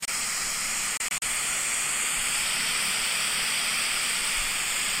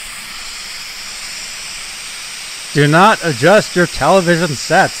Do not adjust your television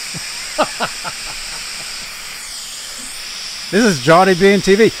sets. This is Johnny Bean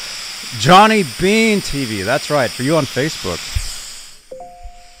TV. Johnny Bean TV. That's right. For you on Facebook.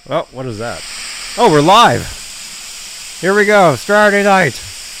 Oh, what is that? Oh, we're live. Here we go. Straturday night.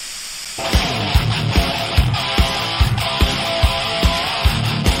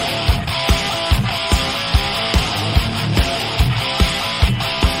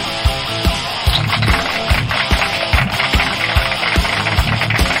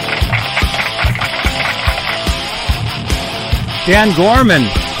 Dan Gorman,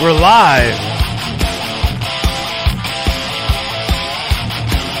 we're live.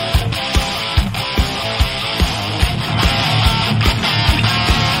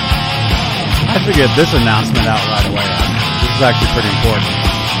 I figured this announcement out right away. This is actually pretty important.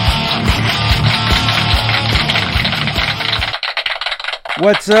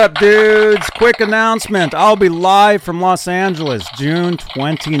 What's up, dudes? Quick announcement. I'll be live from Los Angeles, June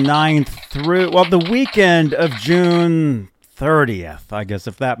 29th through, well, the weekend of June 30th, I guess,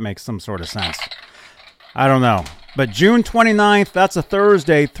 if that makes some sort of sense. I don't know. But June 29th, that's a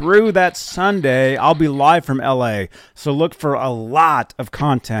Thursday, through that Sunday, I'll be live from LA. So look for a lot of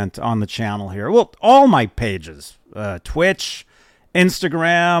content on the channel here. Well, all my pages, Twitch,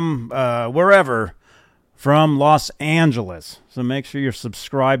 Instagram, wherever, from Los Angeles. So make sure you're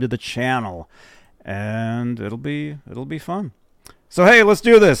subscribed to the channel, and it'll be fun. So hey, let's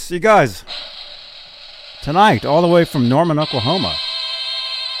do this, you guys. Tonight, all the way from Norman, Oklahoma,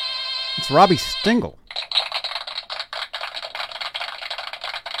 it's Robbie Stingle.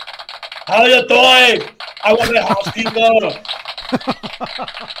 How you doing? I want a housekeeper.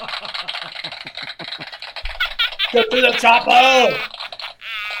 Get to the chopper.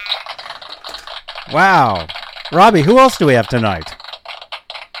 Wow. Robbie, who else do we have tonight?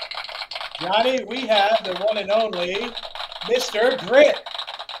 Johnny, we have the one and only Mr. Grit.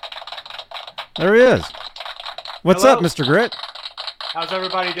 There he is. What's Hello. up, Mr. Grit? How's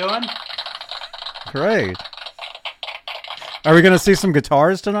everybody doing? Great. Are we going to see some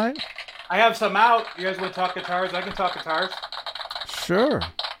guitars tonight? I have some out. You guys want to talk guitars? I can talk guitars. Sure.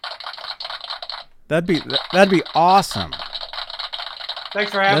 That'd be awesome.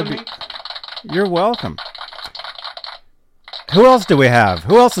 Thanks for having me. You're welcome. Who else do we have?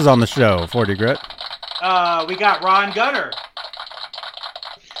 Who else is on the show, 40 Grit? We got Ron Gunner.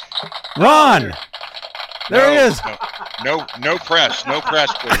 Ron! There he is. No press,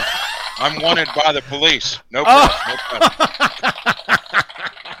 please. I'm wanted by the police. No press.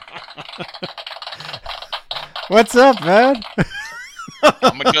 What's up, man?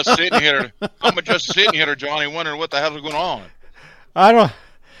 I'm just sitting here, Johnny, wondering what the hell is going on. I don't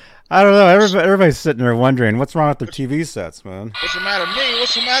know. Everybody's sitting there wondering what's wrong with their TV sets, man. What's the matter with me?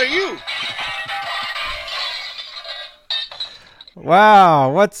 What's the matter with you?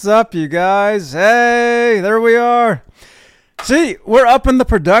 Wow, what's up, you guys? Hey, there we are. See, we're up in the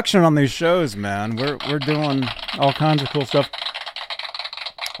production on these shows, man. We're doing all kinds of cool stuff.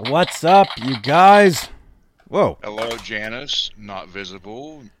 What's up, you guys? Whoa. Hello, Janice, Not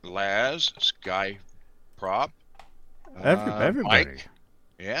Visible, Laz, Sky Prop. Everybody. Mike.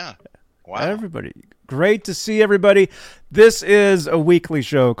 Yeah. Wow. Everybody. Great to see everybody. This is a weekly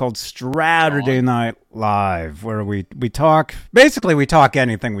show called Straturday Night Live, where we talk, basically we talk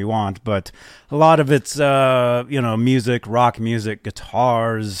anything we want, but a lot of it's, music, rock music,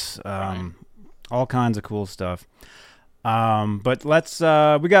 guitars, all kinds of cool stuff. But let's, we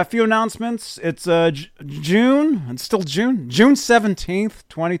got a few announcements. It's June 17th,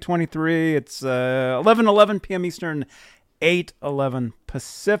 2023. It's 11:11 p.m. Eastern, 8:11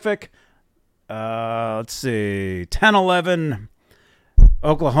 Pacific. Let's see, 10:11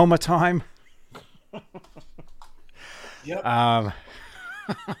 Oklahoma time. Yep.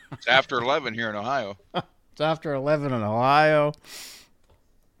 It's after 11 here in Ohio. It's after 11 in Ohio.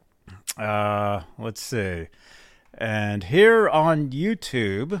 Let's see. And here on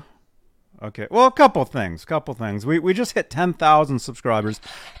YouTube, okay, well, a couple things. We just hit 10,000 subscribers.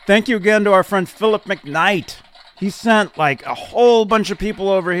 Thank you again to our friend Philip McKnight. He sent like a whole bunch of people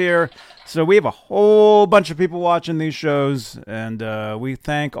over here. So we have a whole bunch of people watching these shows, and we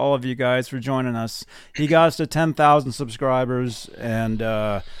thank all of you guys for joining us. He got us to 10,000 subscribers, and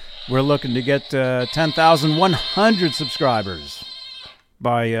we're looking to get 10,100 subscribers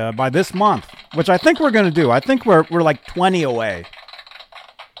by this month, which I think we're going to do. I think we're like 20 away.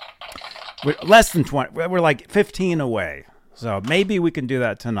 We're less than 20. We're like 15 away. So maybe we can do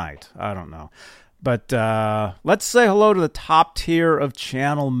that tonight. I don't know. But let's say hello to the top tier of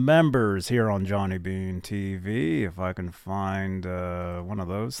channel members here on Johnny Bean TV. If I can find one of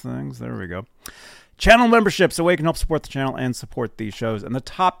those things. There we go. Channel memberships, so we can help support the channel and support these shows. And the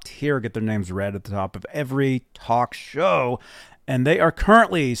top tier get their names read at the top of every talk show. And they are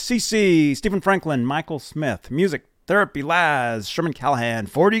currently CC, Stephen Franklin, Michael Smith, Music Therapy Laz, Sherman Callahan,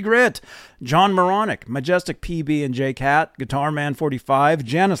 40 Grit, John Moronic, Majestic PB and J Cat, Guitar Man 45,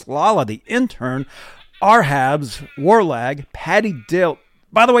 Janice Lala, the intern, Arhabs, Warlag, Patty Dill.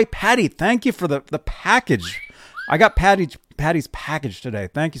 By the way, Patty, thank you for the package. I got Patty's package today.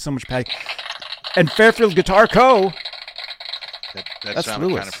 Thank you so much, Patty. And Fairfield Guitar Co. That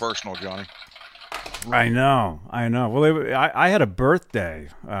sounded kind of personal, Johnny. I know. Well, I had a birthday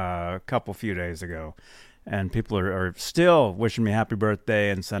a few days ago, and people are still wishing me happy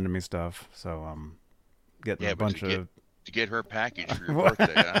birthday and sending me stuff. So I'm getting a bunch of... To get her package for your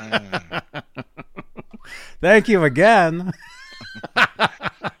birthday. Thank you again.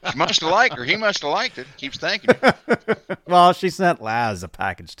 She must have liked her. He must have liked it. Keeps thanking you. Well, she sent Laz a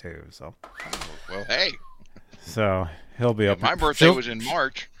package too, so... Well, hey. So he'll be up. My birthday was in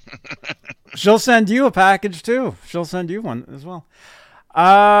March. She'll send you a package too. She'll send you one as well.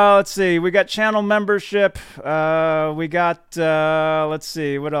 Let's see. We got channel membership. We got. Let's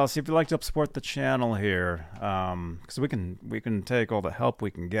see what else. If you'd like to help support the channel here, because we can take all the help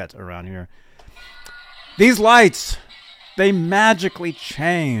we can get around here. These lights, they magically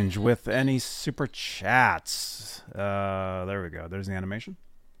change with any super chats. There we go. There's the animation.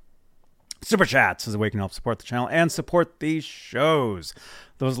 Super Chats is a way you can help support the channel and support these shows.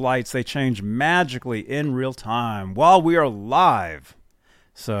 Those lights, they change magically in real time while we are live.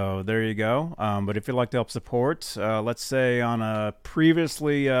 So there you go. But if you'd like to help support, let's say on a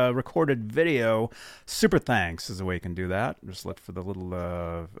previously recorded video, super thanks is a way you can do that. Just look for the little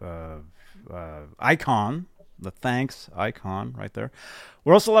icon, the thanks icon right there.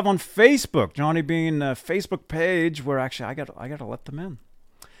 We're also live on Facebook, Johnny Bean Facebook page, where actually I got to let them in.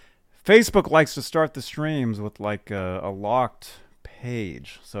 Facebook likes to start the streams with like a locked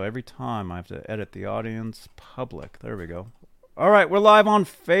page. So every time I have to edit the audience public. There we go. All right, we're live on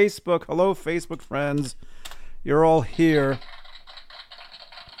Facebook. Hello, Facebook friends. You're all here.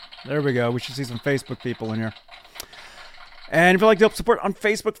 There we go. We should see some Facebook people in here. And if you'd like to help support on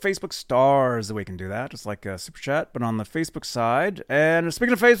Facebook, Facebook stars, we can do that, just like Super Chat, but on the Facebook side. And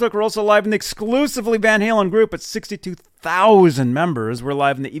speaking of Facebook, we're also live in the exclusively Van Halen group at 62,000 members. We're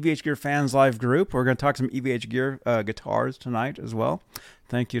live in the EVH Gear Fans Live group. We're going to talk some EVH Gear guitars tonight as well.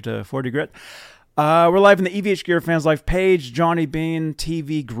 Thank you to 40 Grit. We're live in the EVH Gear Fans Live page, Johnny Bean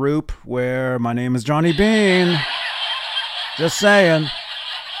TV group, where my name is Johnny Bean. Just saying.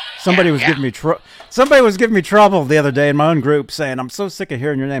 Somebody was giving me trouble the other day in my own group saying, I'm so sick of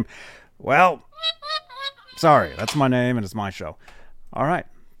hearing your name. Well, sorry, that's my name and it's my show. All right.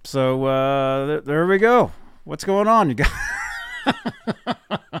 So there we go. What's going on? You got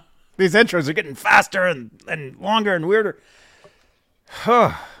these intros are getting faster and longer and weirder.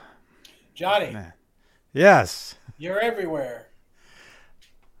 Johnny. Yes. You're everywhere.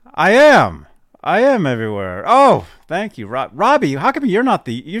 I am everywhere. Oh, thank you, Robbie. How come you're not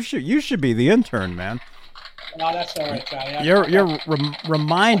the? You should be the intern, man. No, that's all right, Johnny. You're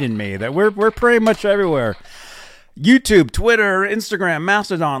reminding me that we're pretty much everywhere. YouTube, Twitter, Instagram,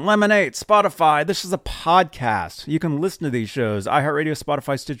 Mastodon, Lemonade, Spotify. This is a podcast. You can listen to these shows. iHeartRadio,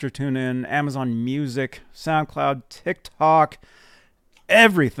 Spotify, Stitcher, TuneIn, Amazon Music, SoundCloud, TikTok,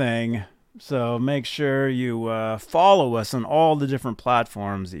 everything. So make sure you follow us on all the different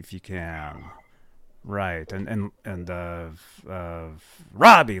platforms if you can. Right, and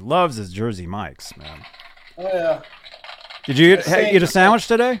Robbie loves his Jersey Mikes, man. Oh yeah. Did you eat a sandwich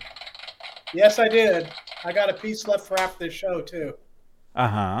today? Yes, I did. I got a piece left for after the show too.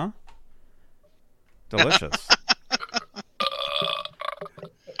 Delicious.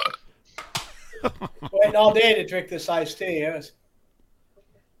 Waiting all day to drink this iced tea. It was.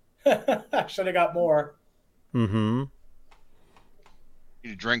 I should have got more. Mm-hmm.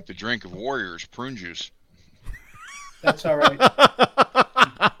 You drink the drink of warriors, prune juice. That's all right.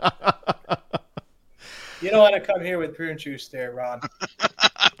 You don't want to come here with prune juice there, Ron.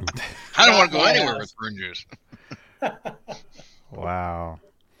 I don't want to go anywhere with prune juice. Wow.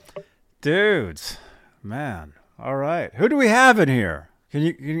 Dudes. Man. All right. Who do we have in here? Can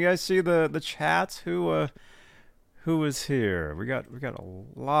you guys see the chats? Who is here? We got a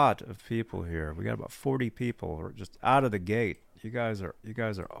lot of people here. We got about 40 people. We're just out of the gate. You guys are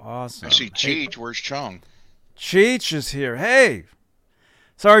awesome. I see Cheech. Where's Chung? Cheech is here. Hey.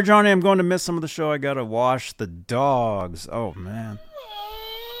 Sorry, Johnny, I'm going to miss some of the show. I got to wash the dogs. Oh, man.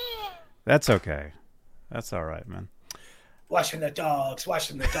 That's okay. That's all right, man. Washing the dogs.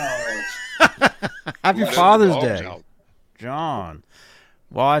 Happy Father's Day, John.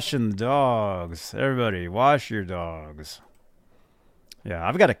 Washing the dogs. Everybody, wash your dogs. Yeah,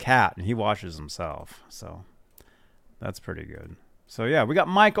 I've got a cat, and he washes himself, so that's pretty good. So, yeah, we got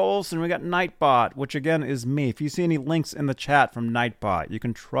Mike Olson, we got Nightbot, which, again, is me. If you see any links in the chat from Nightbot, you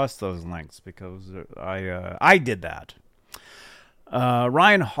can trust those links because I did that.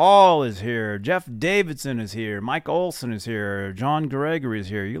 Ryan Hall is here. Jeff Davidson is here. Mike Olson is here. John Gregory is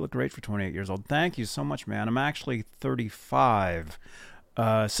here. You look great for 28 years old. Thank you so much, man. I'm actually 35.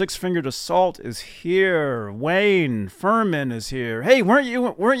 Six Fingered Assault is here. Wayne Furman is here. Hey, weren't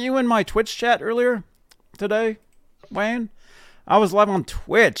you in my Twitch chat earlier today, Wayne? I was live on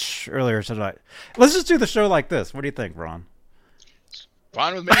Twitch earlier tonight. Let's just do the show like this. What do you think, Ron?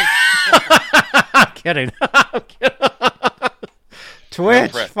 Fine with me. I'm kidding. I'm kidding.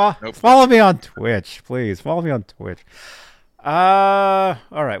 Twitch. Follow me on Twitch, please. Follow me on Twitch. All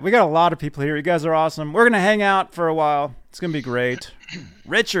right. We got a lot of people here. You guys are awesome. We're going to hang out for a while. It's going to be great.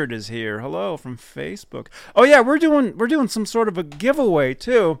 Richard is here. Hello from Facebook. Oh, yeah. We're doing some sort of a giveaway,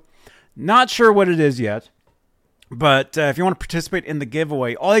 too. Not sure what it is yet. But if you want to participate in the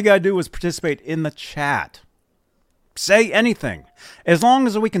giveaway, all you got to do is participate in the chat. Say anything. As long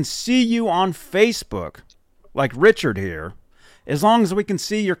as we can see you on Facebook, like Richard here, as long as we can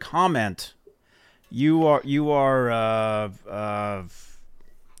see your comment, you are in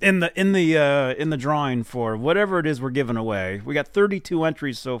the drawing for whatever it is we're giving away. We got 32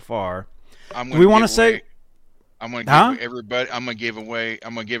 entries so far. We want to say I'm going to give everybody. I'm going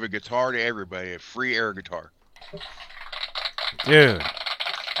to give a guitar to everybody, a free air guitar. Dude.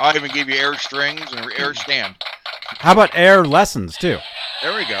 I'll even give you air strings and an air stand. How about air lessons, too?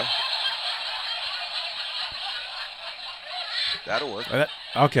 There we go. That'll work.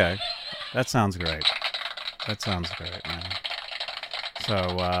 Okay. That sounds great. That sounds great, man.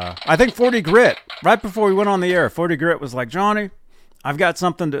 So, I think 40 Grit, right before we went on the air, 40 Grit was like, Johnny, I've got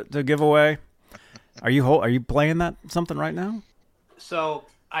something to give away. Are you playing that something right now? So,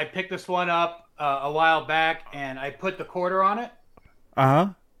 I picked this one up a while back, and I put the quarter on it. Uh-huh.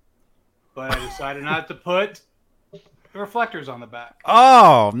 But I decided not to put the reflectors on the back.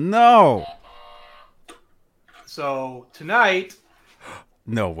 Oh, no. So, tonight...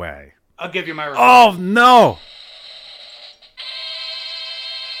 No way. I'll give you my reflectors. Oh, no.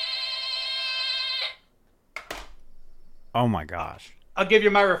 Oh, my gosh. I'll give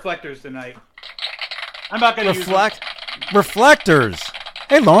you my reflectors tonight. I'm not going to use them. Reflectors.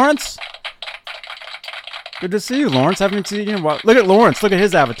 Hey, Lawrence. Good to see you, Lawrence. Haven't seen you in a while. Look at Lawrence. Look at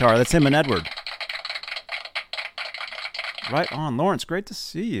his avatar. That's him and Edward. Right on. Lawrence, great to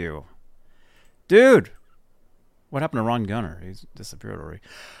see you. Dude. What happened to Ron Gunner? He's disappeared already.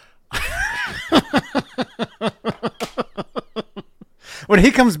 When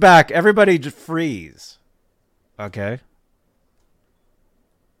he comes back, everybody just freeze. Okay.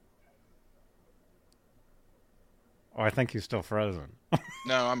 Oh, I think he's still frozen.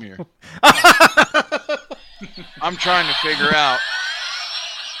 No, I'm here. I'm trying to figure out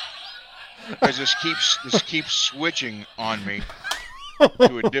because this keeps switching on me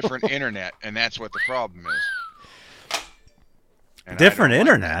to a different internet, and that's what the problem is. And different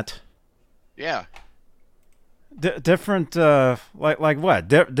internet? Yeah. Different, like what?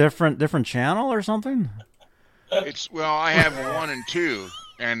 Different channel or something? Well, I have 1 and 2,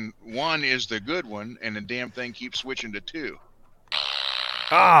 and 1 is the good one, and the damn thing keeps switching to 2.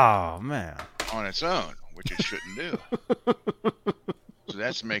 Oh man! On its own, which it shouldn't do. So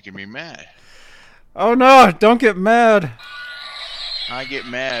that's making me mad. Oh no! Don't get mad. I get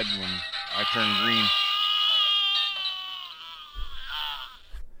mad when I turn green.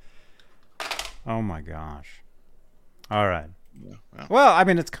 Oh my gosh! All right. Well, I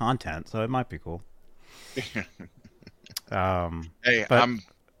mean, it's content, so it might be cool. Hey,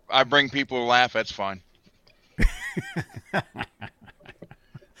 I bring people to laugh. That's fine.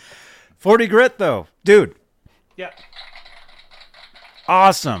 40 Grit, though. Dude. Yeah.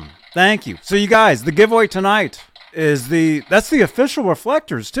 Awesome. Thank you. So, you guys, the giveaway tonight is that's the official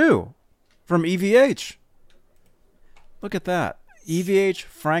reflectors, too, from EVH. Look at that. EVH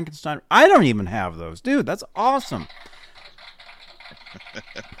Frankenstein. I don't even have those. Dude, that's awesome.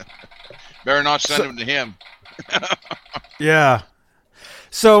 Better not send them to him. Yeah.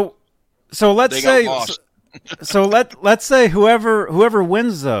 So let's say let's say whoever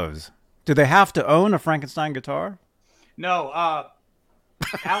wins those, do they have to own a Frankenstein guitar? No,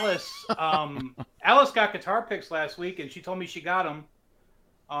 Alice Alice got guitar picks last week, and she told me she got them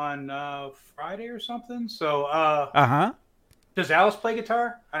on Friday or something. So does Alice play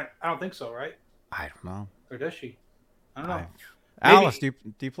guitar? I don't think so, right? I don't know. Or does she? I don't know. Alice, do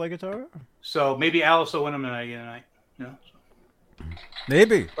you play guitar? So maybe Alice will win them tonight. Yeah.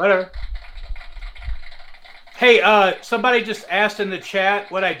 Maybe. Whatever. Hey, somebody just asked in the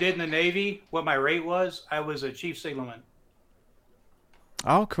chat what I did in the Navy, what my rate was. I was a chief signalman.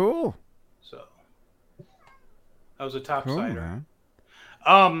 Oh, cool. So I was a top Cool, sider.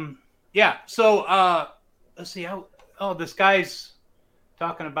 man. Yeah. So let's see how. Oh, this guy's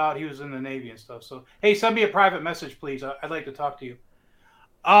talking about he was in the Navy and stuff. So hey, send me a private message, please. I'd like to talk to you.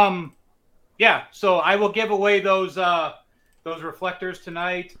 Yeah. So I will give away those reflectors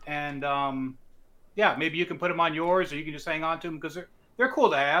tonight, and yeah, maybe you can put them on yours, or you can just hang on to them because they're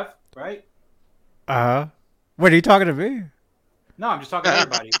cool to have, right? What are you talking to me? No, I'm just talking to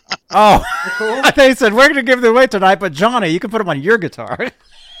everybody. Oh, Cool. I thought you said we're going to give them away tonight, but Johnny, you can put them on your guitar.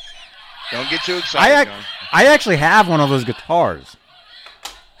 Don't get too excited, John. I actually have one of those guitars.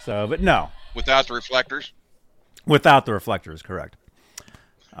 So, but no. Without the reflectors? Without the reflectors, correct.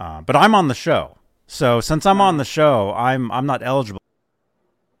 But I'm on the show. So since I'm on the show, I'm not eligible.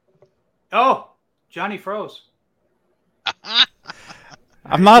 Oh, Johnny froze.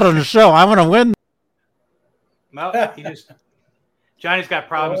 I'm not on the show. I want to win. Well, Johnny's got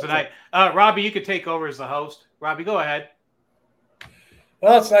problems tonight. Robbie, you could take over as the host. Robbie, go ahead.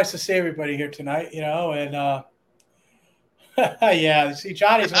 Well, it's nice to see everybody here tonight, and yeah, see,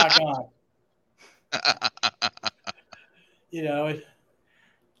 Johnny's not gone. Yeah.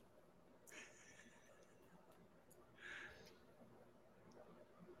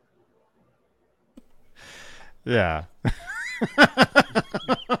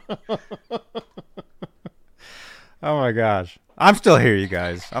 Oh my gosh. I'm still here, you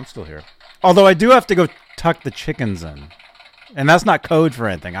guys. I'm still here. Although I do have to go tuck the chickens in. And that's not code for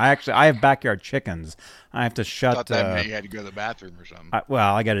anything. I have backyard chickens. I have to shut. I thought that meant you had to go to the bathroom or something.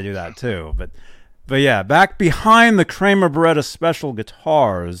 I got to do that too. But yeah, back behind the Kramer Beretta Special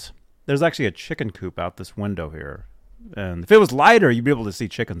guitars, there's actually a chicken coop out this window here. And if it was lighter, you'd be able to see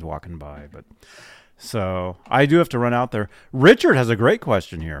chickens walking by. But so I do have to run out there. Richard has a great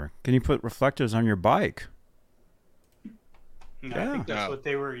question here. Can you put reflectors on your bike? I think that's what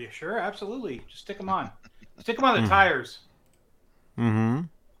they were. You sure? Absolutely. Just stick them on. Stick them on the tires. Mm-hmm.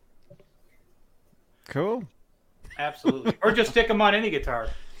 Cool. Absolutely. Or just stick them on any guitar.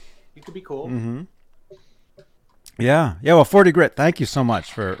 It could be cool. Mm-hmm. Yeah. Well, 40 Grit, thank you so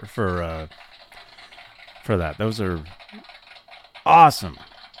much for that. Those are awesome.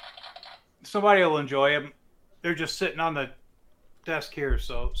 Somebody will enjoy them. They're just sitting on the desk here,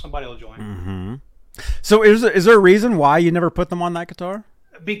 so somebody will join. Mm-hmm. So is there a reason why you never put them on that guitar?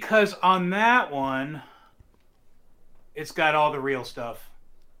 Because on that one, it's got all the real stuff.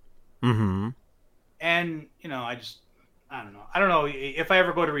 Mm-hmm. And, I don't know. I don't know if I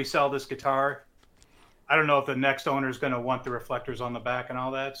ever go to resell this guitar. I don't know if the next owner is going to want the reflectors on the back and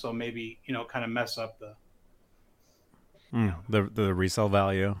all that. So maybe, kind of mess up the resale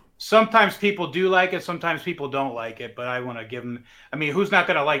value. Sometimes people do like it. Sometimes people don't like it. But I want to give them. I mean, who's not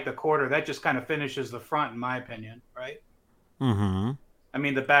going to like the quarter? That just kind of finishes the front, in my opinion, right? Mm-hmm. I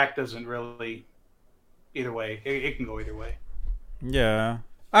mean, the back doesn't really. Either way, it can go either way. Yeah,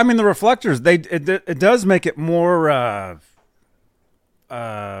 I mean the reflectors. It does make it more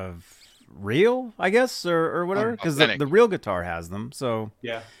real, I guess, or whatever, because the real guitar has them. So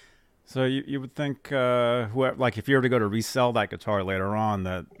yeah. So you would think, whoever, like if you were to go to resell that guitar later on,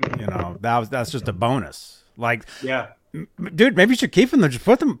 that that's just a bonus. Like, yeah, dude, maybe you should keep them there. Just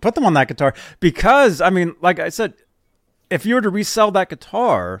put them on that guitar, because I mean, like I said, if you were to resell that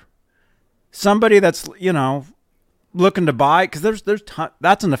guitar, somebody that's looking to buy, because there's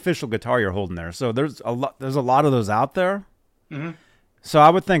that's an official guitar you're holding there, so there's a lot of those out there. Mm-hmm. So I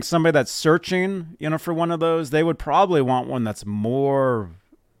would think somebody that's searching, for one of those, they would probably want one that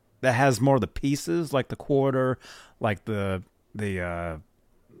has more of the pieces, like the quarter, like the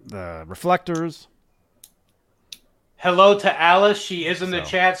reflectors. Hello to Alice. She is in the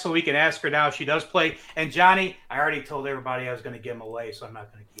chat, so we can ask her now. She does play. And Johnny, I already told everybody I was going to give them away, so I'm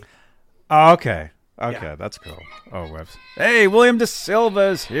not going to keep them. Oh, okay. Yeah. That's cool. Oh, whoops. Hey, William De Silva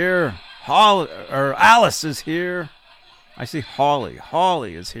is here. Alice is here. I see Holly.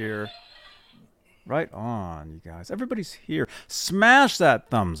 Holly is here. Right on, you guys. Everybody's here. Smash that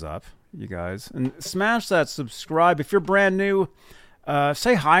thumbs up, you guys. And smash that subscribe. If you're brand new,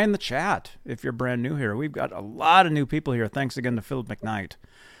 say hi in the chat if you're brand new here. We've got a lot of new people here. Thanks again to Philip McKnight.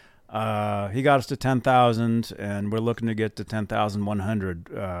 He got us to 10,000, and we're looking to get to 10,100.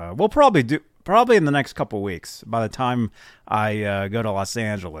 We'll probably in the next couple of weeks. By the time I go to Los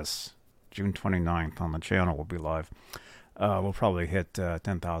Angeles, June 29th on the channel, we'll be live. We'll probably hit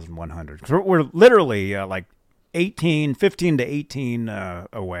 10,100. We're literally like 15 to 18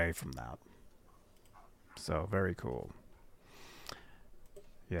 away from that. So very cool.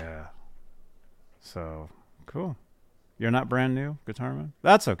 Yeah. So, cool. You're not brand new, Guitarman?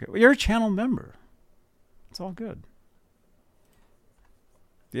 That's okay. Well, you're a channel member. It's all good.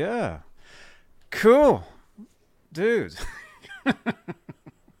 Yeah. Cool. Dude. Oh,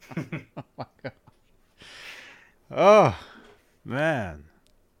 my God. Oh, man.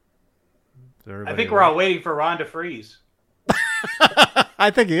 I think we're all waiting for Ron to freeze. I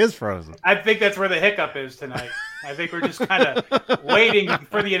think he is frozen. I think that's where the hiccup is tonight. I think we're just kind of waiting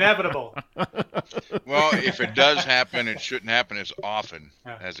for the inevitable. Well, if it does happen, it shouldn't happen as often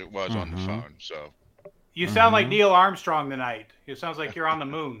as it was on the phone. So you sound like Neil Armstrong tonight. It sounds like you're on the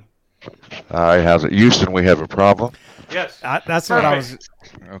moon. How's it? Houston, we have a problem. Yes, that's what I was.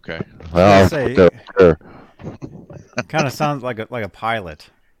 okay. Well, say. Sure. Kind of sounds like a pilot.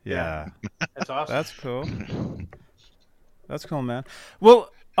 Yeah. That's awesome. That's cool. That's cool, man.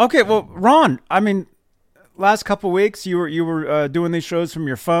 Well, okay. Well, Ron, I mean, last couple of weeks you were doing these shows from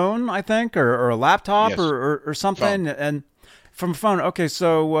your phone, I think, or a laptop, Yes. or something, Phone. and from phone. Okay,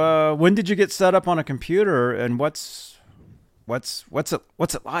 so when did you get set up on a computer, and what's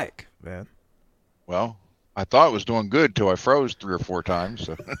it like, man? Well, I thought it was doing good till I froze 3 or 4 times.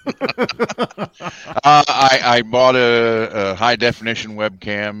 So. I bought a high definition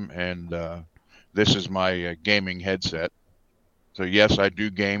webcam, and this is my gaming headset. So yes, I do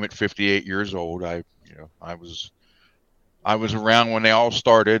game at 58 years old. I was around when they all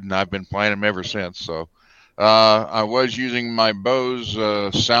started, and I've been playing them ever since. So I was using my Bose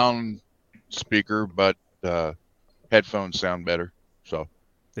sound speaker, but headphones sound better. So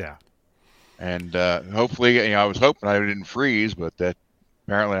Yeah. and hopefully, I was hoping I didn't freeze, but that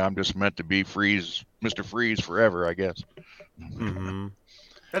apparently I'm just meant to be Mr. Freeze forever, I guess. Mm-hmm.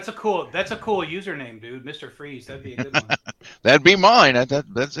 That's a cool username, dude. Mr. Freeze. That'd be a good one. That'd be mine. That's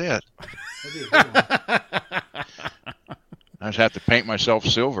it. That'd be a good one. I just have to paint myself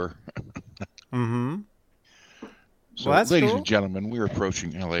silver. Mm-hmm. So, Well, that's ladies cool. and gentlemen, we're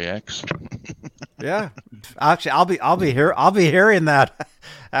approaching LAX. Yeah. Actually, I'll be here. I'll be hearing that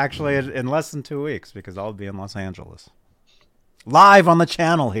actually in less than 2 weeks because I'll be in Los Angeles, live on the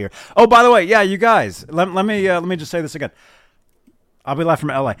channel here. Oh, by the way, yeah, you guys, let me just say this again. I'll be live from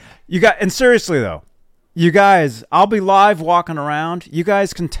LA. You guys, and seriously though, you guys, I'll be live walking around. You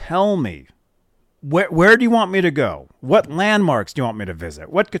guys can tell me where do you want me to go? What landmarks do you want me to visit?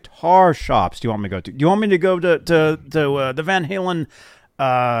 What guitar shops do you want me to go to? Do you want me to go to the Van Halen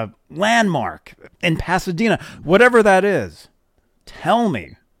landmark in Pasadena, whatever that is? Tell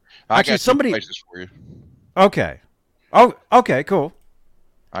me. I Actually, got somebody. 2 places for you. Okay. Oh, okay, cool.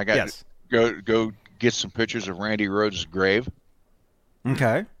 I got Yes. go get some pictures of Randy Rhoads' grave,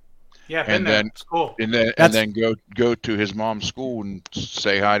 Okay. Yeah, been And there. then- It's cool. and That's- then go to his mom's school and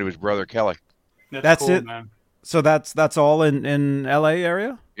say hi to his brother Kelly. That's cool, it? man. So that's all in LA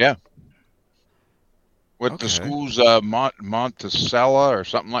area? Yeah. With Okay. the school's Monticello or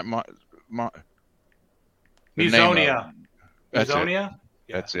something like the name of it. Musonia. That's it. Musonia?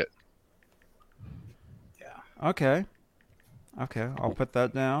 Yeah. That's it. Okay. Okay, I'll put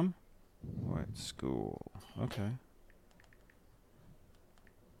that down. What school? Okay.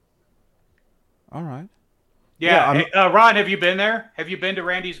 All right. Yeah. Yeah, Hey, Ron, have you been there? Have you been to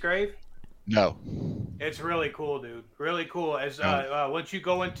Randy's grave? No. It's really cool, dude. Really cool. As once you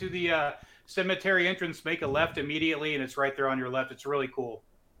go into the cemetery entrance, make a left immediately, and it's right there on your left. It's really cool.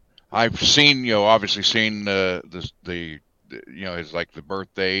 I've seen, obviously seen the his like the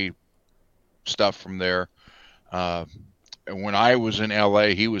birthday stuff from there. And when I was in LA,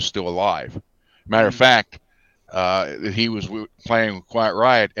 he was still alive. Matter of fact, he was playing Quiet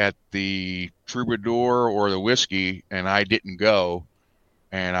Riot at the Troubadour or the Whiskey, and I didn't go.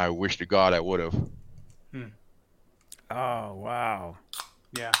 And I wish to God I would have. Oh, wow.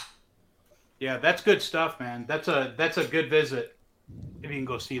 Yeah. Yeah, that's good stuff, man. That's a good visit if you can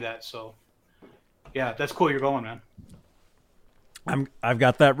go see that. So, yeah, that's cool. You're going, man. I've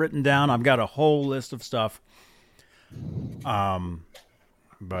got that written down. I've got a whole list of stuff. Yeah,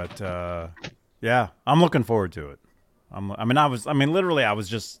 I'm looking forward to it. Literally, I was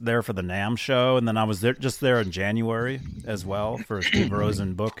just there for the NAMM show, and then I was there in January as well for a Steve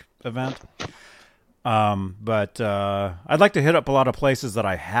Rosen book event. I'd like to hit up a lot of places that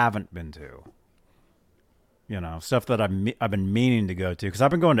I haven't been to. Stuff that I've been meaning to go to, because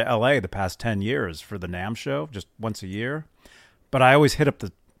I've been going to LA the past 10 years for the NAMM show, just once a year. But I always hit up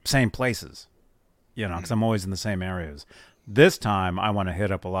the same places, because I'm always in the same areas. This time, I want to hit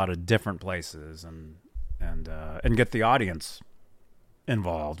up a lot of different places and get the audience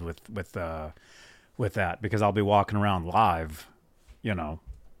involved with that, because I'll be walking around live,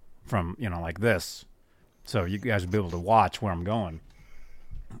 from like this, so you guys will be able to watch where I'm going.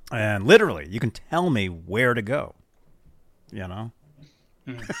 And literally, you can tell me where to go. You know?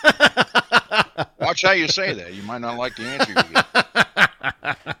 Watch how you say that. You might not like the answer you get.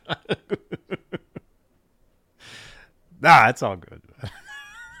 Nah, it's all good.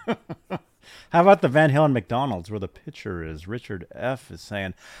 How about the Van Halen McDonald's where the pitcher is? Richard F. is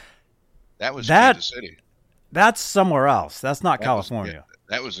saying that was Kansas City. That's somewhere else. That's not California.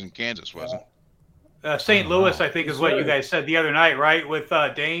 That was in Kansas, wasn't it? St. Louis, I think, is what you guys said the other night, right? With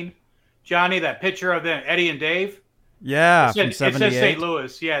Dane, Johnny, that picture of them, Eddie and Dave. Yeah, from 78. It says St.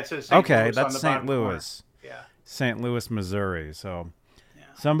 Louis. Yeah, it says St. Louis. Okay, that's St. Louis. Corner. Yeah. St. Louis, Missouri. So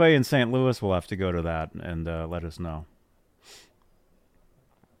somebody in St. Louis will have to go to that and let us know.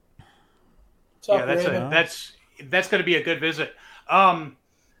 Yeah, that's going to be a good visit. I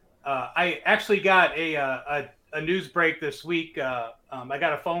actually got a news break this week. I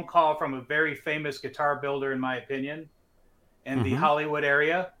got a phone call from a very famous guitar builder, in my opinion, in the Hollywood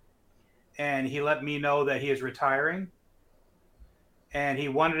area. And he let me know that he is retiring, and he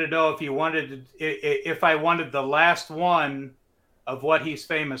wanted to know if I wanted the last one of what he's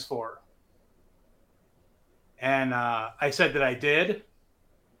famous for. And I said that I did,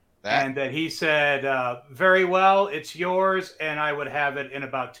 and that he said, very well, it's yours, and I would have it in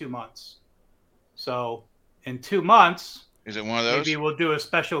about 2 months. So in 2 months, is it one of those? Maybe we'll do a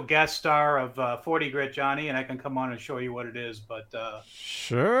special guest star of 40 Grit Johnny, and I can come on and show you what it is. But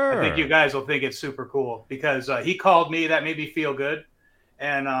sure, I think you guys will think it's super cool because he called me. That made me feel good,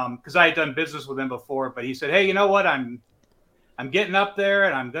 and because I had done business with him before. But he said, "Hey, you know what? I'm getting up there,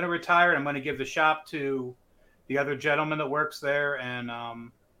 and I'm going to retire, and I'm going to give the shop to the other gentleman that works there." And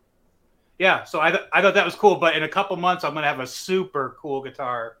so I thought that was cool. But in a couple months, I'm going to have a super cool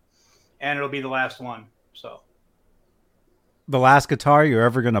guitar, and it'll be the last one. So. The last guitar you're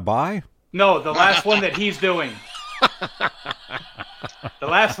ever going to buy? No, the last one that he's doing. The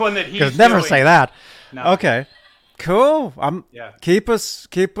last one that he's doing. Never say that. No. Okay. Cool. Keep us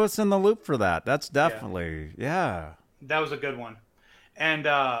in the loop for that. That's definitely, That was a good one. And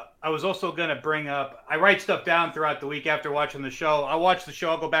I was also going to bring up, I write stuff down throughout the week after watching the show. I'll watch the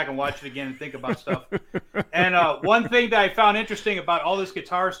show, I'll go back and watch it again and think about stuff. And one thing that I found interesting about all this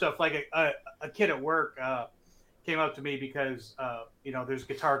guitar stuff, like a kid at work came up to me because, there's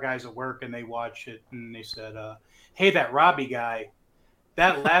guitar guys at work and they watch it and they said, hey, that Robbie guy,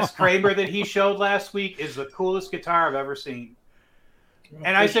 that last Kramer that he showed last week is the coolest guitar I've ever seen.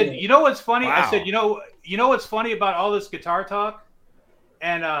 And I said, you know what's funny? Wow. I said, you know what's funny about all this guitar talk?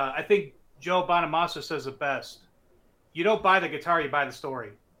 And I think Joe Bonamassa says it best. You don't buy the guitar, you buy the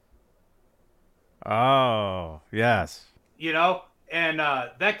story. Oh, yes. And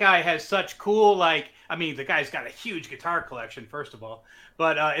that guy has such cool, the guy's got a huge guitar collection, first of all.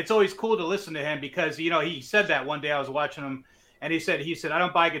 But it's always cool to listen to him because, he said that one day I was watching him. And he said, I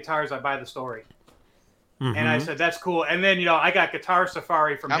don't buy guitars, I buy the story. Mm-hmm. And I said, that's cool. And then, I got Guitar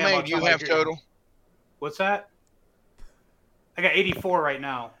Safari from him. How many do you have total? What's that? I got 84 right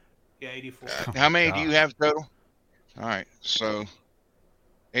now. Yeah, 84. How many do you have total? All right. So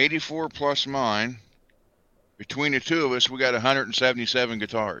 84 plus mine. Between the two of us, we got 177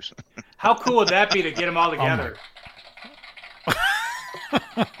 guitars. How cool would that be to get them all together?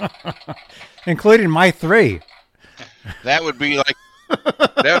 Including my 3. That would be like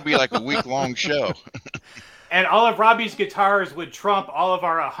a week-long show. And all of Robbie's guitars would trump all of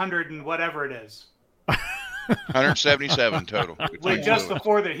our 100 and whatever it is. 177 total. With just the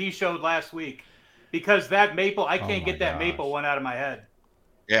 4 that he showed last week. Because that maple, I can't get that maple one out of my head.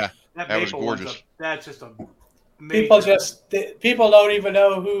 Yeah, that was gorgeous. That's just a people don't even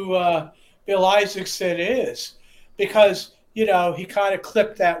know who Bill Isaacson is because, he kind of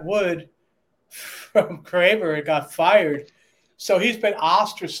clipped that wood from Kramer and got fired. So he's been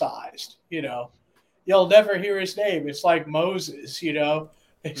ostracized, You'll never hear his name. It's like Moses, They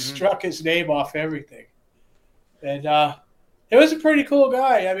struck his name off everything. And it was a pretty cool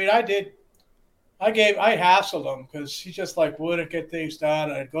guy. I mean, I hassled him because he just wouldn't get things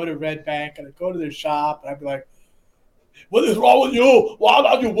done. I'd go to Red Bank and I'd go to their shop and I'd be like, what is wrong with you? Why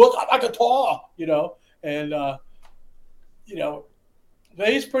don't you work on my guitar? And, but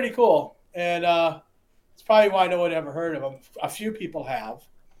he's pretty cool. And it's probably why no one ever heard of him. A few people have.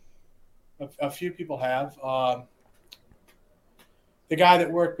 The guy that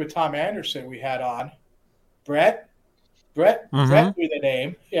worked with Tom Anderson we had on, Brett knew the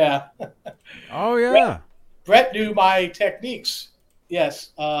name. Yeah. Oh, yeah. Brett knew my techniques.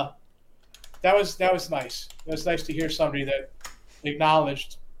 Yes. That was nice. It was nice to hear somebody that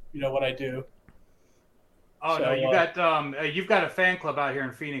acknowledged, what I do. Oh, so, no, you've got a fan club out here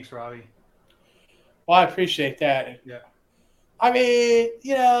in Phoenix, Robbie. Well, I appreciate that. Yeah. I mean,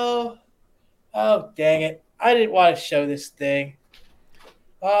 oh, dang it. I didn't want to show this thing.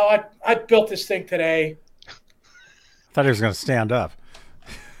 Oh, I built this thing today. I thought he was going to stand up.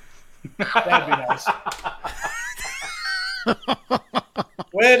 That'd be nice.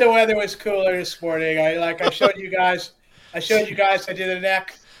 When the weather was cooler this morning, I showed you guys. I did a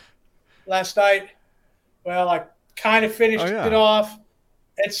neck last night. Well, I kind of finished it off.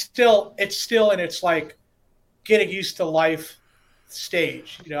 It's still in its like getting used to life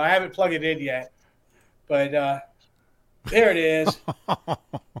stage. I haven't plugged it in yet, but there it is.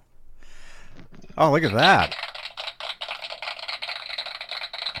 Oh, look at that.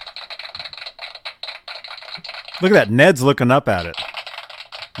 Look at that. Ned's looking up at it.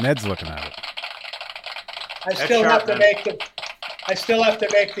 I still have to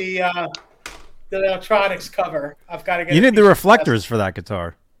make the electronics cover. I've got to get. You need the reflectors for that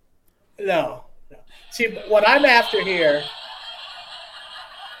guitar. No. See, what I'm after here.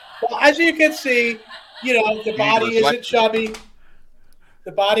 Well, as you can see, the body isn't chubby.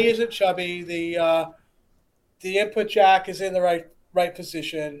 The input jack is in the right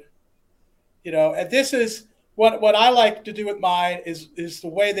position. And this is what I like to do with mine is the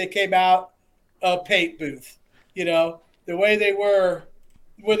way they came out of paint booth. The way they were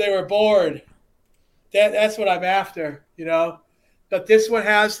when they were bored. That's what I'm after. But this one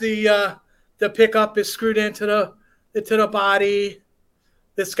has the pickup is screwed into the body.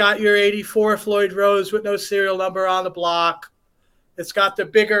 It's got your 84 Floyd Rose with no serial number on the block. It's got the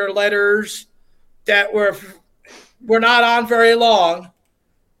bigger letters that were not on very long,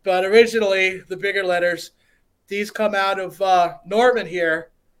 but originally the bigger letters. These come out of Norman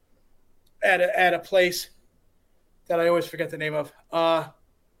here at a place that I always forget the name of.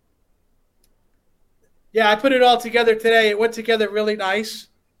 Yeah, I put it all together today. It went together really nice,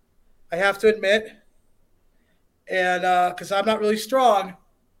 I have to admit. And because I'm not really strong.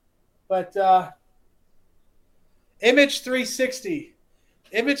 But Image 360.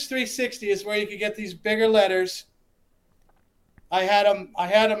 Image 360 is where you can get these bigger letters. I had them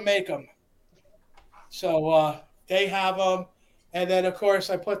make them. So they have them. And then, of course,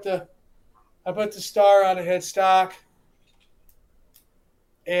 I put the star on the headstock.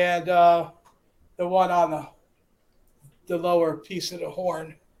 And the one on the lower piece of the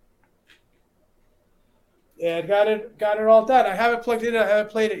horn. And got it all done. I haven't plugged it in. I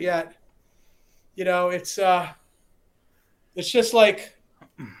haven't played it yet. It's just like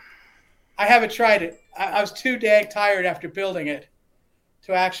I haven't tried it. I was too dang tired after building it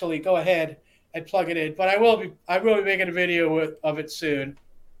to actually go ahead and plug it in. But I will be making a video of it soon.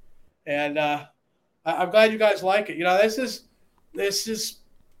 And I'm glad you guys like it. This is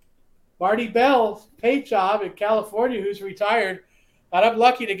Marty Bell's paint job in California, who's retired. And I'm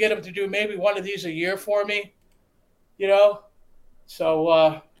lucky to get him to do maybe one of these a year for me,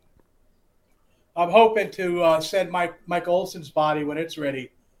 So I'm hoping to send Mike Olson's body when it's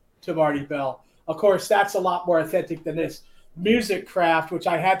ready to Marty Bell. Of course, that's a lot more authentic than this Music Craft, which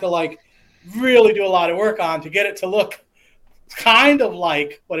I had to really do a lot of work on to get it to look kind of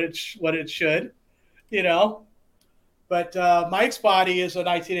like what it should, But Mike's body is a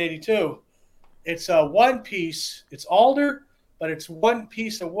 1982. It's a one piece. It's alder, but it's one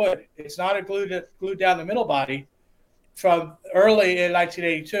piece of wood. It's not a glued down the middle body from early in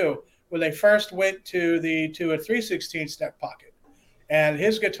 1982 when they first went to a 3/16 neck pocket. And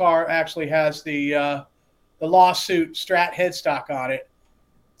his guitar actually has the lawsuit Strat headstock on it.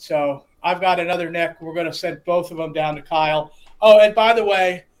 So I've got another neck. We're going to send both of them down to Kyle. Oh, and by the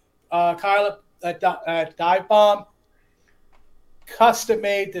way, Kyle at Dive Bomb custom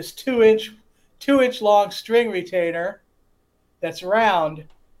made this 2-inch long string retainer that's round,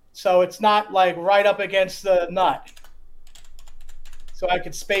 so it's not right up against the nut. So I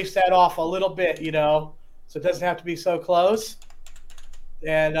could space that off a little bit, so it doesn't have to be so close.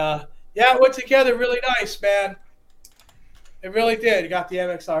 And it went together really nice, man. It really did. You got the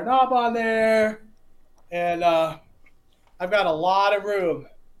MXR knob on there, and I've got a lot of room.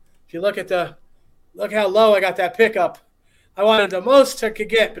 If you look how low I got that pickup. I wanted the most I could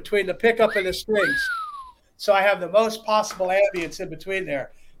get between the pickup and the strings. So I have the most possible ambience in between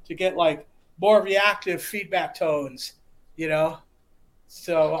there to get more reactive feedback tones,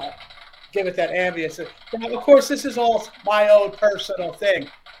 So give it that ambience. Now, of course, this is all my own personal thing.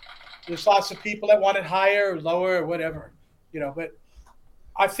 There's lots of people that want it higher or lower or whatever, But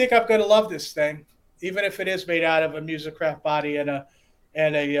I think I'm going to love this thing, even if it is made out of a Music Craft body and a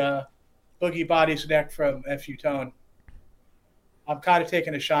Boogie Bodies neck from FU Tone. I'm kind of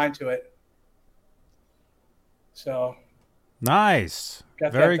taking a shine to it. So nice.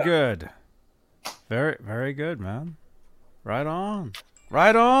 Very good. Very, very good, man. Right on.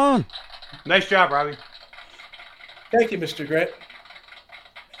 Right on. Nice job, Robbie. Thank you, Mr. Grit.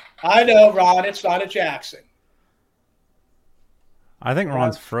 I know, Ron. It's not a Jackson. I think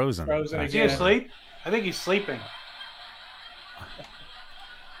Ron's frozen. Frozen Is he again. asleep? I think he's sleeping.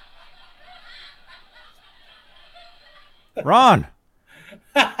 Ron.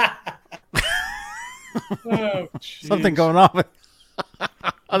 Oh, Something going on.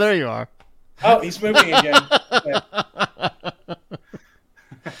 Oh, there you are. Oh, he's moving again. Okay.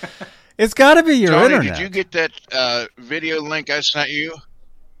 It's got to be your Tony, internet. did you get that video link I sent you?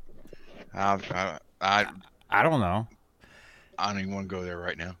 I don't know. don't even want to go there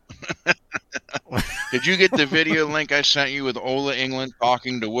right now. Did you get the video link I sent you with Ola England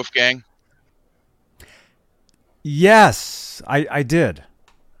talking to Wolfgang? Yes, I did.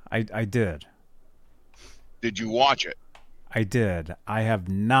 I did. Did you watch it? I did. I have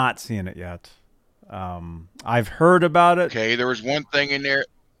not seen it yet. I've heard about it. Okay, there was one thing in there.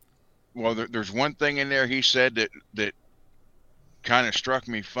 Well, there's one thing in there he said that kind of struck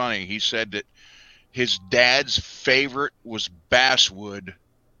me funny. He said that his dad's favorite was basswood.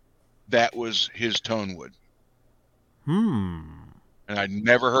 That was his tonewood. And I'd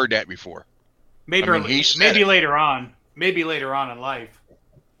never heard that before. Maybe later on. Maybe later on in life.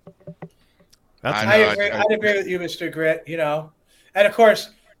 I'd agree with you, Mr. Grit. And of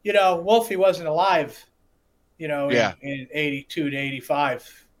course, Wolfie wasn't alive. In 82 to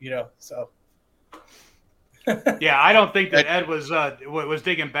 85. So. Yeah, I don't think that Ed was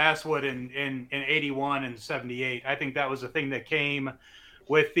digging basswood in 81 and 78. I think that was a thing that came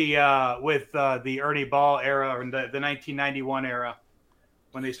with the Ernie Ball era or the 1991 era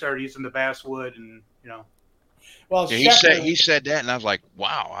when they started using the basswood and Well, yeah, he said that, and I was like,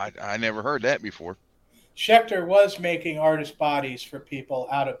 wow, I never heard that before. Schechter was making artist bodies for people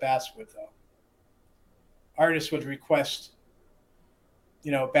out of basswood, though. Artists would request,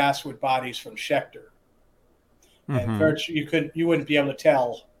 basswood bodies from Schechter. And virtually, you wouldn't be able to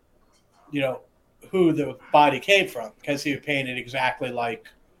tell, who the body came from because he would paint it exactly like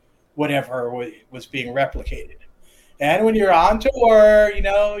whatever was being replicated. And when you're on tour, you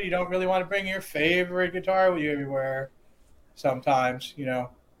don't really want to bring your favorite guitar with you everywhere. Sometimes,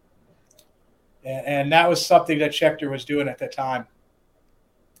 and that was something that Schechter was doing at the time.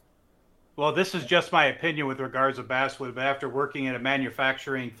 Well, this is just my opinion with regards to basswood, but after working at a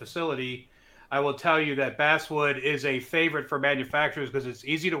manufacturing facility, I will tell you that basswood is a favorite for manufacturers because it's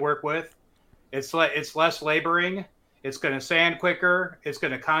easy to work with. It's less laboring. It's going to sand quicker. It's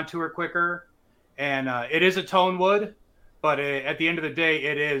going to contour quicker, and it is a tone wood. But at the end of the day,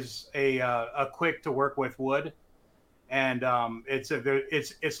 it is a quick to work with wood, and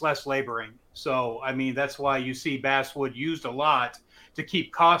it's less laboring. So I mean that's why you see basswood used a lot to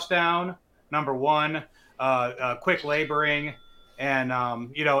keep costs down. Number one, quick laboring. And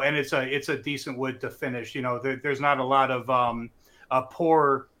and it's a decent wood to finish. There's not a lot of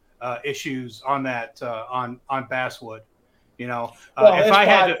pore issues on that on basswood. Go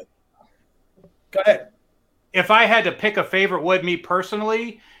ahead. If I had to pick a favorite wood, me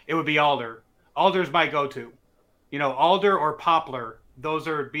personally, it would be alder. Alder's my go-to. Alder or poplar. Those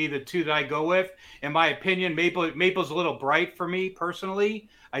be the two that I go with. In my opinion, maple's a little bright for me personally.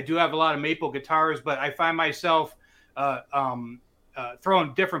 I do have a lot of maple guitars, but I find myself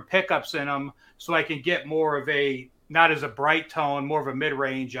throwing different pickups in them so I can get more of not as a bright tone, more of a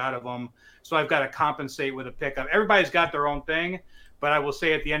mid-range out of them. So I've got to compensate with a pickup. Everybody's got their own thing, but I will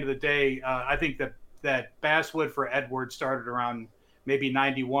say at the end of the day, I think that basswood for Edward started around maybe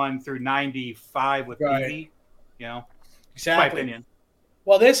 91 through 95 with Peavy. Exactly. My opinion.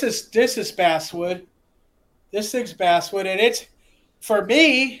 Well, this is basswood. This thing's basswood, and it's for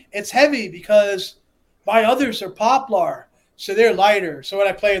me, it's heavy because my others are poplar. So they're lighter. So when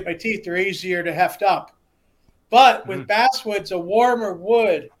I play with my teeth, they're easier to heft up. But with basswood, it's a warmer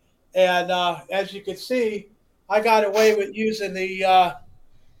wood. And as you can see, I got away with using the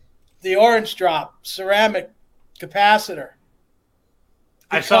orange drop ceramic capacitor.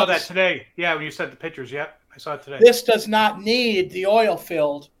 I saw that today. Yeah, when you sent the pictures. Yep, I saw it today. This does not need the oil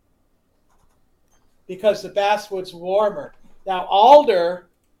filled because the basswood's warmer. Now, alder,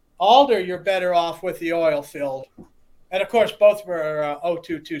 you're better off with the oil filled. And, of course, both were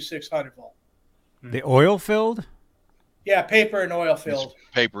 022 volt. The oil filled? Yeah, paper and oil filled.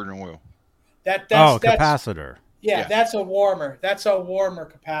 It's paper and oil. That's capacitor. Yeah, that's a warmer. That's a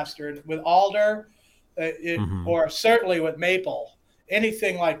warmer capacitor. With alder, or certainly with maple,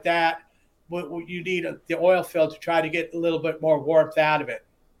 anything like that, you need the oil filled to try to get a little bit more warmth out of it.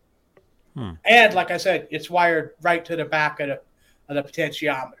 And, like I said, it's wired right to the back of the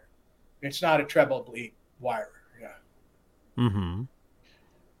potentiometer. It's not a treble bleed wire. Mm-hmm.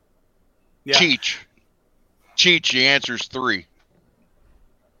 Yeah. Cheech, the answer's 3.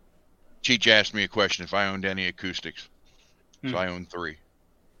 Cheech asked me a question if I owned any acoustics. So I own 3.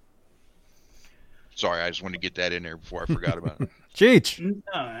 Sorry, I just wanted to get that in there before I forgot about it. Cheech.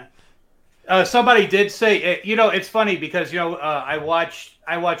 Somebody did say, it's funny because I watch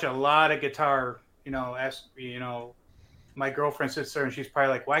a lot of guitar. My girlfriend sits there and she's probably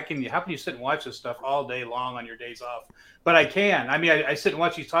like, how can you sit and watch this stuff all day long on your days off? But I can. I mean, I sit and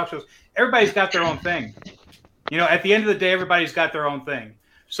watch these talk shows. Everybody's got their own thing. At the end of the day, everybody's got their own thing.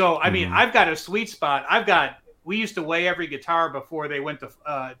 So, I mean, I've got a sweet spot. We used to weigh every guitar before they went to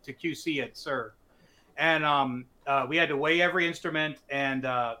QC at SIR. And we had to weigh every instrument. And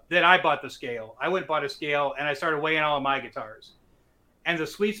then I bought the scale. I went and bought a scale and I started weighing all of my guitars. And the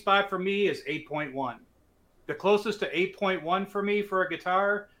sweet spot for me is 8.1. The closest to 8.1 for me for a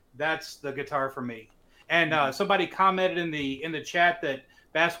guitar, that's the guitar for me. And somebody commented in the chat that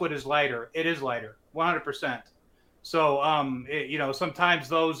basswood is lighter. It is lighter, 100%. So sometimes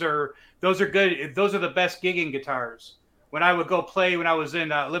those are good. Those are the best gigging guitars. When I would go play, when I was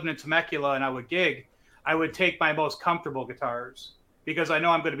living in Temecula and I would gig, I would take my most comfortable guitars because I know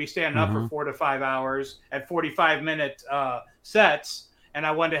I'm going to be standing up for 4 to 5 hours at 45-minute sets. And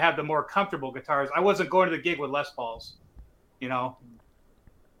I wanted to have the more comfortable guitars. I wasn't going to the gig with Les Pauls, Yeah,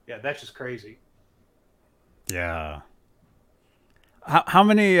 that's just crazy. Yeah. How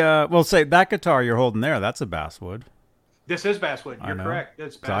many? Well, say that guitar you're holding there. That's a basswood. This is basswood. You're correct.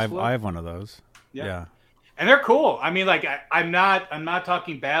 It's basswood. I have one of those. Yeah. And they're cool. I mean, like I'm not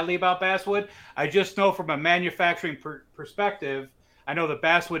talking badly about basswood. I just know from a manufacturing perspective, I know that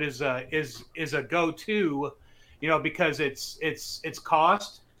basswood is a go-to. Because it's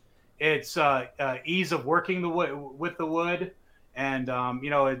cost, it's ease of working with the wood, and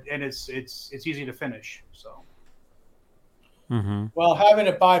and it's easy to finish. So, well, having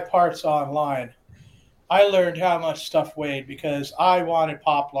to buy parts online, I learned how much stuff weighed because I wanted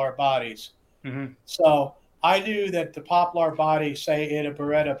poplar bodies. So I knew that the poplar body, say in a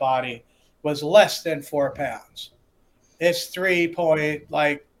Beretta body, was less than 4 pounds. It's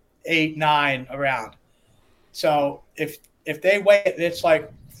 3.8, 9 around. So if they weigh it, it's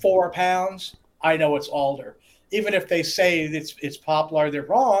like 4 pounds, I know it's alder. Even if they say it's poplar, they're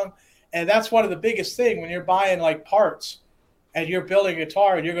wrong. And that's one of the biggest thing when you're buying like parts and you're building a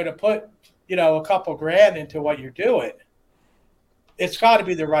guitar and you're going to put, a couple grand into what you're doing. It's got to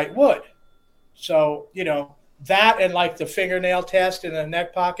be the right wood. So, that and like the fingernail test in the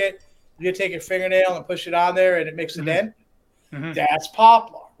neck pocket, you take your fingernail and push it on there and it makes it in. That's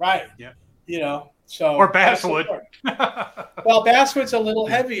poplar, right? Yeah. So or basswood. Well, basswood's a little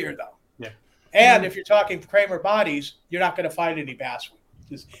heavier though. Yeah. And if you're talking Kramer bodies, you're not going to find any basswood.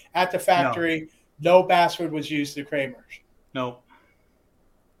 Because at the factory, no basswood was used to Kramers. No.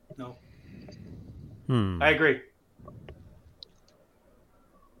 I agree.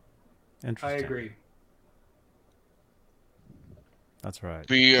 Interesting. I agree. That's right.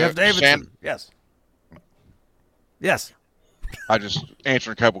 Jeff Davidson. Yes. I just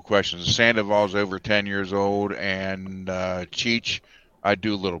answered a couple questions. Sandoval's over 10 years old, and Cheech, I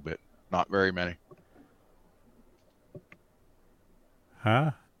do a little bit, not very many.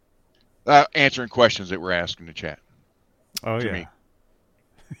 Huh? Answering questions that were asked in the chat. Oh, yeah.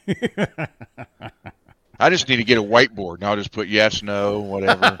 I just need to get a whiteboard, and I'll just put yes, no,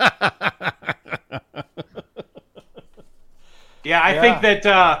 whatever. Yeah,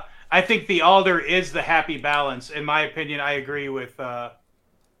 I think the alder is the happy balance. In my opinion, I agree with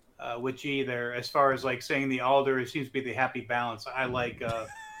G there as far as like saying the alder seems to be the happy balance. I like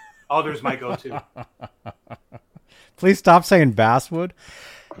alder's my go-to. Please stop saying basswood.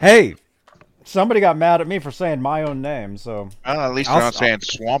 Hey, somebody got mad at me for saying my own name, so at least you're not saying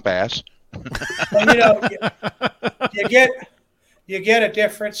swamp ass. Well, you get a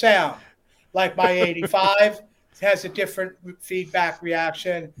different sound. Like my 85 has a different feedback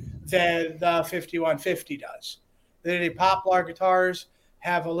reaction than the 5150 does. The poplar guitars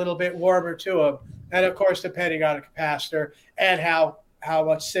have a little bit warmer to them, and of course, depending on the capacitor and how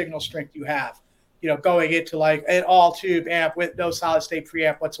much signal strength you have, going into like an all tube amp with no solid state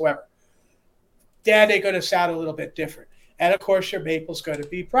preamp whatsoever. Then they're going to sound a little bit different, and of course, your maple's going to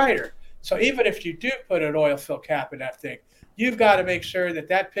be brighter. So even if you do put an oil fill cap in that thing, you've got to make sure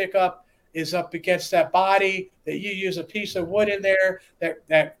that pickup is up against that body, that you use a piece of wood in there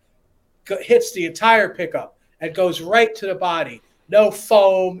that hits the entire pickup and goes right to the body. No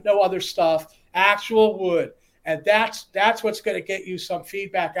foam, no other stuff, actual wood. And that's what's going to get you some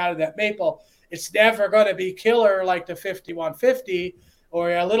feedback out of that maple. It's never going to be killer like the 5150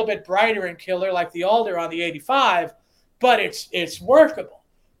 or a little bit brighter and killer like the alder on the 85, but it's workable.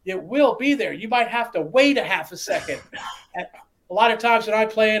 It will be there. You might have to wait a half a second. A lot of times when I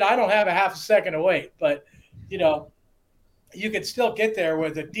play it, I don't have a half a second to wait, but you can still get there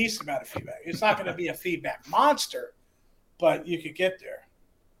with a decent amount of feedback. It's not going to be a feedback monster, but you could get there.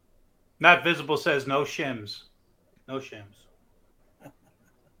 Not Visible says no shims. No shims.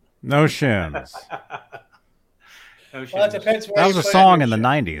 No shims. No shims. Well, it depends where That was you a put song it in the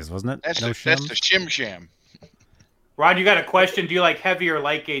shim. 90s, wasn't it? That's No the shim sham. Ron, you got a question? Do you like heavy or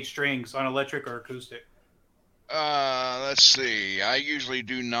light gauge strings on electric or acoustic? Let's see. I usually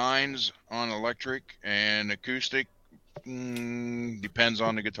do 9s on electric, and acoustic depends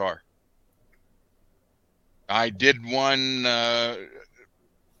on the guitar. I did one. I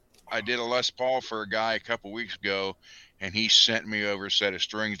did a Les Paul for a guy a couple weeks ago, and he sent me over a set of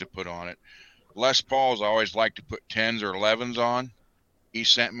strings to put on it. Les Pauls I always like to put 10s or 11s on. He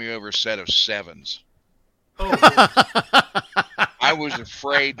sent me over a set of 7s. Oh, I was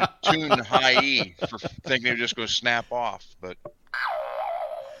afraid to tune the high E for thinking it was just going to snap off, but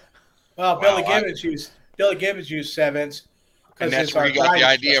Well, Billy Gibbons used 7s and that's where he got the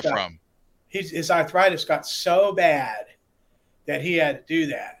idea from. His arthritis got so bad that he had to do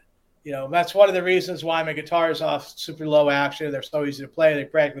that. That's one of the reasons why my guitar is off super low action. They're so easy to play. They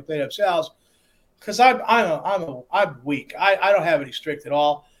practically play themselves. Because I'm weak. I don't have any strength at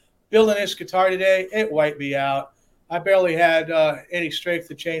all. Building this guitar today, it wiped me out. I barely had any strength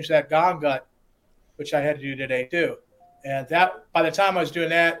to change that gong gut, which I had to do today too. And that by the time I was doing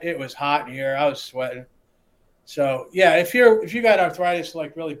that, it was hot in here. I was sweating. So yeah, if you got arthritis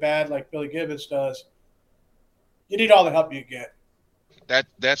like really bad, like Billy Gibbons does, you need all the help you get.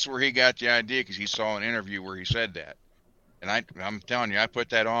 That's where he got the idea, because he saw an interview where he said that. And I'm telling you, I put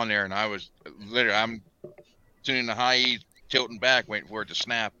that on there, and I was literally, I'm tuning the high E, tilting back, waiting for it to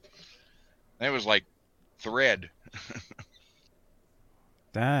snap. And it was like thread.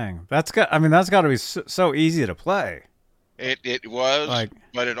 Dang, that's got to be so easy to play. It was,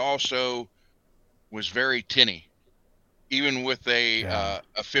 but it also was very tinny. Even with a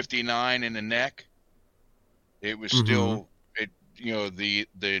 59 in the neck, it was still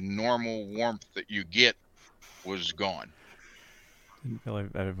the normal warmth that you get was gone. Didn't feel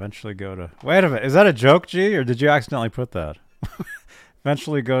like that eventually go to. Wait a minute, is that a joke, G, or did you accidentally put that?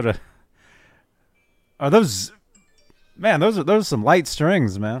 Eventually go to. Are those? Man, those are some light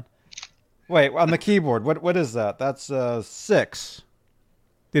strings, man. Wait, on the keyboard, what is that? That's 6.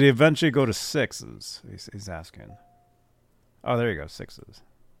 Did he eventually go to 6s? He's asking. Oh, there you go, 6s.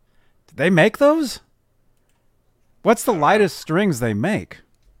 Did they make those? What's the lightest strings they make?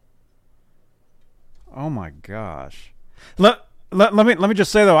 Oh my gosh. Let me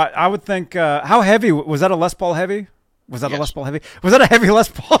just say though, I would think how heavy was that? A Les Paul heavy? Was that a Les Paul heavy? Was that a heavy Les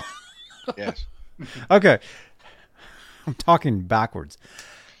Paul? Yes. Okay. I'm talking backwards.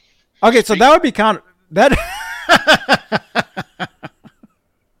 Okay, so that would be kind of that.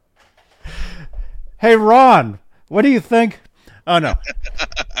 Hey Ron, what do you think? Oh no.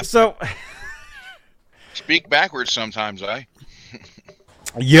 So speak backwards sometimes,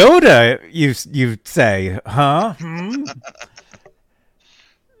 Yoda, you say, huh?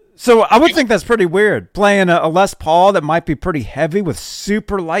 So I would think that's pretty weird. Playing a Les Paul that might be pretty heavy with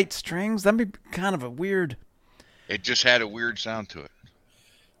super light strings. That'd be kind of a weird. It just had a weird sound to it.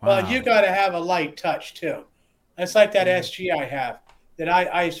 Wow. Well, you got to have a light touch too. It's like that SG I have that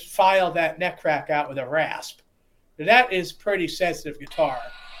I filed that neck crack out with a rasp. That is pretty sensitive guitar.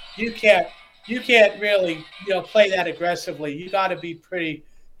 You can't really play that aggressively. You got to be pretty.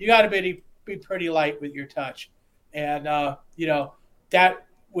 You got to be pretty light with your touch, and that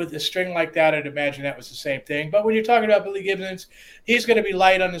with a string like that, I'd imagine that was the same thing. But when you're talking about Billy Gibbons, he's going to be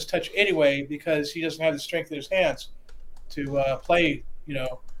light on his touch anyway because he doesn't have the strength in his hands to play.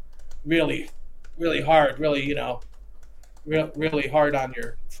 Really, really hard. Really, really hard on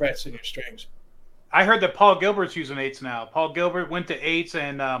your frets and your strings. I heard that Paul Gilbert's using 8s now. Paul Gilbert went to 8s,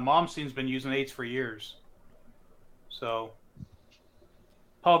 and Malmsteen's been using 8s for years. So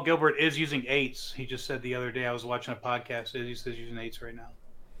Paul Gilbert is using 8s. He just said the other day, I was watching a podcast, he says using 8s right now.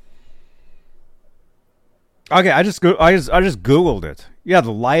 Okay, I just Googled it. Yeah,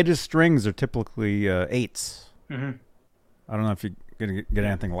 the lightest strings are typically 8s. Mm-hmm. I don't know if you're going to get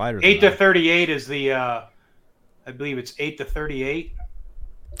anything lighter. 8 to 38 is the, I believe it's 8 to 38.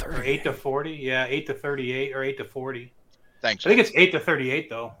 38. Or 8 to 40. Yeah, 8 to 38 or 8 to 40. Thanks. I think it's 8 to 38,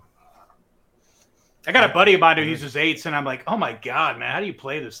 though. I got a buddy of mine who uses 8s, and I'm like, oh, my God, man, how do you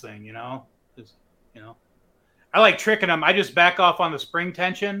play this thing, I like tricking them. I just back off on the spring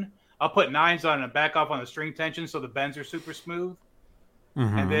tension. I'll put 9s on and back off on the string tension so the bends are super smooth.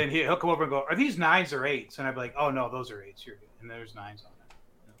 Mm-hmm. And then he'll come over and go, "Are these 9s or 8s?" And I'd be like, "Oh no, those are 8s. You're good." And there's 9s on it.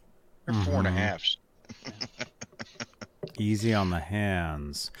 They're 4.5s. Easy on the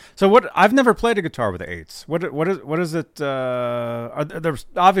hands. So what? I've never played a guitar with 8s. What is it?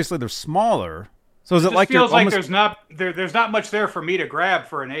 Obviously they're smaller. So is it like feels you're like almost... there's not much there for me to grab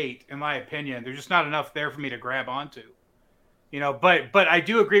for an 8, in my opinion. There's just not enough there for me to grab onto. But I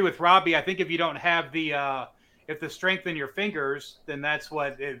do agree with Robbie. I think if you don't have if the strength in your fingers, then that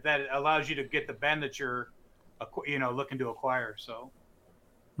allows you to get the bend that you're, looking to acquire. So.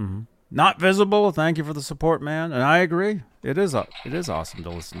 Mm-hmm. Not visible. Thank you for the support, man. And I agree. It is awesome to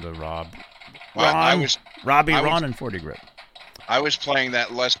listen to Rob. Ron, Robbie, Ron, and 40 Grit. I was playing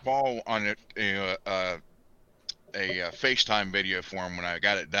that Les Paul on a FaceTime video for him when I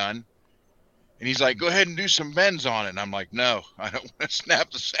got it done. And he's like, "Go ahead and do some bends on it." And I'm like, "No, I don't want to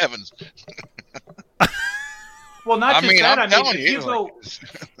snap the 7s." Well, not just that. I'm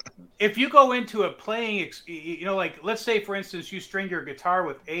if you go into a playing, like let's say for instance you string your guitar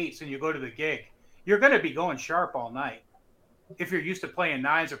with 8s and you go to the gig, you're going to be going sharp all night. If you're used to playing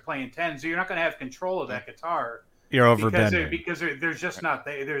 9s or playing 10s, you're not going to have control of that guitar. You're overbending because there's just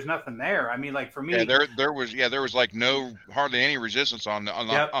there's nothing there. I mean, like for me, there was like hardly any resistance on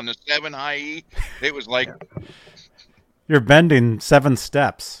the 7 high E. It was like you're bending 7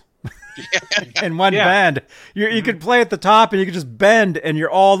 steps. In one bend, you could play at the top and you could just bend, and you're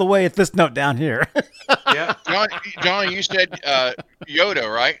all the way at this note down here. Yeah, John, you said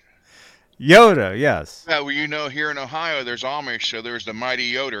Yoda, right? Yoda, yes. Yeah, well, here in Ohio, there's Amish, so there's the mighty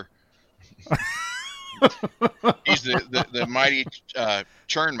Yoder. He's the mighty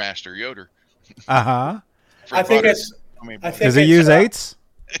churn master, Yoder. I think it's. Does he use 8s?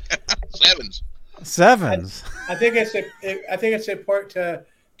 7s. 7s. I think it's important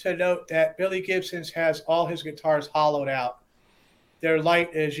to note that Billy Gibson's has all his guitars hollowed out. They're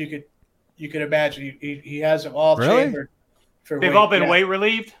light as you could imagine. He has them all chambered for weight. They've all been weight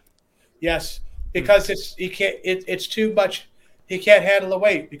relieved? Yes, because it's too much. He can't handle the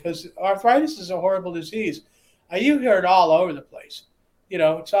weight because arthritis is a horrible disease. You hear it all over the place.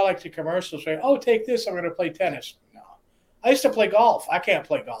 It's not like the commercials say, "Oh, take this, I'm going to play tennis." No. I used to play golf. I can't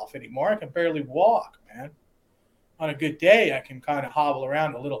play golf anymore. I can barely walk, man. On a good day, I can kind of hobble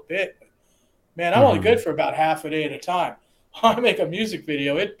around a little bit. But, man, I'm only good for about half a day at a time. I make a music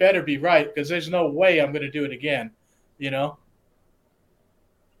video. It better be right because there's no way I'm going to do it again, Yeah.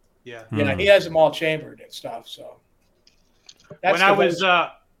 Yeah, he has them all chambered and stuff. So when I was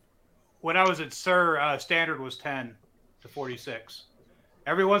at Sir, standard was 10 to 46.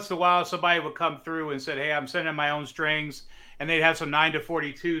 Every once in a while, somebody would come through and said, "Hey, I'm sending my own strings," and they'd have some 9 to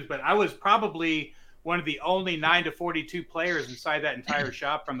 42s. But I was probably one of the only 9 to 42 players inside that entire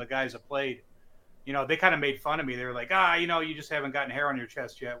shop from the guys that played. They kind of made fun of me. They were like, you just haven't gotten hair on your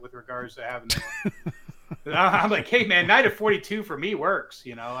chest yet with regards to having them. I'm like, hey, man, 9 to 42 for me works,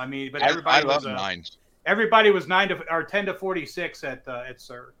 I mean, but everybody I love 9s. Everybody was 10 to 46 at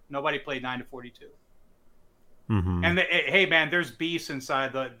Sir. Nobody played 9 to 42. Mm-hmm. And hey, man, there's beasts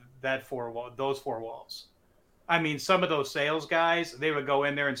inside those 4 walls. I mean, some of those sales guys, they would go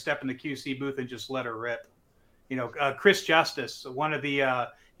in there and step in the QC booth and just let her rip. Chris Justice, one of the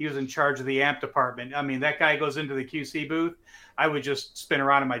he was in charge of the amp department. I mean, that guy goes into the QC booth. I would just spin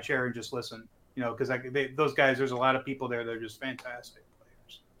around in my chair and just listen. Because those guys, there's a lot of people there that are just fantastic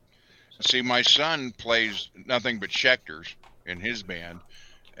players. See, my son plays nothing but Schecters in his band,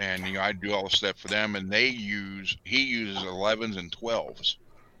 and I do all the stuff for them, and he uses 11s and 12s,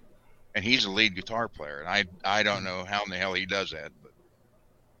 and he's a lead guitar player, and I don't know how in the hell he does that, but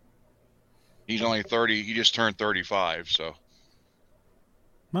he's only 30. He just turned 35, so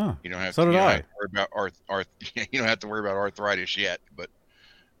you don't have to worry about you don't have to worry about arthritis yet, but.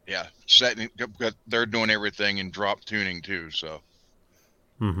 Yeah, they're doing everything in drop tuning too. So,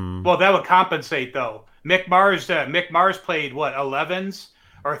 Well, that would compensate though. Mick Mars played what 11s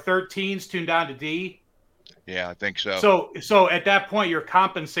or 13s tuned down to D. Yeah, I think so. So at that point you're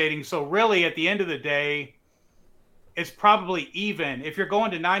compensating. So really, at the end of the day, it's probably even. If you're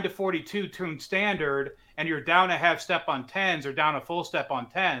going to 9 to 42 tuned standard and you're down a half step on 10s or down a full step on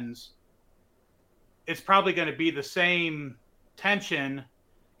 10s, it's probably going to be the same tension.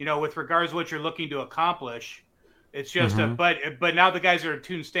 With regards to what you're looking to accomplish, it's just but now the guys are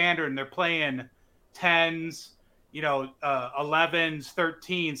tuned standard and they're playing 10s, 11s,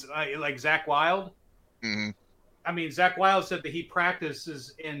 13s, like Zach Wilde. Mm-hmm. I mean, Zach Wilde said that he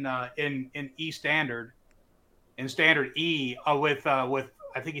practices in E standard, in standard E with I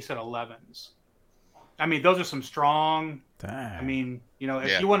think he said 11s. I mean, those are some strong Dang. I mean,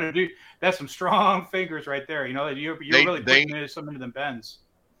 if you want to do, that's some strong fingers right there. You're really putting some into them bends.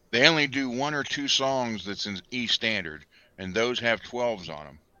 They only do 1 or 2 songs that's in E standard, and those have 12s on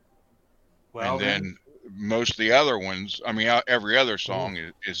them. Well, and then most of the other ones, I mean, every other song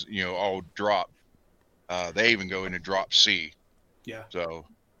is all drop. They even go into drop C. Yeah. So.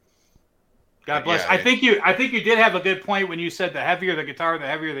 God bless. Yeah, I think you did have a good point when you said the heavier the guitar, the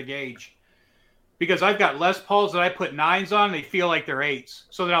heavier the gauge. Because I've got Les Pauls that I put 9s on, they feel like they're 8s.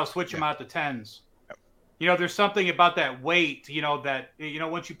 So then I'll switch them out to 10s. There's something about that weight, that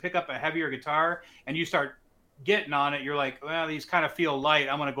once you pick up a heavier guitar and you start getting on it, you're like, well, these kind of feel light.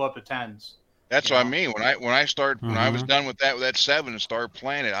 I'm going to go up to 10s. That's what I mean. When I was done with that 7 and started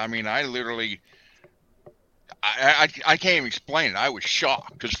playing it, I mean, I literally, I can't even explain it. I was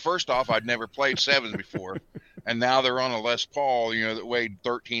shocked because first off, I'd never played 7s before, and now they're on a Les Paul, that weighed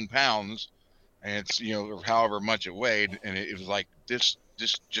 13 pounds, and it's however much it weighed, and it was like this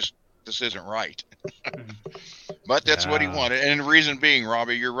isn't right. But that's what he wanted, and the reason being,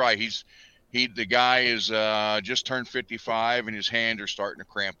 Robbie, you're right. The guy is just turned 55, and his hands are starting to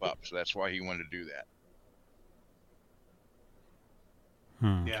cramp up, so that's why he wanted to do that.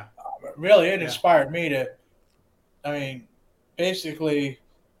 Yeah, really, it inspired me to, basically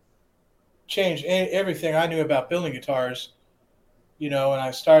change everything I knew about building guitars. And I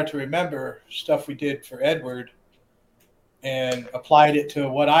started to remember stuff we did for Edward and applied it to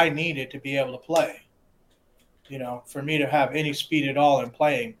what I needed to be able to play. For me to have any speed at all in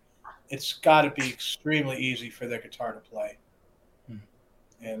playing, it's got to be extremely easy for the guitar to play.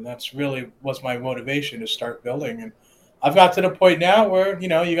 And that's really was my motivation to start building. And I've got to the point now where, you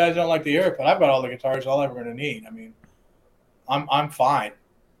guys don't like to hear it, but I've got all the guitars all ever going to need. I'm fine.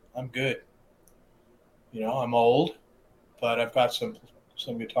 I'm good. I'm old, but I've got some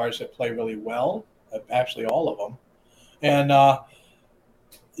guitars that play really well, actually all of them. And, I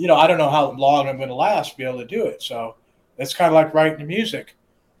don't know how long I'm going to last to be able to do it. So it's kind of like writing music.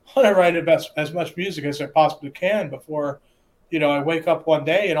 I want to write as much music as I possibly can before, I wake up one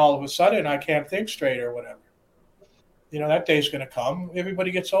day and all of a sudden I can't think straight or whatever. That day's going to come.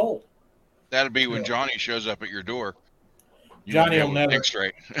 Everybody gets old. That'll be when Johnny shows up at your door. Johnny will never think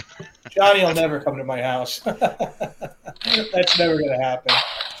straight. Johnny will never come to my house. That's never going to happen.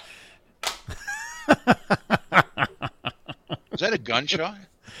 Is that a gunshot?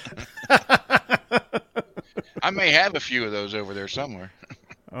 I may have a few of those over there somewhere.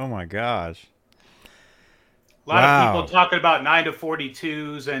 Oh my gosh. A lot of people talking about 9 to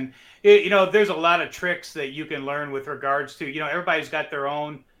 42s, and there's a lot of tricks that you can learn with regards to, everybody's got their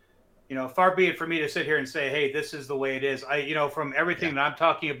own, far be it for me to sit here and say, hey, this is the way it is. From everything that I'm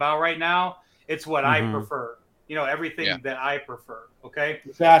talking about right now, it's what I prefer. Everything that I prefer. Okay.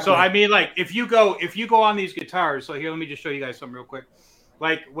 Exactly. So if you go on these guitars, so here, let me just show you guys something real quick.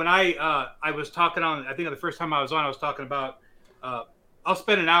 Like when I was talking on, I think the first time I was on, I was talking about, I'll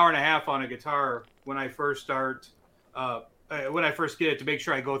spend an hour and a half on a guitar when I first start, when I first get it to make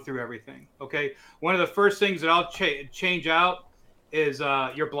sure I go through everything. Okay. One of the first things that I'll change out is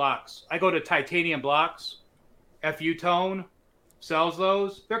your blocks. I go to titanium blocks. FU Tone sells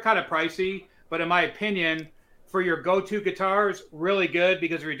those. They're kind of pricey, but in my opinion, for your go-to guitars, really good,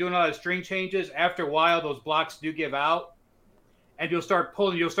 because if you're doing a lot of string changes, after a while, those blocks do give out. And you'll start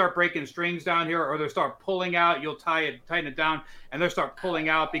breaking strings down here, or they'll start pulling out. You'll tighten it down, and they'll start pulling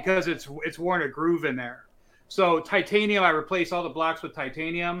out because it's worn a groove in there. So titanium, I replace all the blocks with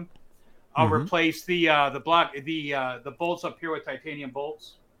titanium. I'll replace the bolts up here with titanium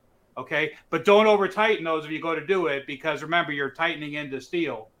bolts. Okay, but don't over tighten those if you go to do it, because remember, you're tightening into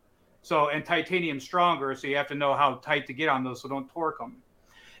steel. So, and titanium's stronger, so you have to know how tight to get on those, so don't torque them.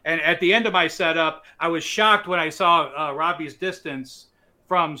 And at the end of my setup, I was shocked when I saw Robbie's distance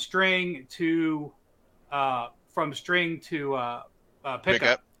from string to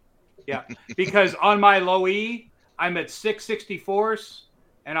pickup. Yeah, because on my low E, I'm at 6/64,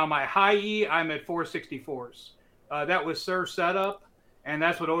 and on my high E, I'm at 4/64. That was Sir's setup, and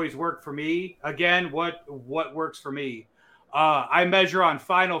that's what always worked for me. Again, what works for me? I measure on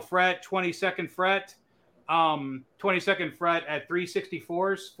final fret, 22nd fret. 22nd fret at 3/64.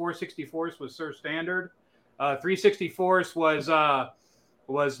 4/64 was Sir standard. 3/64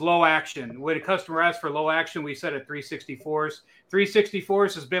 was low action. When a customer asked for low action, we set at 3/64.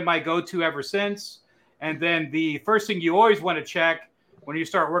 3/64 has been my go-to ever since. And then the first thing you always want to check when you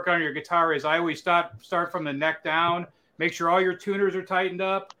start working on your guitar is I always start from the neck down. Make sure all your tuners are tightened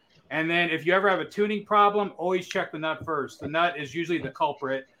up. And then if you ever have a tuning problem, always check the nut first. The nut is usually the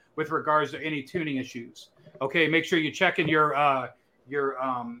culprit with regards to any tuning issues. Okay, make sure you check in your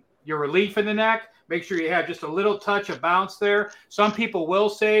your relief in the neck. Make sure you have just a little touch of bounce there. Some people will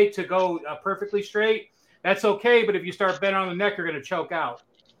say to go perfectly straight. That's okay, but if you start bending on the neck, you're going to choke out.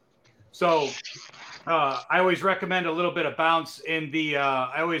 So I always recommend a little bit of bounce in the.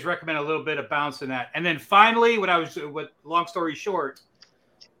 I always recommend a little bit of bounce in that. And then finally, long story short,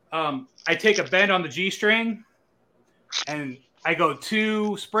 I take a bend on the G string, and I go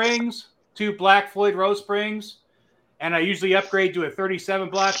 2 springs, 2 Black Floyd Rose springs. And I usually upgrade to a 37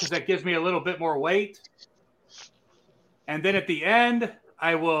 block because that gives me a little bit more weight. And then at the end,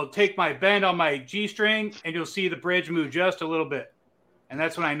 I will take my bend on my G string, and you'll see the bridge move just a little bit. And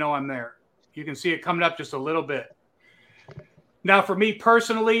that's when I know I'm there. You can see it coming up just a little bit. Now, for me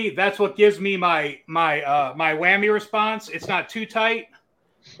personally, that's what gives me my whammy response. It's not too tight.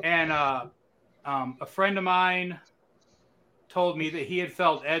 And a friend of mine told me that he had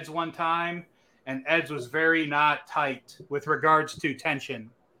felt Ed's one time, and Ed's was very not tight with regards to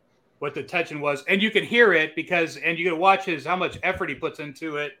tension, what the tension was. And you can hear it and you can watch how much effort he puts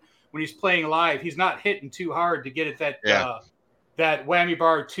into it when he's playing live. He's not hitting too hard to get it that whammy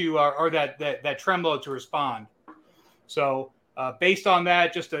bar to, or that tremolo to respond. So based on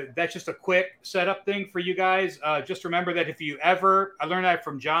that, that's just a quick setup thing for you guys. Just remember that I learned that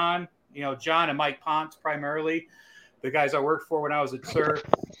from John and Mike Ponce primarily, the guys I worked for when I was at SIR.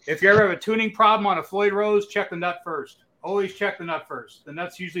 If you ever have a tuning problem on a Floyd Rose, check the nut first. Always check the nut first. The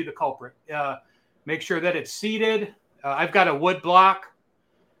nut's usually the culprit. Make sure that it's seated. I've got a wood block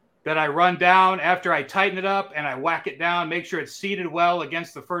that I run down after I tighten it up, and I whack it down. Make sure it's seated well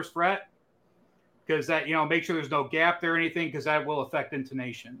against the first fret, because that, make sure there's no gap there or anything, because that will affect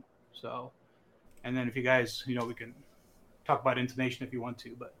intonation. So, and then if you guys, we can talk about intonation if you want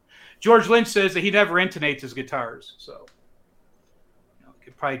to, but George Lynch says that he never intonates his guitars. So,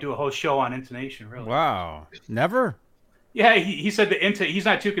 could probably do a whole show on intonation, really. Wow. Never? Yeah, he said he's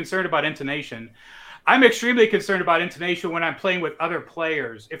not too concerned about intonation. I'm extremely concerned about intonation when I'm playing with other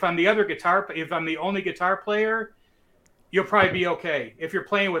players. If I'm the only guitar player, you'll probably be okay. If you're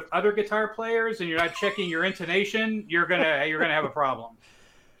playing with other guitar players and you're not checking your intonation, you're gonna have a problem.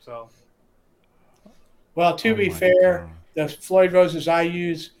 So, well, to be fair, the Floyd Roses I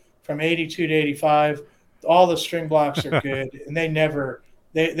use from 82 to 85, all the string blocks are good, and they never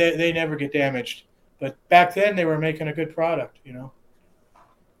get damaged. But back then, they were making a good product,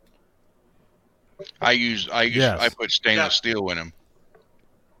 I put stainless steel in them.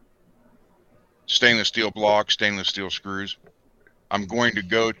 Stainless steel blocks, stainless steel screws. I'm going to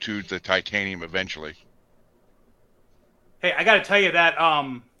go to the titanium eventually. Hey, I got to tell you that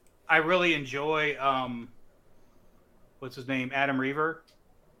I really enjoy what's his name, Adam Reaver,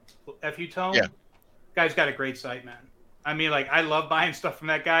 FU Tone. Yeah, guy's got a great site, man. I mean, I love buying stuff from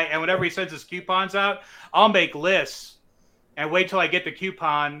that guy, and whenever he sends his coupons out, I'll make lists and wait till I get the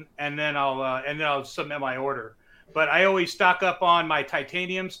coupon, and then I'll submit my order. But I always stock up on my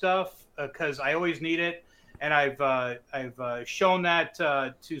titanium stuff because I always need it, and I've shown that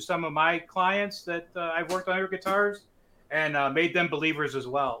to some of my clients that I've worked on their guitars, and made them believers as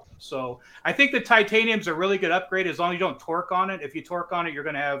well. So I think the titanium's a really good upgrade as long as you don't torque on it. If you torque on it, you're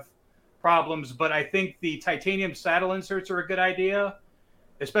going to have problems. But I think the titanium saddle inserts are a good idea,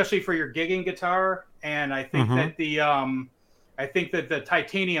 especially for your gigging guitar. And I think that the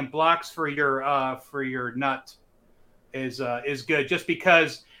titanium blocks for your nut is good, just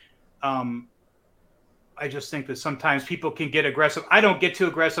because I just think that sometimes people can get aggressive. I don't get too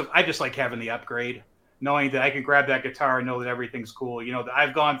aggressive. I just like having the upgrade, knowing that I can grab that guitar and know that everything's cool. That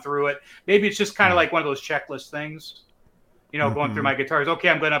I've gone through it. Maybe it's just kind of like one of those checklist things, going through my guitars. Okay,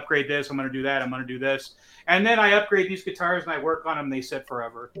 I'm going to upgrade this. I'm going to do that. I'm going to do this. And then I upgrade these guitars and I work on them. They sit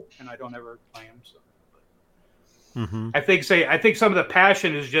forever and I don't ever play them. So. I think some of the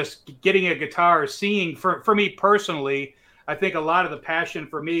passion is just getting a guitar, seeing for me personally. I think a lot of the passion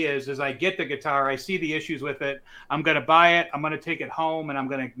for me is I get the guitar, I see the issues with it. I'm going to buy it. I'm going to take it home and I'm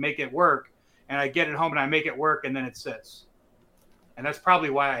going to make it work. And I get it home and I make it work, and then it sits. And that's probably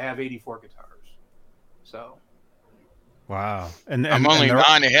why I have 84 guitars. So. Wow. And I'm only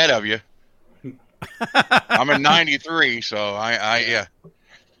 9 ahead of you. I'm in 93, so yeah.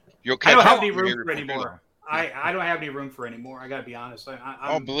 You'll catch I don't have any room for anymore. I don't have any room for anymore. I got to be honest.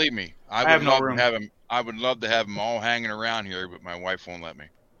 Believe me, I would love to have them all hanging around here, but my wife won't let me.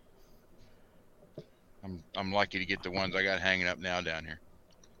 I'm lucky to get the ones I got hanging up now down here.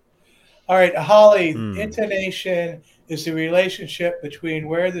 All right, Holly, intonation is the relationship between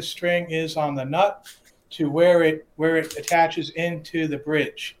where the string is on the nut to where it attaches into the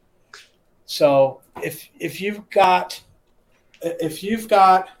bridge. So if you've got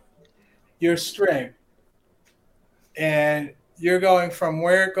your string and you're going from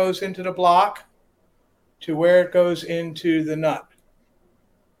where it goes into the block to where it goes into the nut.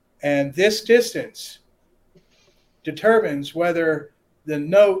 And this distance determines whether the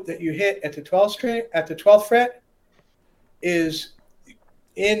note that you hit at the 12th fret is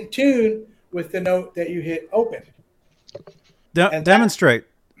in tune with the note that you hit open. Demonstrate.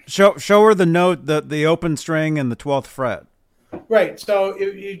 Show her the note, the open string and the 12th fret. Right. So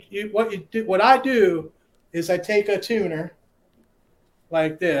what I do is I take a tuner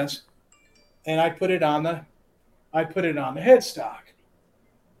like this, and I put it on the headstock.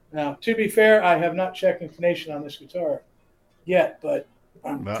 Now, to be fair, I have not checked intonation on this guitar yet, but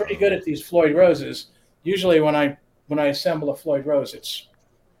I'm pretty good at these Floyd Roses. Usually, when I assemble a Floyd Rose,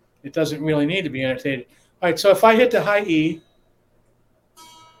 it doesn't really need to be annotated. All right. So if I hit the high E,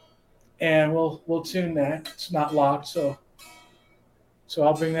 and we'll tune that. It's not locked, so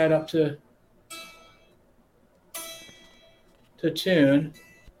I'll bring that up to tune.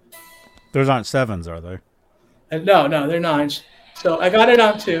 Those aren't 7s, are they? And no, they're 9s. So I got it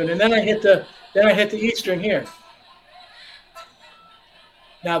on tune, and then I hit the E string here.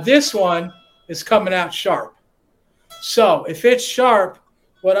 Now this one is coming out sharp. So if it's sharp,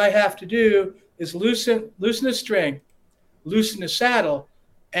 what I have to do is loosen the string, loosen the saddle,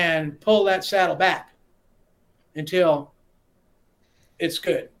 and pull that saddle back until it's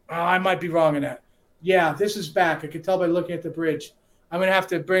good. Oh, I might be wrong in that. Yeah, this is back. I can tell by looking at the bridge. I'm going to have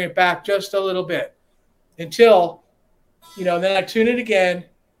to bring it back just a little bit until, then I tune it again.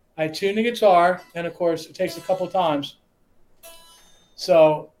 I tune the guitar, and of course, it takes a couple times.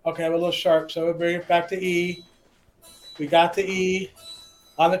 So, okay, I'm a little sharp, so we'll bring it back to E. We got the E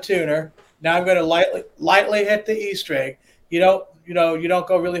on the tuner. Now I'm going to lightly hit the E string. You don't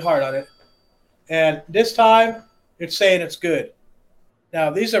go really hard on it. And this time, it's saying it's good. Now,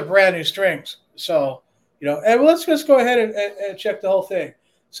 these are brand new strings. So, and let's just go ahead and check the whole thing.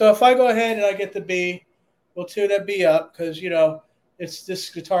 So if I go ahead and I get the B, we'll tune that B up because, this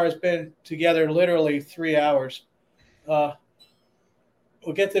guitar has been together literally 3 hours. We'll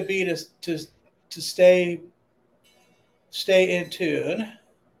get the B to stay in tune.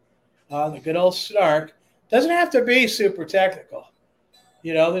 The good old snark. Doesn't have to be super technical.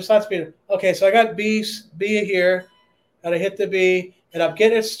 There's lots of B. Okay, so I got B here, and I hit the B, and I'm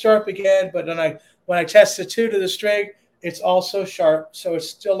getting it sharp again, but then when I test the 2 to the string, it's also sharp, so it's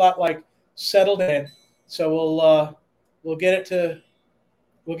still not like settled in. So we'll get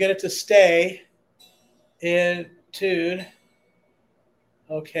it to stay in tune.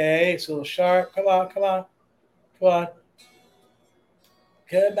 Okay, it's a little sharp. Come on.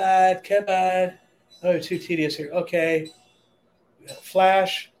 Oh, too tedious here. Okay.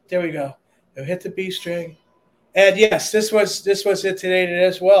 Flash. There we go. Now hit the B string. And yes, this was intonated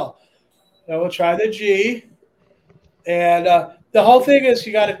as well. Now we'll try the G. And the whole thing is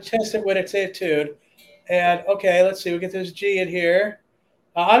you got to test it when it's in tune. And okay, let's see. We get this G in here.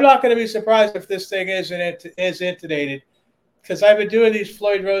 I'm not going to be surprised if this thing is intonated because I've been doing these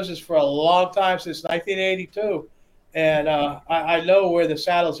Floyd Roses for a long time, since 1982. And I know where the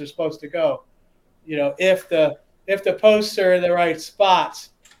saddles are supposed to go. If the posts are in the right spots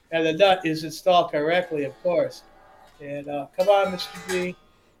and the nut is installed correctly, of course. And come on, Mr. G.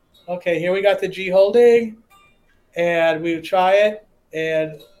 Okay, here we got the G holding, and we try it.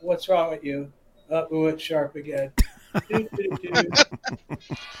 And what's wrong with you? We went sharp again. An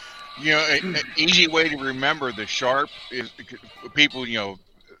easy way to remember the sharp is people,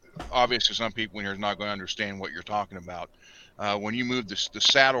 obviously some people in here is not going to understand what you're talking about. When you move the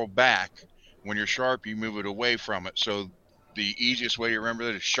saddle back, when you're sharp, you move it away from it. So the easiest way to remember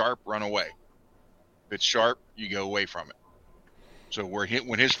that is sharp, run away. If it's sharp, you go away from it. So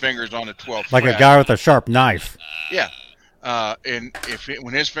when his finger's on the 12th like fret, a guy with a sharp knife. Yeah. And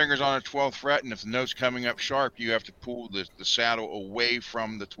when his finger's on the 12th fret and if the note's coming up sharp, you have to pull the saddle away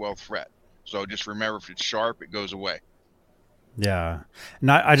from the 12th fret. So just remember, if it's sharp, it goes away. Yeah.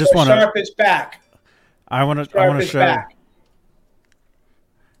 And I just want to... Sharp is back. I want to show... Back.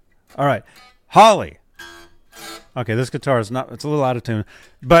 All right. Holly. Okay, this guitar is not... It's a little out of tune.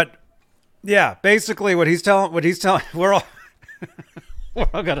 But, yeah, basically what he's telling... We're all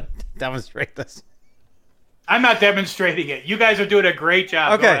going to demonstrate this. I'm not demonstrating it. You guys are doing a great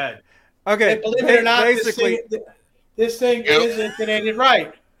job. Okay. Go ahead. Okay. Hey, believe it or not, this thing is intonated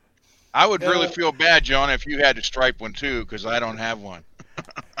right. I would really feel bad, John, if you had to stripe one too, because I don't have one.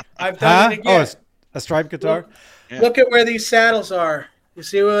 I've done it again. Oh, a striped guitar? Look at where these saddles are. You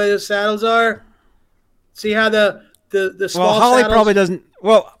see where the saddles are? See how the small Well, Holly saddles, probably doesn't...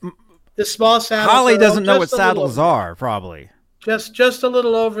 Well, the small saddles Holly are doesn't know what just a little saddles are, probably. Just a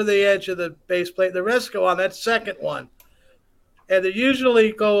little over the edge of the base plate. The rest go on that second one. and they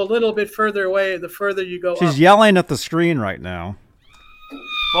usually go a little bit further away the further you go She's up. yelling at the screen right now.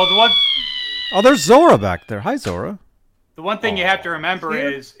 Well, the one. Oh, there's Zora back there. Hi, Zora. The one thing you have to remember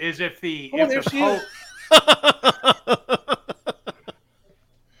is if the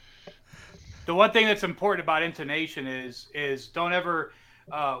the one thing that's important about intonation is don't ever.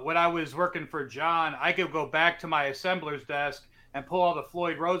 When I was working for John, I could go back to my assembler's desk and pull all the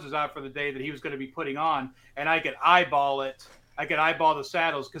Floyd Roses out for the day that he was going to be putting on, and I could eyeball it. I could eyeball the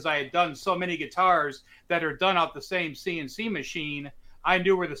saddles because I had done so many guitars that are done off the same CNC machine. I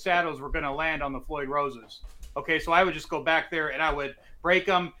knew where the saddles were going to land on the Floyd Roses. Okay, so I would just go back there and I would break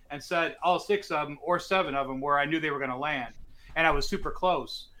them and set all 6 of them or 7 of them where I knew they were going to land. And I was super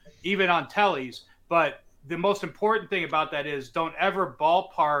close, even on tellies. But the most important thing about that is don't ever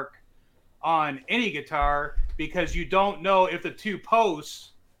ballpark on any guitar because you don't know if the 2 posts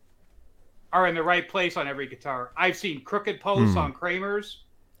are in the right place on every guitar. I've seen crooked posts on Kramer's.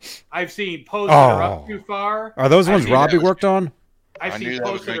 I've seen posts that are up too far. Are those ones Robbie worked on? I knew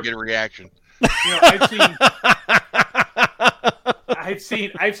that was going to get a reaction. You know, I've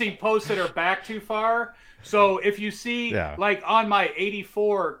seen posts that are back too far. So if you see, like on my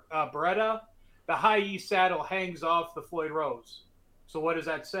 '84 Beretta, the high E saddle hangs off the Floyd Rose. So what does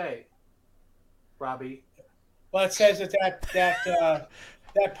that say, Robbie? Well, it says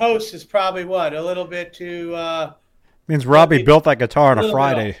that post is probably a little bit too. Means Robbie built that guitar on a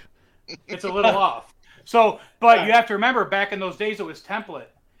Friday. It's a little off. So, but you have to remember, back in those days, it was template.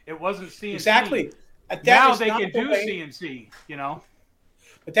 It wasn't CNC. Exactly. Now they can do CNC, you know.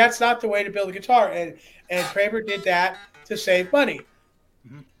 But that's not the way to build a guitar. And Kramer did that to save money.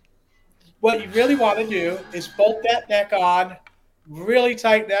 Mm-hmm. What you really want to do is bolt that neck on, really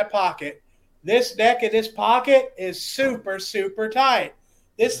tighten that pocket. This neck in this pocket is super, super tight.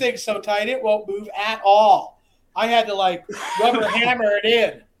 This thing's so tight it won't move at all. I had to rubber hammer it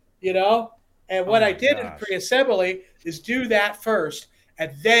in, you know? And what I did in pre-assembly is do that first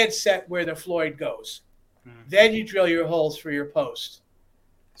and then set where the Floyd goes. Then you drill your holes for your post.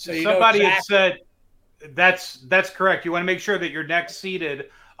 So somebody had said that's correct. You want to make sure that your neck's seated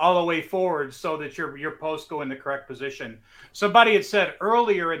all the way forward so that your posts go in the correct position. Somebody had said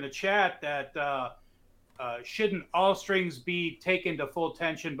earlier in the chat that shouldn't all strings be taken to full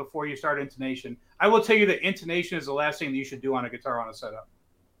tension before you start intonation? I will tell you that intonation is the last thing that you should do on a guitar on a setup.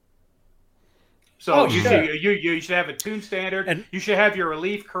 So you should have a tune standard. And you should have your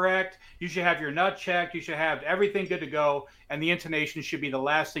relief correct. You should have your nut checked. You should have everything good to go. And the intonation should be the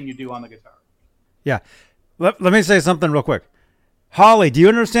last thing you do on the guitar. Yeah. Let me say something real quick. Holly, do you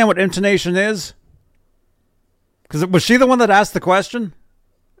understand what intonation is? Because was she the one that asked the question?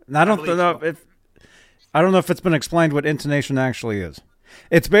 And I don't know if it's been explained what intonation actually is.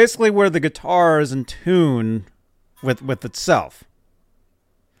 It's basically where the guitar is in tune with itself.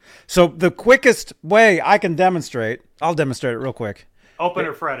 So the quickest way I can demonstrate, I'll demonstrate it real quick. Open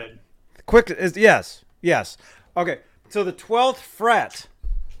or fretted? Quick is yes. Okay, so the 12th fret,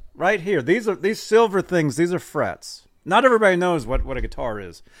 right here. These silver things. These are frets. Not everybody knows what a guitar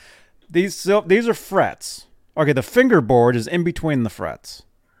is. These are frets. Okay, the fingerboard is in between the frets,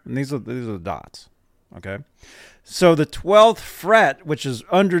 and these are the dots. Okay, so the 12th fret, which is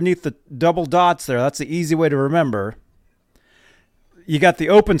underneath the double dots there, that's the easy way to remember. You got the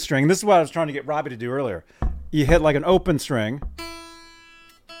open string. This is what I was trying to get Robbie to do earlier. You hit like an open string.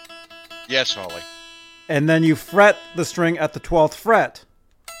 Yes, Holly. And then you fret the string at the 12th fret.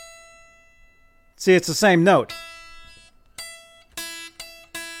 See, it's the same note.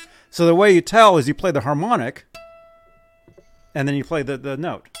 So the way you tell is you play the harmonic, and then you play the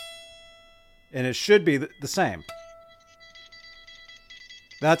note. And it should be the same.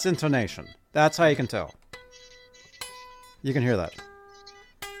 That's intonation. That's how you can tell. You can hear that.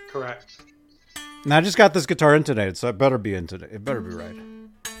 Correct. Now I just got this guitar intonated, so it better be intonated. It better be right.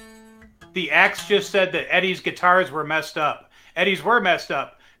 The Axe just said that Eddie's guitars were messed up. Eddie's were messed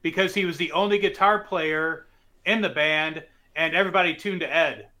up because he was the only guitar player in the band, and everybody tuned to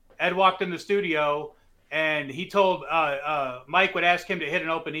Ed. Ed walked in the studio, and he told Mike would ask him to hit an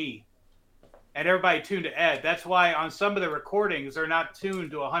open E, and everybody tuned to Ed. That's why on some of the recordings, they're not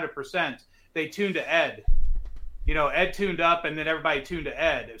tuned to 100%. They tuned to Ed. You know, Ed tuned up, and then everybody tuned to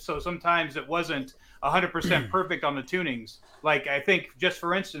Ed. So sometimes it wasn't 100% perfect on the tunings. Like, I think, just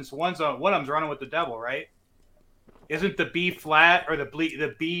for instance, one of them's running with the devil, right? Isn't the B flat or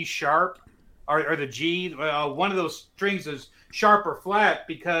the B sharp or the G, one of those strings is sharp or flat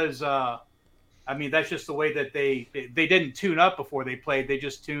because, that's just the way that they didn't tune up before they played. They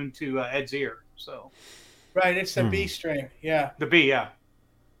just tuned to Ed's ear. So, right, it's the B string, yeah. The B, yeah.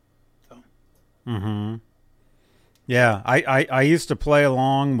 So. Mm-hmm. Yeah, I used to play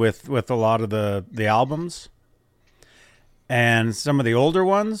along with a lot of the albums and some of the older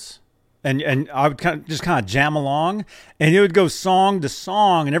ones. And I would kind of jam along, and it would go song to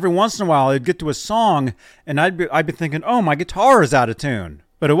song, and every once in a while it'd get to a song, and I'd be thinking, oh, my guitar is out of tune,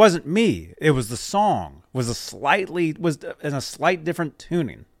 but it wasn't me. It was the song was in a slight different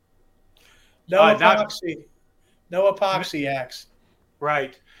tuning. No epoxy, no epoxy acts.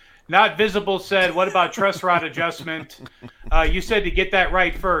 Right. Not Visible said, what about truss rod adjustment? You said to get that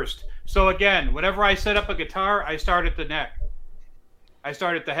right first. So again, whenever I set up a guitar, I start at the neck. I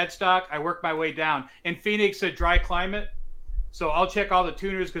start at the headstock. I work my way down. In Phoenix, a dry climate, so I'll check all the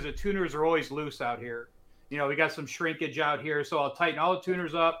tuners because the tuners are always loose out here. You know, we got some shrinkage out here, so I'll tighten all the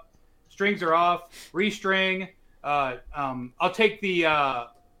tuners up. Strings are off. Restring. I'll take the.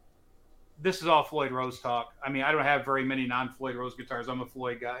 This is all Floyd Rose talk. I mean, I don't have very many non-Floyd Rose guitars. I'm a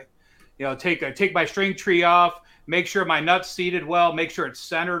Floyd guy. You know, take my string tree off. Make sure my nut's seated well. Make sure it's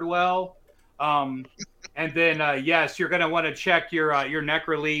centered well. And then, yes, you're going to want to check your neck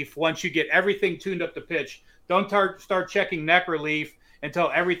relief once you get everything tuned up to pitch. Don't start checking neck relief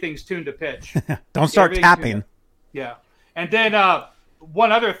until everything's tuned to pitch. Don't start tapping. Yeah. And then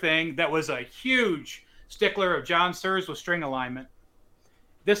one other thing that was a huge stickler of John Sir's was string alignment.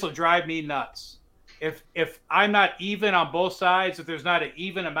 This will drive me nuts. If I'm not even on both sides, if there's not an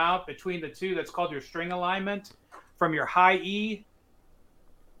even amount between the two, that's called your string alignment from your high E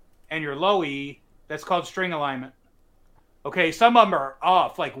and your low E. That's called string alignment. Okay, some of them are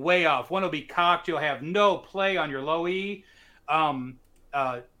off, like way off. One will be cocked. You'll have no play on your low E. And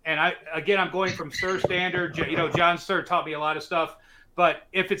I'm going from Sir standard. You know, John Sir taught me a lot of stuff. But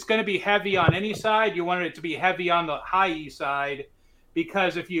if it's going to be heavy on any side, you want it to be heavy on the high E side,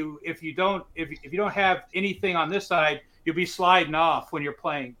 because if you don't have anything on this side, you'll be sliding off when you're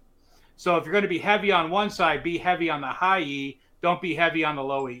playing. So if you're going to be heavy on one side, be heavy on the high E. Don't be heavy on the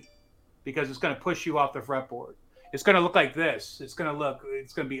low E, because it's going to push you off the fretboard. It's going to look like this. It's going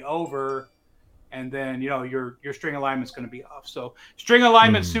to be over, and then, you know, your string alignment's going to be off. So string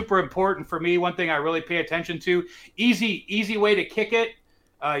alignment's super important for me. One thing I really pay attention to. Easy way to kick it.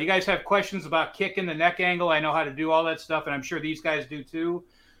 You guys have questions about kicking the neck angle. I know how to do all that stuff, and I'm sure these guys do too.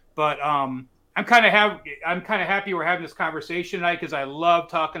 But I'm kind of happy we're having this conversation tonight, because I love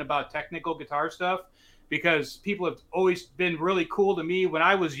talking about technical guitar stuff, because people have always been really cool to me. When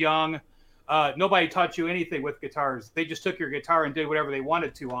I was young, nobody taught you anything with guitars. They just took your guitar and did whatever they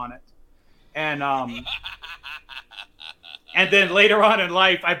wanted to on it. And and then later on in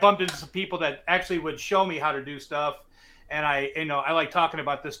life, I bumped into some people that actually would show me how to do stuff. And I like talking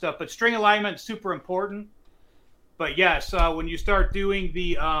about this stuff. But string alignment is super important. But yes, when you start doing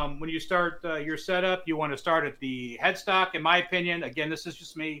your setup, you want to start at the headstock, in my opinion. Again, this is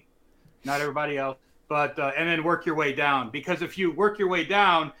just me, not everybody else. But and then work your way down, because if you work your way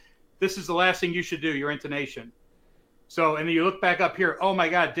down, this is the last thing you should do, your intonation. So, and then you look back up here, oh my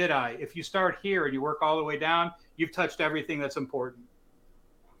God, did I? If you start here and you work all the way down, you've touched everything that's important.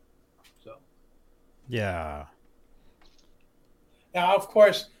 So, yeah. Now, of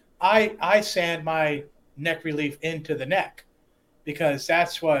course, I sand my neck relief into the neck, because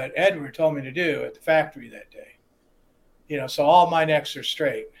that's what Edward told me to do at the factory that day. You know, so all my necks are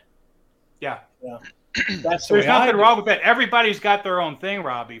straight. Yeah. Yeah. That's There's nothing wrong with that. Everybody's got their own thing,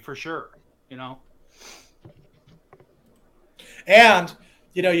 Robbie, for sure. You know. And,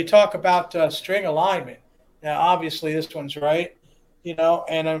 you know, you talk about string alignment. Now, obviously, this one's right. You know,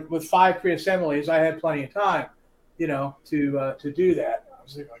 and with 5 pre-assemblies, I had plenty of time, you know, to do that. I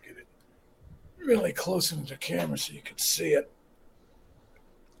was thinking I'll get it really close into the camera so you could see it.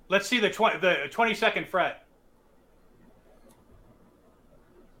 Let's see the 22nd fret.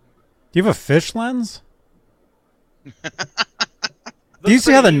 Do you have a fish lens? Do you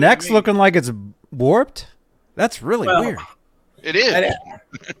see how the neck's looking like it's warped? That's really weird. It is.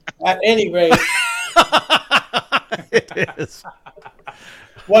 At any rate, it is.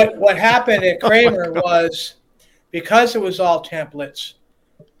 What happened at Kramer was, because it was all templates,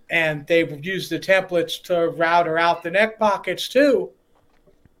 and they used the templates to router out the neck pockets too,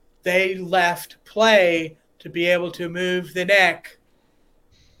 they left play to be able to move the neck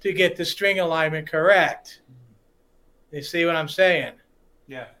to get the string alignment correct. You see what I'm saying?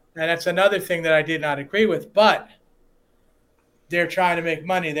 Yeah. And that's another thing that I did not agree with, but they're trying to make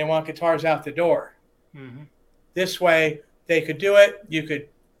money. They want guitars out the door. Mm-hmm. This way, they could do it. You could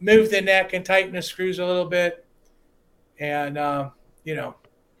move the neck and tighten the screws a little bit. And, you know,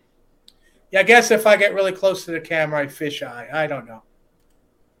 yeah, I guess if I get really close to the camera, I fisheye. I don't know.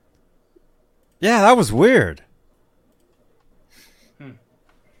 Yeah, that was weird.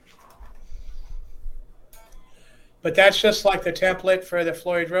 But that's just like the template for the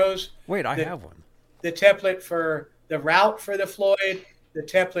Floyd Rose. Wait, I have one. The template for the route for the Floyd, the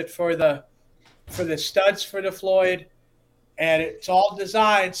template for the studs for the Floyd, and it's all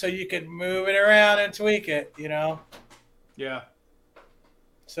designed so you can move it around and tweak it, Yeah.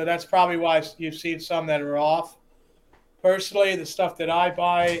 So that's probably why you've seen some that are off. Personally, the stuff that I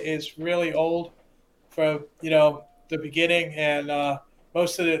buy is really old from, the beginning, and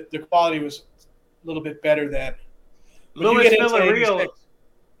most of the quality was a little bit better then. Louis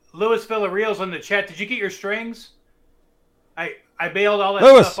Villarreal's in the chat. Did you get your strings? I bailed all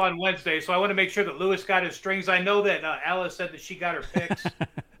that stuff on Wednesday, so I want to make sure that Louis got his strings. I know that Alice said that she got her picks.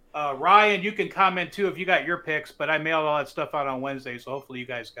 Ryan, you can comment too if you got your picks, but I mailed all that stuff out on Wednesday, so hopefully you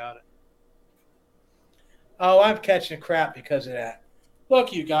guys got it. Oh, I'm catching crap because of that.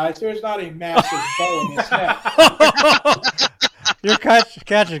 Look, you guys, there's not a massive bow in this head. You're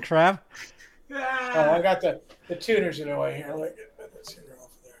catching crap? Oh, I got the tuners in the way here. Look, that's here off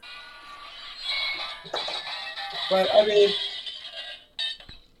there. But, I mean,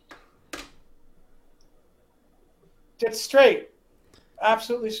 it's straight.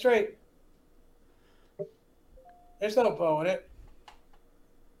 Absolutely straight. There's no bow in it.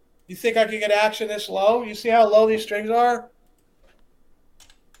 You think I can get action this low? You see how low these strings are?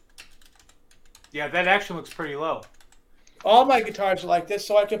 Yeah, that action looks pretty low. All my guitars are like this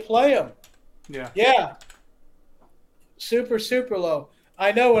so I can play them. Yeah. Yeah. Super, super low.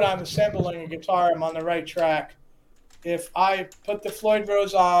 I know when I'm assembling a guitar, I'm on the right track. If I put the Floyd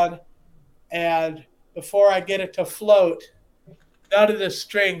Rose on and before I get it to float, none of the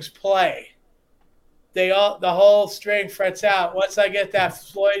strings play. The whole string frets out. Once I get that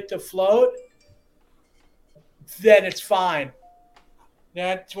Floyd to float, then it's fine.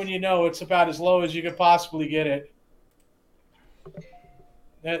 That's when you know it's about as low as you could possibly get it.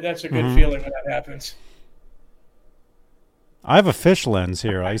 That's a good feeling when that happens. I have a fish lens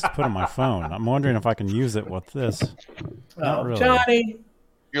here. I used to put on my phone. I'm wondering if I can use it with this. Not really. Johnny.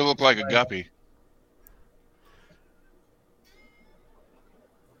 You look like a guppy.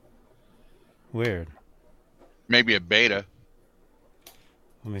 Weird. Maybe a beta.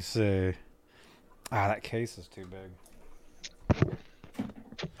 Let me see. That case is too big.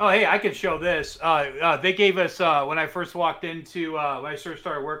 Oh, hey, I could show this. They gave us, when I first walked into, when I first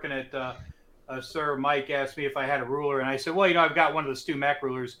started working at Sir Mike asked me if I had a ruler, and I said, well, I've got one of the Stu Mac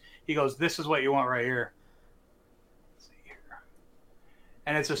rulers. He goes, this is what you want right here. Let's see here.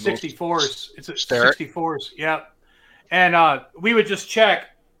 And it's a 64s. It's a 64s, yeah. And we would just check.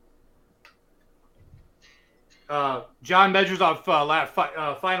 John measures off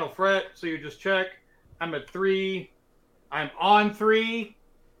final fret, so you just check. I'm at 3. I'm on 3,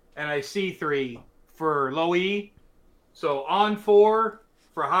 and I see 3 for low E. So on 4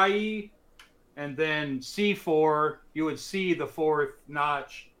 for high E, and then C4, you would see the 4th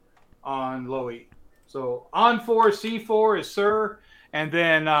notch on low E. So on 4, C4 is Sir, and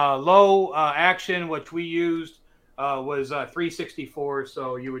then low action, which we used, was 364,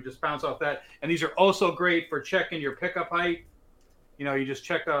 so you would just bounce off that. And these are also great for checking your pickup height. You just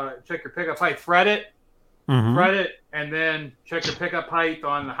check your pickup height, fret it, and then check your pickup height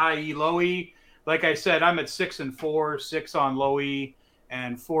on high E, low E. Like I said, I'm at 6 and 4, 6 on low E,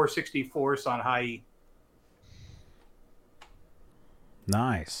 and 4/64 on high E.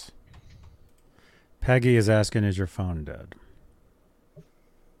 Nice. Peggy is asking, is your phone dead?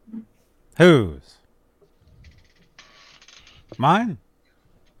 Whose? Mine?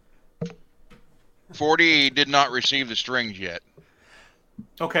 40 did not receive the strings yet.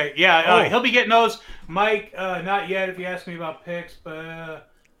 Okay, yeah, he'll be getting those. Mike, not yet if you ask me about picks, but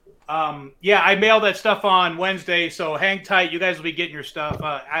yeah, I mailed that stuff on Wednesday, so hang tight. You guys will be getting your stuff.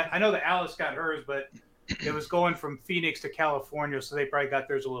 I know that Alice got hers, but it was going from Phoenix to California, so they probably got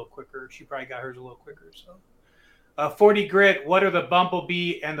theirs a little quicker. She probably got hers a little quicker. So, 40 grit. What are the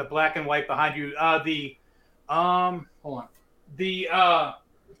bumblebee and the black and white behind you? Hold on. The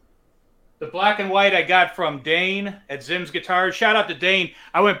black and white I got from Dane at Zim's Guitars. Shout out to Dane.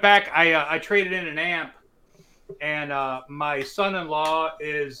 I went back. I traded in an amp, and my son-in-law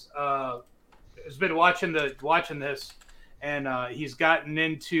has been watching this, and he's gotten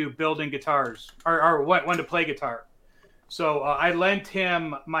into building guitars or when to play guitar. So I lent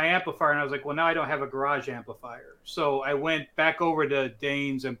him my amplifier, and I was like, well, now I don't have a garage amplifier. So I went back over to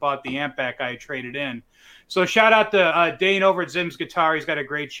Dane's and bought the amp back I traded in. So shout out to Dane over at Zim's Guitar. He's got a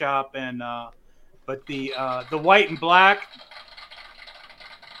great shop, and but the white and black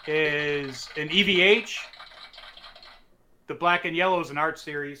is an EVH. The black and yellow is an art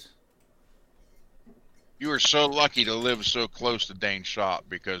series. You are so lucky to live so close to Dane's shop,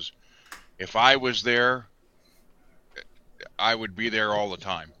 because if I was there, I would be there all the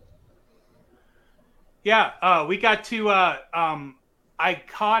time. Yeah, we got to. I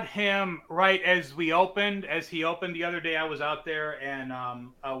caught him right as he opened the other day. I was out there and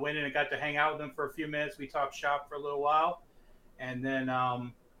I went in and got to hang out with him for a few minutes. We talked shop for a little while, and then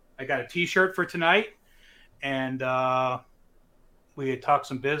I got a T-shirt for tonight, and we had talked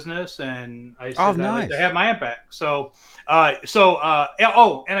some business. And I said, nice. I'd like to have my amp back. So, and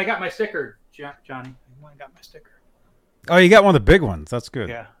I got my sticker, Johnny. I got my sticker. Oh, you got one of the big ones. That's good.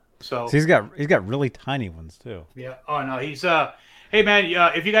 Yeah. So he's got really tiny ones too. Yeah. Oh no, he's Hey man,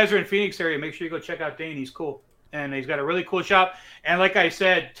 if you guys are in Phoenix area, make sure you go check out Dane. He's cool, and he's got a really cool shop. And like I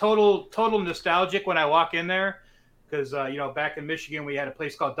said, total nostalgic when I walk in there, because back in Michigan we had a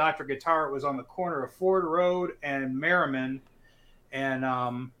place called Dr. Guitar. It was on the corner of Ford Road and Merriman,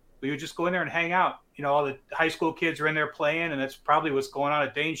 and we would just go in there and hang out. All the high school kids are in there playing, and that's probably what's going on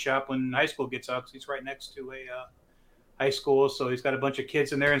at Dane's shop when high school gets out. 'Cause he's right next to a high school, so he's got a bunch of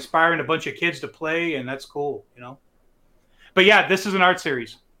kids in there inspiring a bunch of kids to play, and that's cool, But yeah, this is an art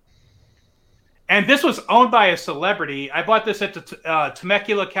series, and this was owned by a celebrity. I bought this at the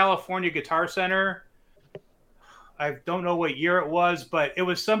Temecula, California Guitar Center. I don't know what year it was, but it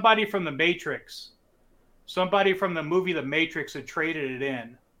was somebody from The Matrix. Somebody from the movie The Matrix had traded it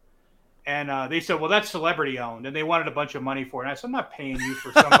in. And they said, well, that's celebrity owned, and they wanted a bunch of money for it. And I said, I'm not paying you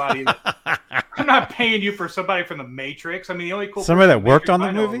for somebody. I'm not paying you for somebody from The Matrix. I mean, the only cool somebody that worked on the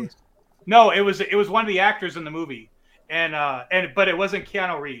I know movie. No, it was one of the actors in the movie, but it wasn't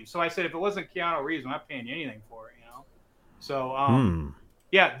Keanu Reeves. So I said, if it wasn't Keanu Reeves, I'm not paying you anything for it, So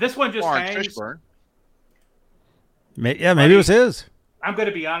yeah, this one just hangs. Maybe it was his. I'm going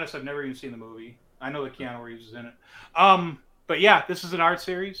to be honest. I've never even seen the movie. I know that Keanu Reeves is in it. But yeah, this is an art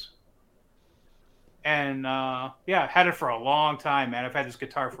series. And had it for a long time, man. I've had this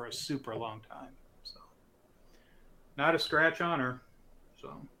guitar for a super long time. So not a scratch on her. So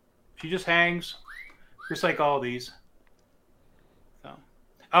she just hangs, just like all these. So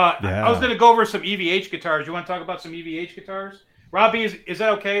I was going to go over some EVH guitars. You want to talk about some EVH guitars? Robbie, is that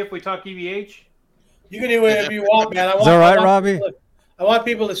okay if we talk EVH? You can do whatever you want, man. Is that right, Robbie? I want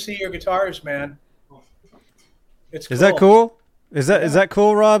people to see your guitars, man. It's cool. Is that cool? Is that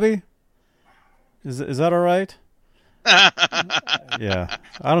cool, Robbie? Is that all right? Yeah.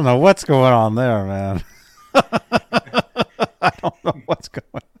 I don't know what's going on there, man. I don't know what's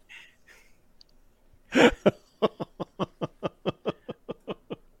going on.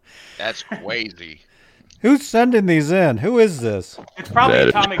 That's crazy. Who's sending these in? Who is this? It's probably That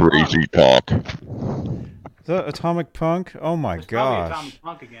Atomic is crazy Punk. talk. Is that Atomic Punk? Oh my It's probably gosh. Atomic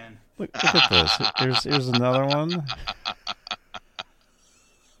Punk again. Look at this. Here's another one.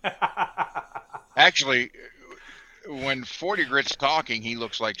 Actually, when 40 Grit's talking, he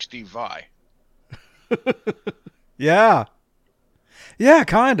looks like Steve Vai. Yeah. Yeah,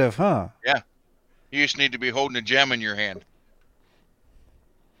 kind of, huh? Yeah. You just need to be holding a gem in your hand.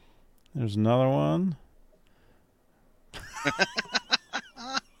 There's another one.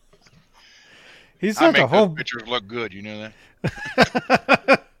 He sent a whole pictures look good, you know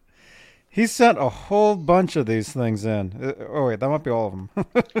that? He sent a whole bunch of these things in. Oh wait, that might be all of them.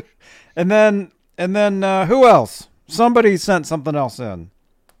 and then who else? Somebody sent something else in.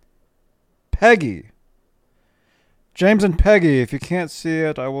 Peggy. James and Peggy, if you can't see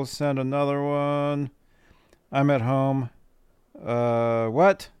it, I will send another one. I'm at home.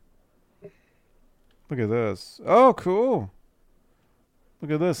 What? Look at this. Oh, cool.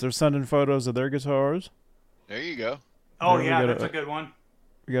 Look at this. They're sending photos of their guitars. There you go. Oh, There yeah, that's a good one.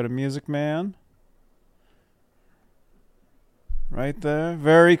 We got a Music Man. Right there.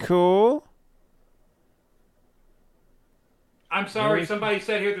 Very cool. I'm sorry. Somebody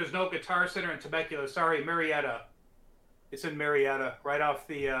said here there's no Guitar Center in Temecula. Sorry, Marietta. It's in Marietta, right off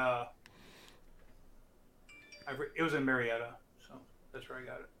the... it was in Marietta, so that's where I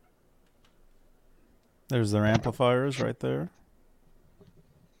got it. There's their amplifiers right there.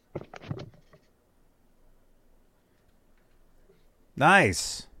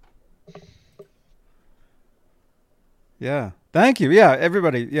 Nice. Yeah. Thank you. Yeah,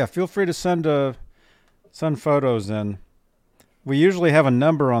 everybody. Yeah, feel free to send photos in. We usually have a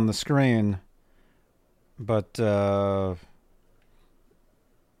number on the screen, but when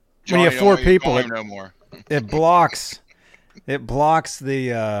you have four people, no more. it blocks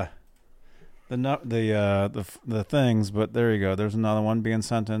the things. But there you go. There's another one being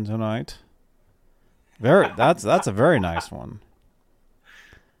sent in tonight. That's a very nice one.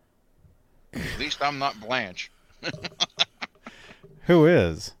 At least I'm not Blanche. Who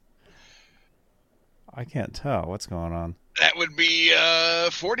is? I can't tell what's going on. That would be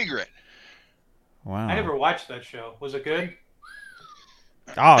 40 Grit. Wow. I never watched that show. Was it good?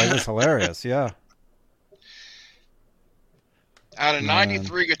 Oh, it was hilarious. Yeah. Out of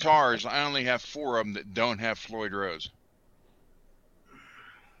 93 guitars, I only have 4 of them that don't have Floyd Rose.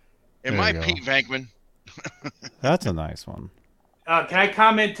 Am I Pete Venkman? That's a nice one. Can I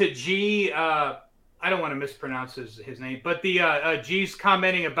comment to G? I don't want to mispronounce his name, but the G's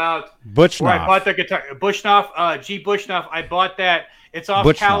commenting about Bushnoff. where I bought the guitar. Bushnoff, G Bushnoff. I bought that. It's off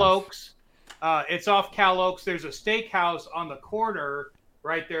Bushnoff. Cal Oaks. It's off Cal Oaks. There's a steakhouse on the corner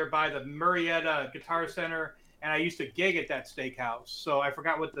right there by the Murrieta Guitar Center, and I used to gig at that steakhouse. So I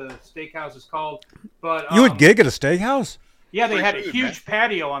forgot what the steakhouse is called. But you would gig at a steakhouse? Yeah, they had a huge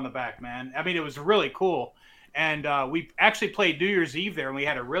patio on the back, man. I mean, it was really cool. And we actually played New Year's Eve there, and we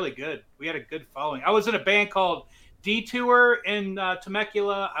had a good following. I was in a band called Detour in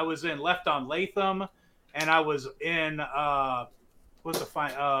Temecula. I was in Left on Latham, and I was in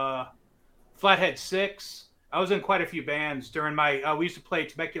Flathead Six. I was in quite a few bands during my. We used to play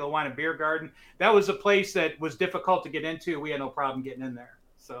Temecula Wine and Beer Garden. That was a place that was difficult to get into. We had no problem getting in there.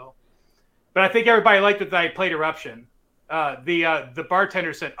 So, but I think everybody liked it that I played Eruption. The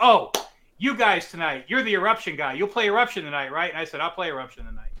bartender said, "Oh, you guys tonight, you're the Eruption guy. You'll play Eruption tonight, right?" And I said, "I'll play Eruption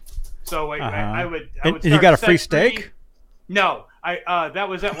tonight." So I would. You got a free steak? No, that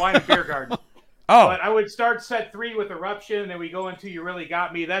was at Wine and Beer Garden. Oh, but I would start set 3 with Eruption, and then we go into You Really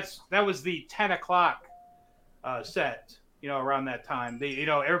Got Me. That was the 10 o'clock set. Around that time,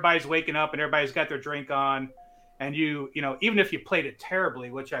 everybody's waking up and everybody's got their drink on, and even if you played it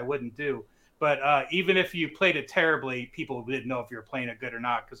terribly, which I wouldn't do. But even if you played it terribly, people didn't know if you were playing it good or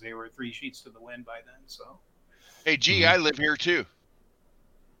not because they were 3 sheets to the wind by then. So, hey, G, I live here too.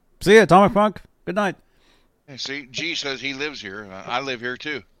 See ya, Atomic Punk. Good night. Hey, see, G says he lives here. I live here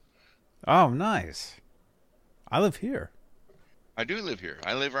too. Oh, nice. I live here. I do live here.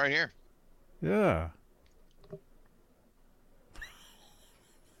 I live right here. Yeah.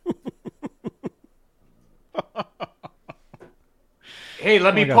 Hey,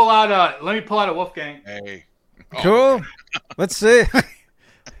 let me pull out a Wolfgang. Hey. Cool. Let's see.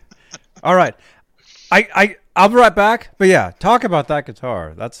 All right. I'll be right back. But yeah, talk about that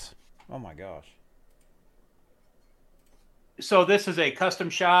guitar. That's, oh my gosh. So this is a custom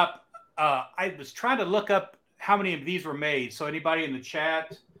shop. I was trying to look up how many of these were made. So anybody in the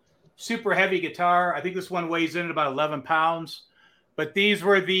chat, super heavy guitar. I think this one weighs in at about 11 pounds. But these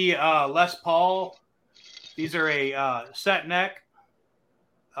were the Les Paul. These are a set neck.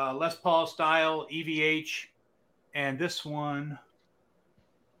 Les Paul style EVH, and this one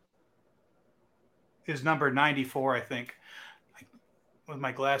is number 94, I think, with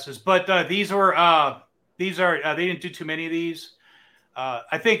my glasses. But they didn't do too many of these.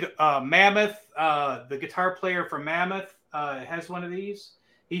 I think Mammoth, the guitar player from Mammoth, has one of these.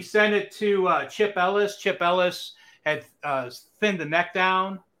 He sent it to Chip Ellis. Chip Ellis had thinned the neck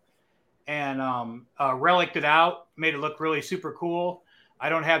down and reliced it out, made it look really super cool. I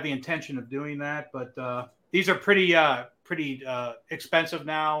don't have the intention of doing that, but these are pretty expensive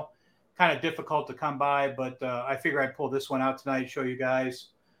now, kind of difficult to come by. But I figure I'd pull this one out tonight, show you guys.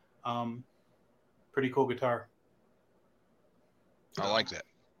 Pretty cool guitar. I like that.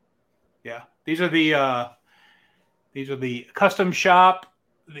 Yeah, these are the custom shop,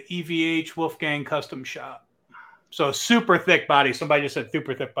 the EVH Wolfgang custom shop. So super thick body. Somebody just said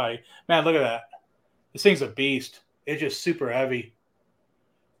super thick body. Man, look at that. This thing's a beast. It's just super heavy.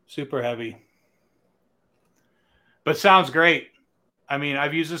 Super heavy. But sounds great. I mean,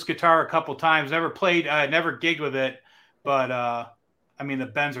 I've used this guitar a couple times. Never gigged with it. But, I mean, the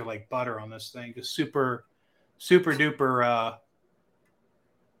bends are like butter on this thing. Just super, super duper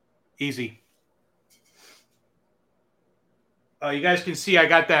easy. You guys can see I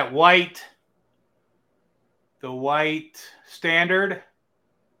got the white standard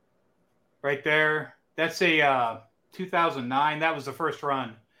right there. That's a 2009. That was the first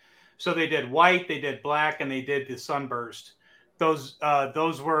run. So they did white, they did black, and they did the sunburst. Those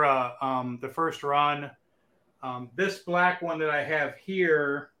were the first run. This black one that I have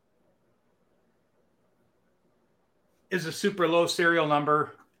here is a super low serial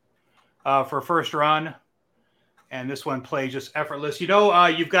number for first run. And this one plays just effortless.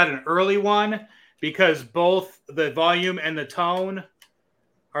 You've got an early one because both the volume and the tone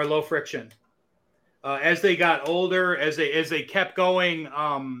are low friction. As they got older, as they kept going,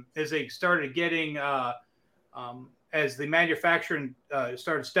 as they started getting, as the manufacturing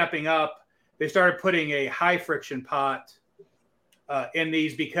started stepping up, they started putting a high friction pot in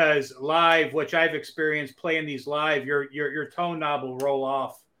these because live, which I've experienced playing these live, your tone knob will roll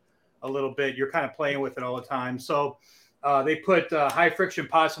off a little bit. You're kind of playing with it all the time. So They put high friction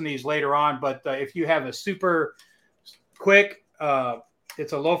pots in these later on, but if you have a super quick,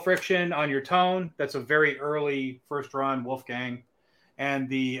 it's a low friction on your tone. That's a very early first run Wolfgang, and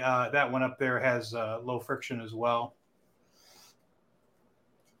the that one up there has low friction as well.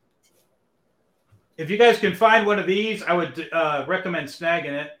 If you guys can find one of these, I would recommend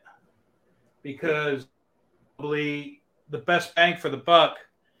snagging it, because probably the best bang for the buck.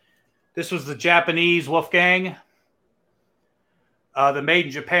 This was the Japanese Wolfgang, the made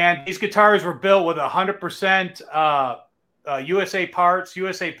in Japan. These guitars were built with 100% USA parts,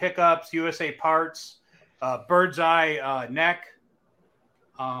 USA pickups, USA parts, bird's eye neck,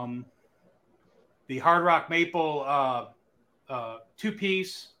 the Hard Rock Maple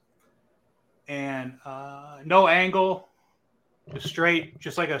two-piece, and no angle, just straight,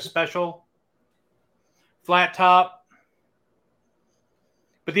 just like a special flat top.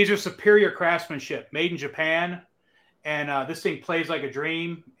 But these are superior craftsmanship, made in Japan, and this thing plays like a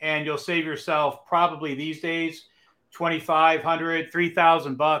dream. And you'll save yourself probably these days $2,500,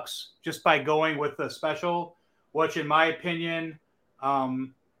 $3,000 just by going with the special, which in my opinion, not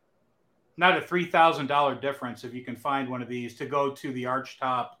a $3,000 difference if you can find one of these to go to the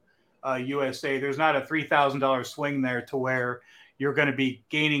Archtop USA. There's not a $3,000 swing there to where you're going to be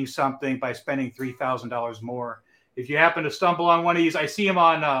gaining something by spending $3,000 more. If you happen to stumble on one of these, I see them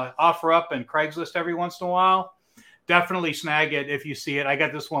on OfferUp and Craigslist every once in a while. Definitely snag it if you see it. I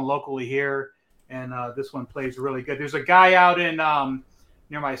got this one locally here, and this one plays really good. There's a guy out in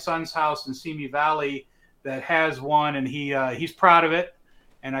near my son's house in Simi Valley that has one, and he's proud of it.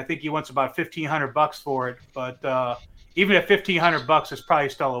 And I think he wants about $1,500 for it. But even at $1,500, it's probably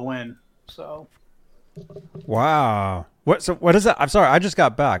still a win. So, wow. What is that? I'm sorry, I just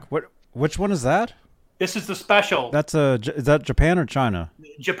got back. Which one is that? This is the special. Is that Japan or China?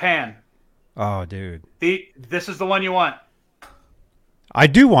 Japan. Oh, dude. This is the one you want. I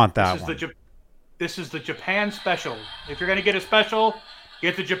do want that one. This is the Japan special. If you're going to get a special,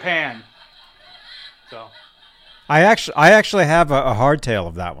 get the Japan. So, I actually have a hardtail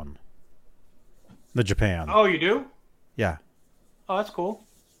of that one. The Japan. Oh, you do? Yeah. Oh, that's cool.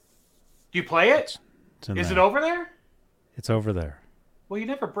 Do you play it? Is it over there? It's over there. Well, you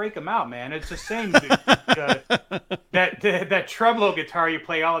never break them out, man. It's the same. That tremolo guitar you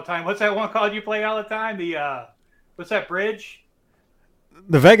play all the time. What's that one called you play all the time? What's that bridge?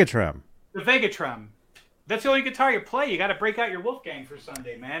 The Vegatrem. The Vegatrem. That's the only guitar you play. You got to break out your Wolfgang for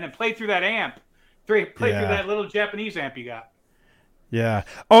Sunday, man, and play through that amp. Play through that little Japanese amp you got. Yeah.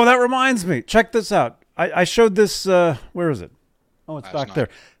 Oh, that reminds me. Check this out. I showed this. Where is it? Oh, it's back there.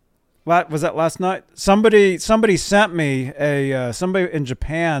 Was that last night? Somebody sent me somebody in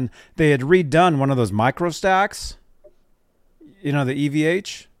Japan. They had redone one of those micro stacks. You know, the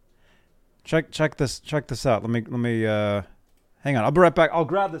EVH. Check this out. Let me hang on. I'll be right back. I'll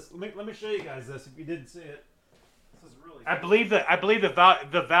grab this. Let me show you guys this if you didn't see it. This is really cool. I believe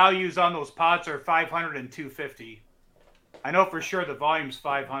the values on those pots are 500 and 250. I know for sure the volume's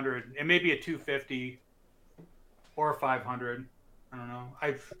 500. It may be a 250 or 500. I don't know.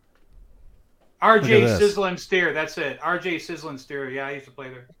 RJ Sizzle and Steer. That's it. RJ Sizzle and Steer. Yeah, I used to play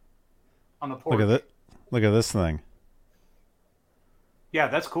there on the porch. Look at this thing. Yeah,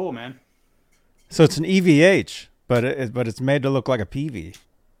 that's cool, man. So it's an EVH, but it's made to look like a PV.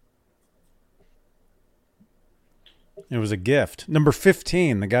 It was a gift. Number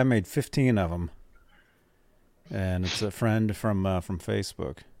 15. The guy made 15 of them, and it's a friend from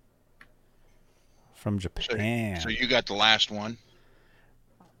Facebook, from Japan. So you got the last one.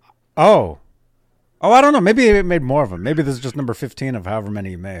 Oh, I don't know. Maybe he made more of them. Maybe this is just number 15 of however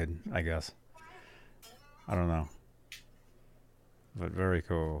many he made, I guess. I don't know. But very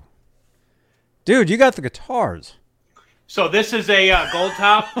cool. Dude, you got the guitars. So this is a gold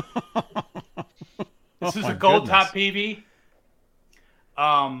top. This is a gold top PV.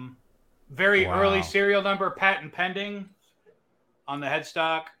 Very early serial number, patent pending on the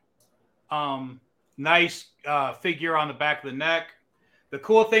headstock. Nice figure on the back of the neck. The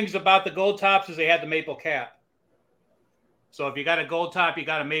cool things about the gold tops is they had the maple cap. So if you got a gold top, you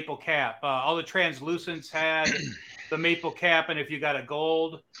got a maple cap. All the translucents had the maple cap, and if you got a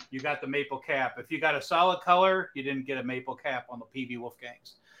gold, you got the maple cap. If you got a solid color, you didn't get a maple cap on the PV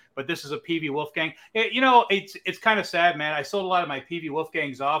Wolfgangs. But this is a PV Wolfgang. It's kind of sad, man. I sold a lot of my PV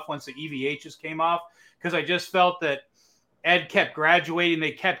Wolfgangs off once the EVHs came off because I just felt that Ed kept graduating.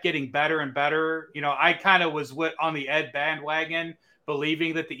 They kept getting better and better. You know, I kind of was on the Ed bandwagon,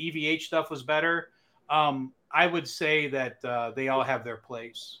 believing that the EVH stuff was better. I would say that they all have their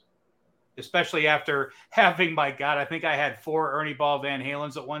place, especially after having, my God, I think I had 4 Ernie Ball Van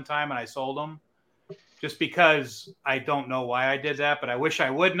Halens at one time and I sold them. just because I don't know why I did that, but I wish I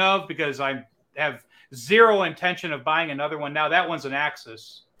wouldn't have, because I have zero intention of buying another one. Now that one's an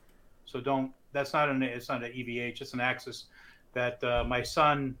Axis. So it's not an EVH, it's an Axis that my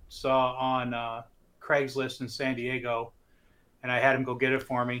son saw on Craigslist in San Diego, and I had him go get it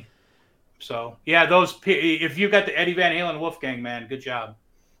for me. So yeah, if you got the Eddie Van Halen Wolfgang, man, good job.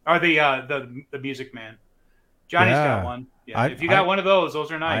 Or the Music Man. Johnny's got one. Yeah, if you got one of those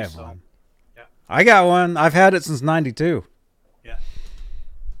are nice. I have one. Yeah. I got one. I've had it since '92. Yeah.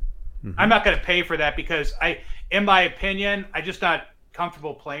 Mm-hmm. I'm not going to pay for that because in my opinion, I'm just not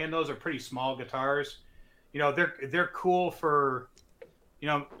comfortable playing those. Are pretty small guitars. They're cool for,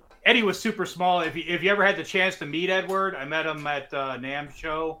 Eddie was super small. If you ever had the chance to meet Edward, I met him at NAMM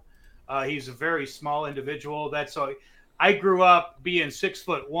show. He's a very small individual. I grew up being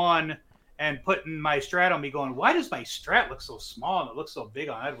 6'1" and putting my Strat on me, going, why does my Strat look so small and it looks so big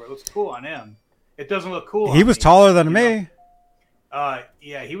on Edward? It looks cool on him. It doesn't look cool. He was taller than me.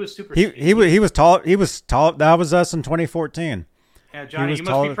 Yeah, he was super. He was tall. He was tall. That was us in 2014. Yeah, Johnny, you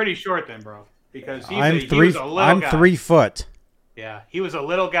must be pretty short then, bro. Because he was a little I'm guy. 3 foot. Yeah, he was a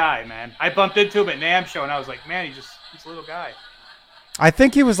little guy, man. I bumped into him at NAMM show, and I was like, man, he's a little guy. I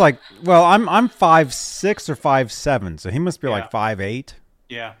think he was like, well, I'm 5'6" or 5'7", so he must be like 5'8".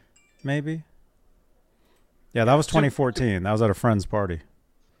 Yeah, maybe. Yeah, that was 2014. That was at a friend's party.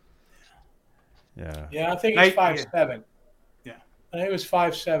 Yeah. Yeah, I think he's 5'7". Yeah, I think it was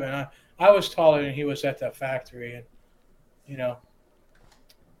 5'7". I was taller than he was at the factory, and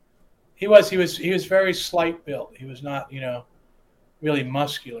he was very slight built. He was not, really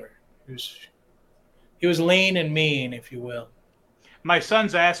muscular. He was lean and mean, if you will. My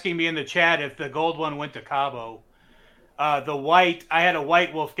son's asking me in the chat if the gold one went to Cabo. I had a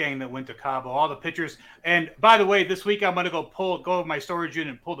white Wolfgang that went to Cabo. All the pictures. And by the way, this week I'm going to go over my storage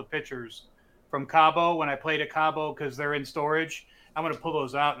unit and pull the pictures from Cabo when I played at Cabo, because they're in storage. I'm going to pull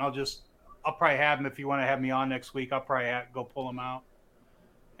those out, and I'll probably have them if you want to have me on next week. I'll probably go pull them out.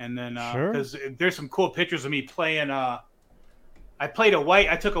 And then, because there's some cool pictures of me playing. I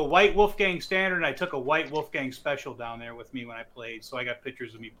took a white Wolfgang Standard, and I took a white Wolfgang Special down there with me when I played. So I got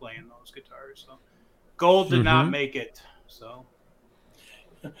pictures of me playing those guitars. So gold did not make it. So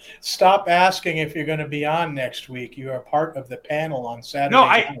stop asking if you're going to be on next week. You are part of the panel on Saturday. No,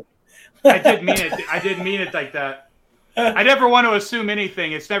 I didn't mean it. I didn't mean it like that. I never want to assume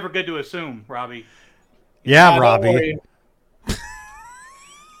anything. It's never good to assume, Robbie. Yeah, Robbie.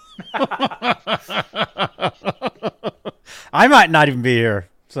 I might not even be here,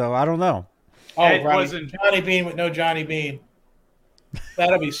 so I don't know. Oh, Robbie, Johnny Bean with no Johnny Bean.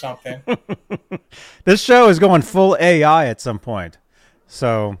 That'll be something. This show is going full AI at some point,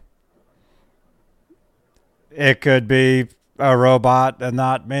 so it could be a robot and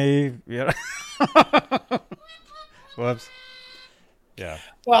not me. Whoops. Yeah.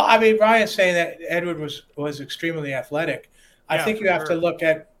 Well, I mean, Ryan's saying that Edward was extremely athletic. I think you have to look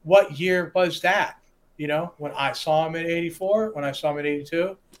at what year was that. When I saw him in '84, when I saw him in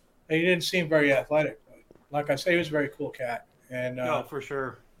 '82, he didn't seem very athletic. Like I say, he was a very cool cat. And no, for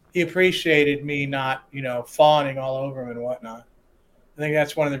sure. He appreciated me not, fawning all over him and whatnot. I think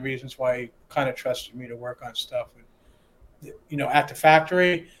that's one of the reasons why he kind of trusted me to work on stuff. And, at the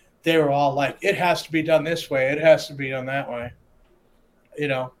factory, they were all like, it has to be done this way. It has to be done that way.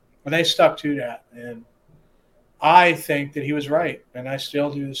 And they stuck to that. And I think that he was right. And I still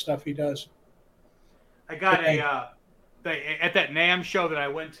do the stuff he does. I got at that NAMM show that I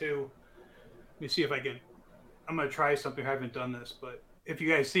went to. Let me see if I can. I'm going to try something. I haven't done this, but if you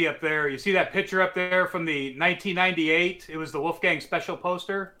guys see up there, you see that picture up there from the 1998. It was the Wolfgang Special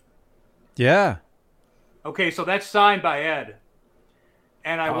poster. Yeah. Okay, so that's signed by Ed.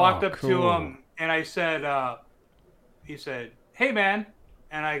 And I walked up to him and I said, he said, "Hey man,"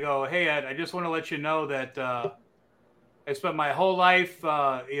 and I go, "Hey Ed, I just want to let you know that I spent my whole life,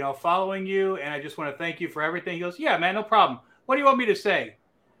 following you, and I just want to thank you for everything." He goes, "Yeah, man, no problem. What do you want me to say?"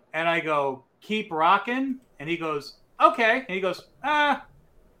 And I go, "Keep rocking." And he goes, "Okay." And he goes, how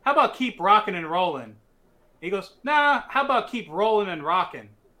about keep rocking and rolling?" He goes, "Nah, how about keep rolling and rocking?"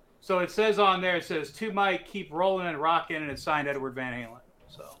 So it says on there, it says, "To Mike, keep rolling and rocking," and it's signed Edward Van Halen.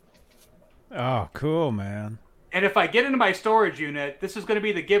 So. Oh, cool, man. And if I get into my storage unit, this is going to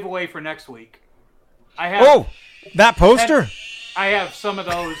be the giveaway for next week. I have that poster? I have some of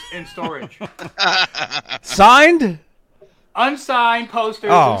those in storage. Signed? Unsigned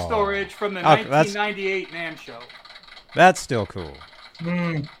posters in storage from the 1998 NAMM show. That's still cool.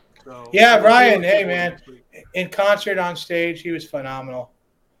 So, yeah, Ryan, hey, man. In concert on stage, he was phenomenal.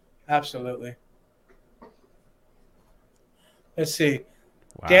 Absolutely. Let's see.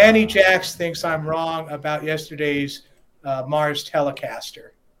 Wow. Danny Jacks thinks I'm wrong about yesterday's Mars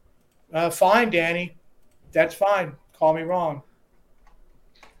Telecaster. Fine, Danny. That's fine. Call me wrong.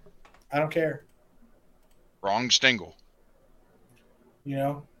 I don't care. Wrong Stingle. You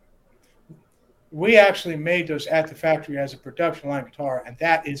know, we actually made those at the factory as a production line guitar, and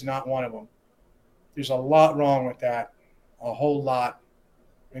that is not one of them. There's a lot wrong with that, a whole lot.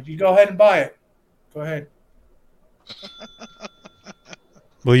 If you go ahead and buy it, go ahead.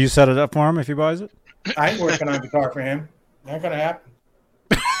 Will you set it up for him if he buys it? I ain't working on a guitar for him. Not gonna happen.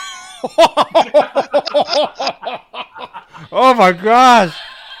 Oh my gosh!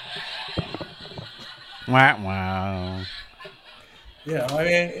 Wow. You know, I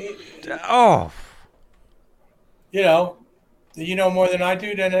mean, Oh. you know more than I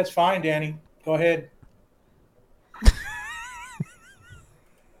do, then that's fine, Danny. Go ahead.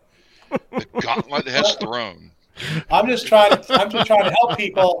 The gauntlet has thrown. I'm just trying to help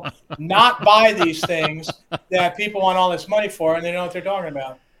people not buy these things that people want all this money for, and they know what they're talking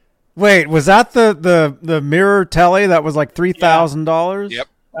about. Wait, was that the mirror telly that was like $3,000? Yep.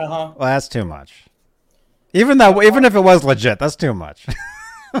 Uh-huh. Well, that's too much. Even if it was legit, that's too much.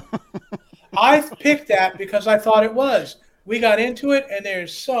 I picked that because I thought it was. We got into it, and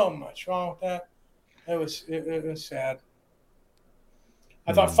there's so much wrong with that. It was sad.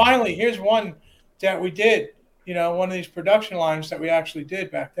 I thought, finally, here's one that we did. You know, one of these production lines that we actually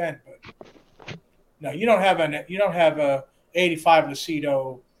did back then. But no, you don't have a 85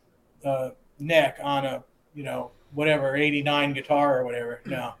 Lucido neck on a whatever 89 guitar or whatever.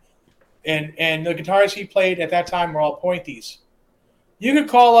 No, and the guitars he played at that time were all pointies. You could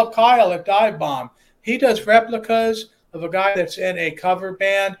call up Kyle at Dive Bomb. He does replicas of a guy that's in a cover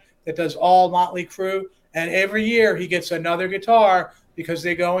band that does all Motley Crue, and every year he gets another guitar because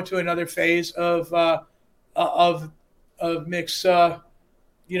they go into another phase of mix,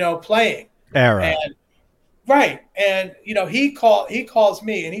 playing Era. And, right, and he calls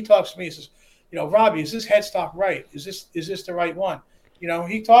me and he talks to me. He says, Robbie, is this headstock right? Is this the right one?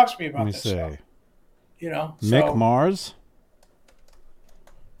 He talks to me about this stuff. Mick Mars.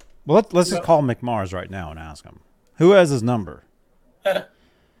 Well, let's just call Mick Mars right now and ask him who has his number.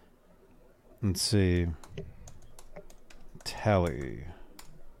 Let's see. Telly.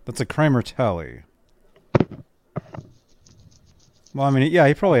 That's a Kramer Telly. Well, I mean, yeah,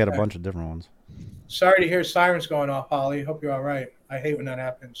 he probably had a bunch of different ones. Sorry to hear sirens going off, Holly. Hope you're all right. I hate when that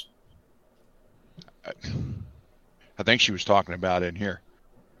happens. I think she was talking about it in here.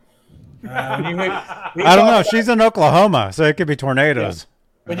 I don't know. She's in Oklahoma, so it could be tornadoes. Yeah.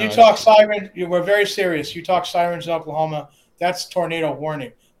 When you talk siren, we're very serious. You talk sirens in Oklahoma, that's tornado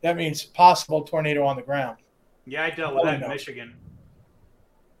warning. That means possible tornado on the ground. Yeah, I dealt with that in Michigan.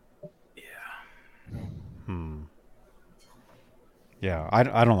 Yeah,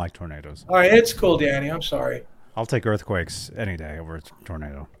 I don't like tornadoes. All right, it's cool, Danny. I'm sorry. I'll take earthquakes any day over a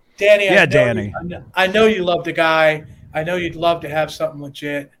tornado. Danny, Danny. I know you love the guy. I know you'd love to have something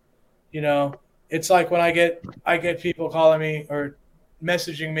legit. It's like when I get people calling me or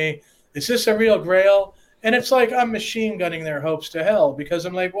messaging me, is this a real Grail? And it's like I'm machine gunning their hopes to hell because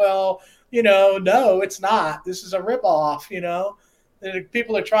I'm like, well, no, it's not. This is a ripoff.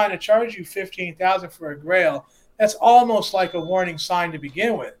 People are trying to charge you $15,000 for a Grail. That's almost like a warning sign to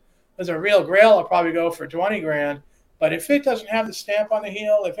begin with. As a real Grail, I'll probably go for $20,000. But if it doesn't have the stamp on the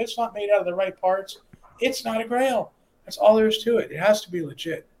heel, if it's not made out of the right parts, it's not a Grail. That's all there is to it. It has to be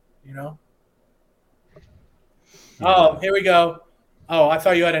legit, Oh, here we go. Oh, I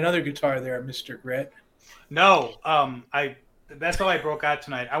thought you had another guitar there, Mr. Grit. No, that's all I broke out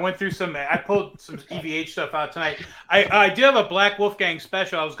tonight. I went through I pulled some EVH stuff out tonight. I do have a Black Wolfgang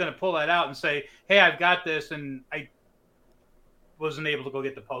special. I was going to pull that out and say, hey, I've got this, and I wasn't able to go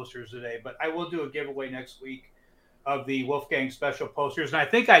get the posters today, but I will do a giveaway next week of the Wolfgang special posters. And I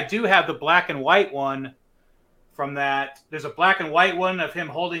think I do have the black and white one from that. There's a black and white one of him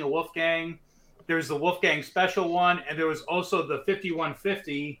holding a Wolfgang. There's the Wolfgang special one, and there was also the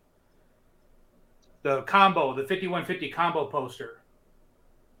 5150, the 5150 combo poster.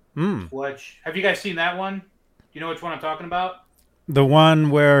 Which, have you guys seen that one? Do you know which one I'm talking about? The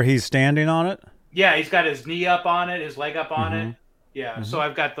one where he's standing on it? Yeah, he's got his knee up on it, his leg up on it. Yeah, so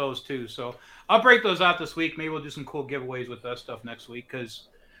I've got those too. So I'll break those out this week. Maybe we'll do some cool giveaways with that stuff next week because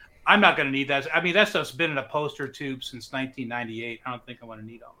I'm not going to need that. I mean, that stuff's been in a poster tube since 1998. I don't think I want to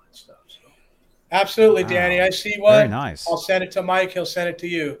need all that stuff. So. Absolutely, Danny. I see one. Very nice. I'll send it to Mike. He'll send it to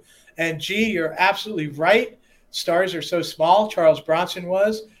you. And G, you're absolutely right. Stars are so small. Charles Bronson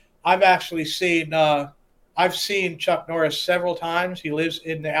was. I've actually seen Chuck Norris several times. He lives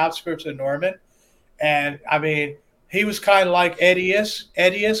in the outskirts of Norman. And, I mean, He was kind of like Eddie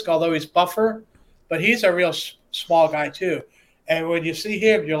Isk, although he's buffer, but he's a real small guy too. And when you see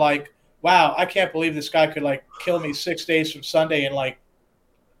him, you're like, wow, I can't believe this guy could like kill me 6 days from Sunday in like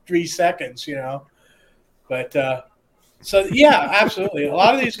 3 seconds, you know. But so yeah, absolutely. A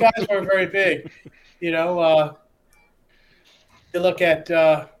lot of these guys were very big, you know. You look at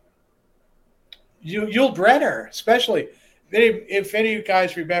Yul Brynner, especially. If any of you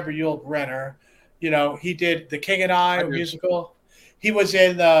guys remember Yul Brynner, you know, he did The King and I musical. He was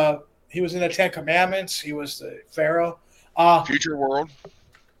in the Ten Commandments. He was the Pharaoh. Future World.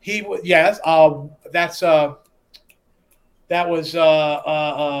 He was yes. That was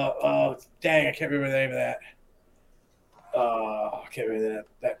dang, I can't remember the name of that. I can't remember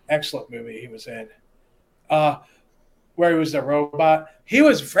that excellent movie he was in. Where he was the robot. He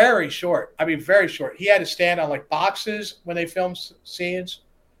was very short. I mean, very short. He had to stand on like boxes when they filmed scenes.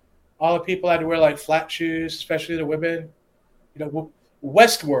 All the people had to wear like flat shoes, especially the women. You know,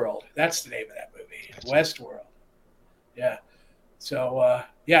 Westworld. That's the name of that movie. Westworld. Yeah. So,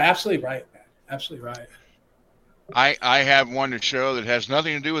 yeah, absolutely right, man. Absolutely right. I have one to show that has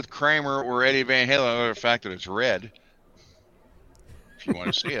nothing to do with Kramer or Eddie Van Halen, other than the fact that it's red. If you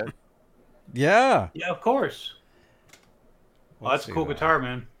want to see it. Yeah. Yeah, of course. Well, that's a cool guitar,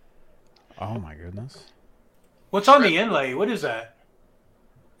 man. Oh, my goodness. What's on the inlay? What is that?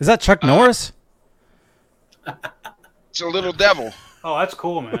 Is that Chuck Norris? It's a little devil. Oh, that's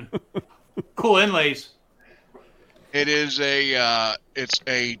cool, man. Cool inlays. It is it's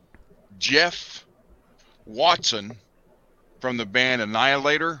a Jeff Watson from the band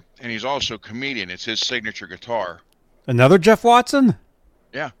Annihilator, and he's also a comedian. It's his signature guitar. Another Jeff Watson?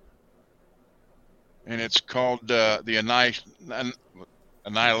 Yeah. And it's called the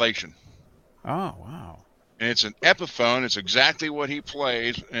Annihilation. Oh, wow. And it's an Epiphone. It's exactly what he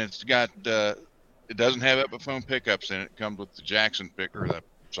plays, and it's got it doesn't have Epiphone pickups in it. It comes with the Jackson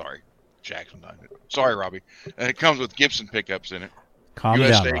Jackson. Sorry, Robbie. And it comes with Gibson pickups in it. Calm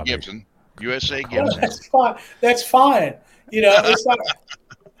USA down, Robbie. Gibson. USA Well, Gibson. that's fine. That's fine. You know, it's not.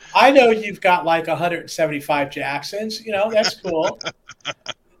 I know you've got like 175 Jacksons. You know, that's cool.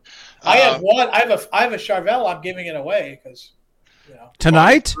 I have one. I have a Charvel. I'm giving it away because, you know.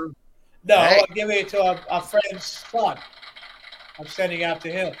 Tonight? No, Hey. I'm giving it to a friend's son. I'm sending out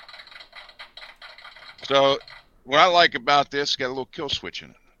to him. So what I like about this, it's got a little kill switch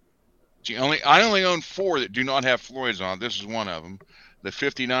in it. See, I only own 4 that do not have Floyds on. This is one of them. The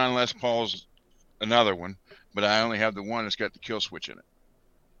 59 Les Paul's another one, but I only have the one that's got the kill switch in it.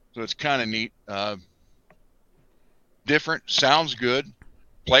 So it's kind of neat. Different, sounds good,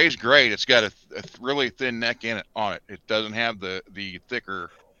 plays great. It's got a really thin neck in it on it. It doesn't have the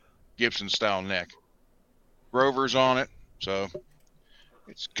thicker Gibson style neck. Grover's on it, so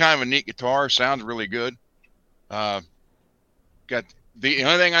it's kind of a neat guitar. Sounds really good. Got the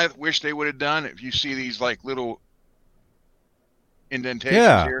only thing I wish they would have done, if you see these like little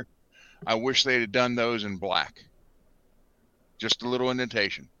indentations here, I wish they'd have done those in black. Just a little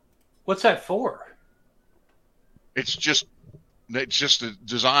indentation. What's that for? It's just a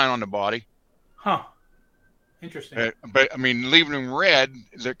design on the body. Huh. Interesting. But I mean, leaving them red,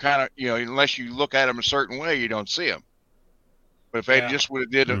 they're kind of, you know, unless you look at them a certain way, you don't see them. But if they just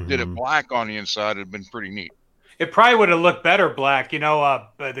would have did it black on the inside, it'd have been pretty neat. It probably would have looked better black. You know,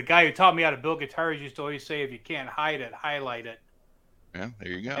 the guy who taught me how to build guitars used to always say, if you can't hide it, highlight it. Yeah,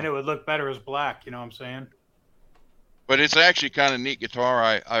 there you go. And it would look better as black. You know what I'm saying? But it's actually kind of neat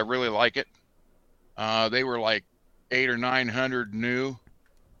guitar. I really like it. They were like 800 or 900 new,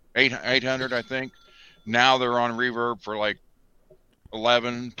 800 I think. Now they're on reverb for like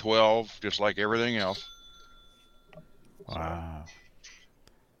 11, 12, just like everything else. Wow.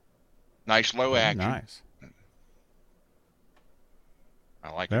 Nice low action. Nice. I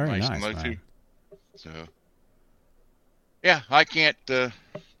like Very it nice nice, and low man. too. So, yeah, I can't.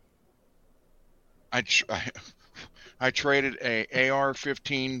 I traded a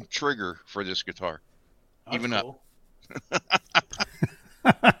AR-15 trigger for this guitar. That's Even cool.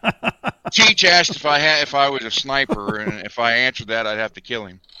 Cheech asked if I was a sniper, and if I answered that, I'd have to kill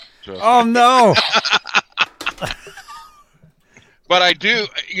him. So. Oh, no. But I do.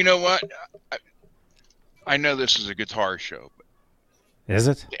 You know what? I know this is a guitar show, but Is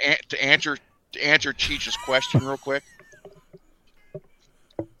it? to answer Cheech's question real quick.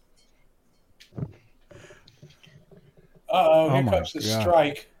 Here my comes the God.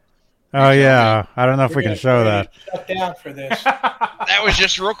 strike. Oh, yeah. I don't know if we can show We're that. gonna shut down for this. That was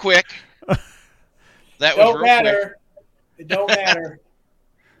just real quick. That was Don't real matter. It don't matter.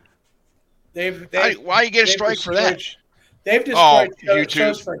 They've quick. Why you get a they've strike for that? They've destroyed YouTube.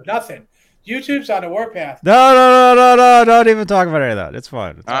 shows for nothing. YouTube's on the warpath. No. Don't even talk about any of that. It's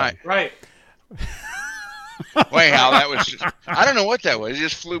fine. It's All right. Right. Wait, Hal, that was just, I don't know what that was. It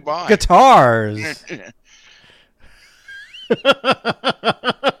just flew by. Guitars.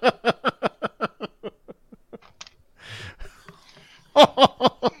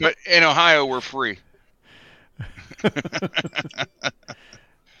 But in Ohio, we're free.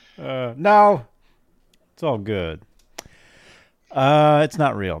 No. It's all good. It's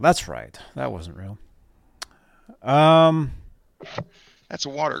not real. That's right. That wasn't real. That's a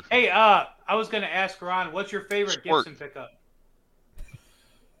water. Hey, I was going to ask Ron, what's your favorite Squirt. Gibson pickup?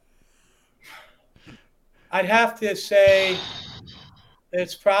 I'd have to say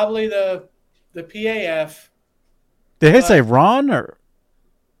it's probably the PAF. Did he say Ron or?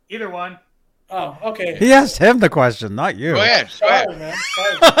 Either one. Oh, okay. He asked him the question, not you. Go ahead. Go Sorry, ahead. man.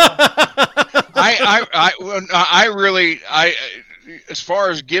 Sorry. I really, as far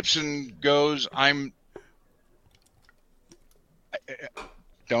as Gibson goes,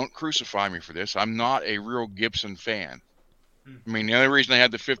 don't crucify me for this. I'm not a real Gibson fan. I mean, the only reason I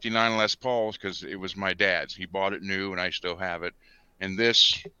had the 59 Les Paul is because it was my dad's. He bought it new, and I still have it. And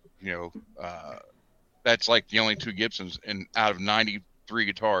this, that's like the only two Gibsons. And out of 93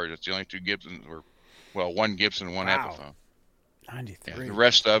 guitars, that's the only two Gibsons. Well, one Gibson and one Epiphone. 93. Yeah,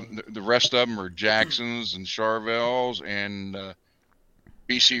 the rest of them are Jacksons and Charvels and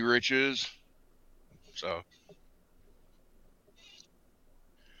BC Riches. So,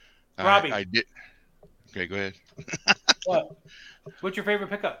 Robbie. I did. Okay, go ahead. What? What's your favorite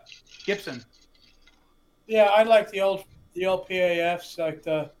pickup? Gibson. Yeah, I like the old PAFs, like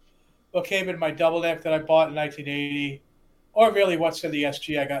what came in my double deck that I bought in 1980, or really what's in the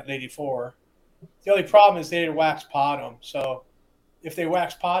SG I got in '84. The only problem is they didn't wax pot them, so if they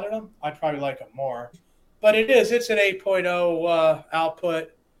wax potted them, I'd probably like them more. But it's an 8.0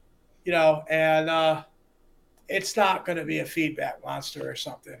 output, and it's not going to be a feedback monster or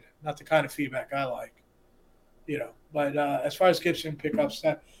something. Not the kind of feedback I like, But as far as Gibson pickups,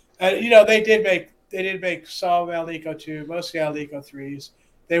 they did make some Alnico 2, mostly Alnico 3s.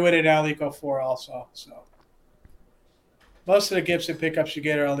 They went in Alnico 4 also. So most of the Gibson pickups you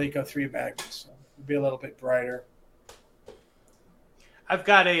get are Alnico 3 magnets. So it'll be a little bit brighter. I've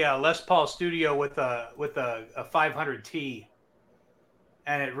got a Les Paul Studio with a 500T,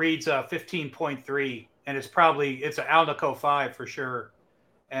 and it reads 15.3, and it's an Alnico 5 for sure,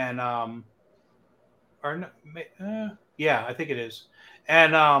 and yeah, I think it is,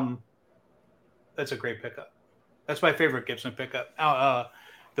 and that's a great pickup. That's my favorite Gibson pickup.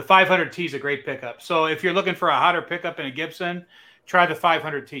 The 500T is a great pickup. So if you're looking for a hotter pickup in a Gibson, try the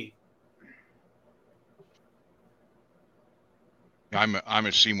 500T. I'm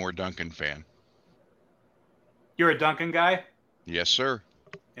a Seymour Duncan fan. You're a Duncan guy? Yes, sir.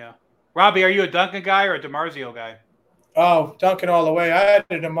 Yeah. Robbie, are you a Duncan guy or a DiMarzio guy? Oh, Duncan all the way. I had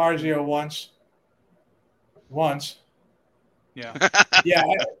a DiMarzio once. Yeah. Yeah,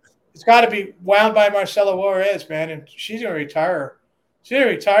 it's got to be wound by Marcela Juarez, man, and she's going to retire. She's going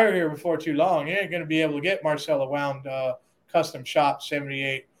to retire here before too long. You ain't going to be able to get Marcela wound custom shop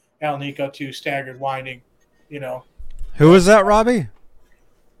 78 Alnico 2 staggered winding, Who is that, Robbie?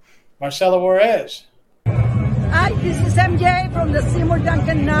 Marcela Juarez. Hi, this is MJ from the Seymour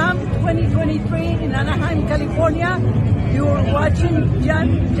Duncan NAM 2023 in Anaheim, California. You're watching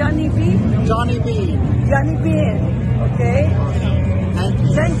Johnny B. Johnny B. Johnny B. Okay?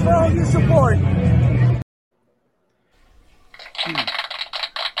 Thanks for all your support.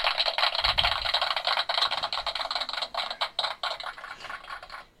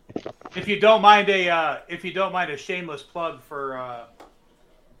 If you don't mind a shameless plug for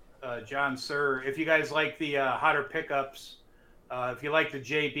John Sir, if you guys like the hotter pickups, if you like the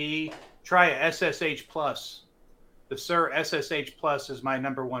JB, try a SSH Plus. The Sir SSH Plus is my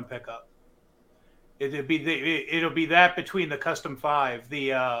number one pickup. It'll be that between the Custom 5,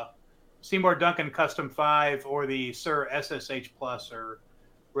 the Seymour Duncan Custom 5 or the Sir SSH Plus are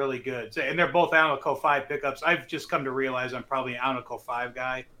really good. And they're both Alnico 5 pickups. I've just come to realize I'm probably an Alnico 5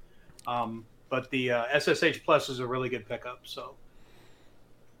 guy. But the SSH Plus is a really good pickup. So,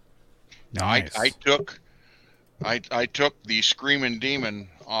 Nice. I took the Screaming Demon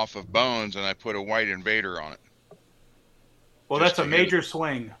off of Bones and I put a White Invader on it. well, Just that's a to hear major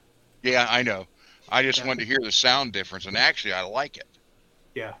swing. Yeah, I know. I just wanted to hear the sound difference, and actually, I like it.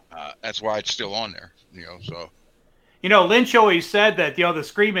 Yeah. That's why it's still on there. So. Lynch always said that the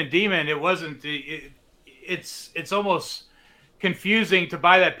Screaming Demon. It wasn't. It's almost confusing to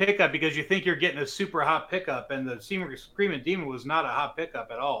buy that pickup because you think you're getting a super hot pickup, and the Screaming Demon was not a hot pickup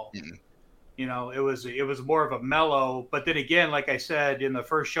at all. Mm-mm. You know, it was more of a mellow. But then again, like I said in the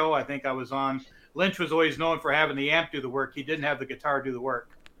first show, I think I was on. Lynch was always known for having the amp do the work. He didn't have the guitar do the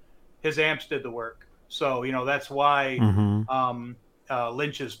work. His amps did the work. So that's why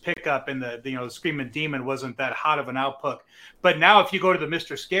Lynch's pickup in the Screaming Demon wasn't that hot of an output. But now if you go to the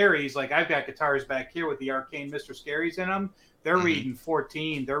Mr. Scaries, like I've got guitars back here with the Arcane Mr. Scaries in them, they're reading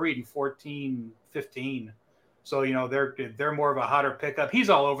 14. They're reading 14, 15. So they're more of a hotter pickup. He's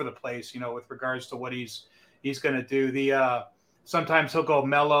all over the place, with regards to what he's going to do. The sometimes he'll go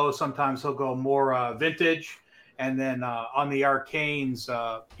mellow, sometimes he'll go more vintage, and then on the Arcanes,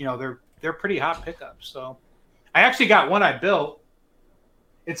 they're pretty hot pickups. So I actually got one I built.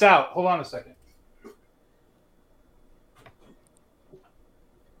 It's out. Hold on a second.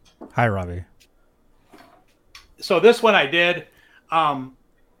 Hi, Robbie. So this one I did.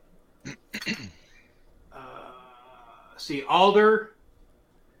 See, Alder,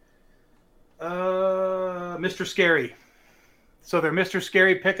 Mr. Scary. So they're Mr.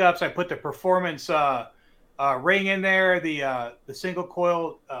 Scary pickups. I put the performance ring in there, the single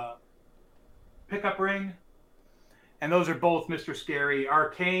coil pickup ring, and those are both Mr. Scary.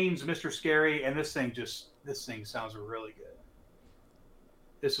 Arcane's Mr. Scary, and this thing sounds really good.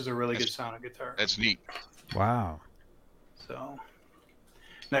 This is a really good sounding guitar. That's neat. Wow. So,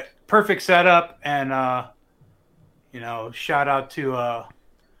 perfect setup, and shout out to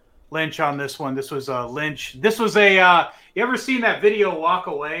Lynch on this one. This was Lynch. This was a. You ever seen that video Walk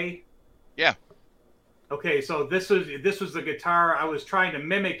Away? Yeah. Okay, so this was the guitar. I was trying to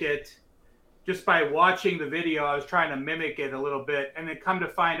mimic it. Just by watching the video, I was trying to mimic it a little bit, and then come to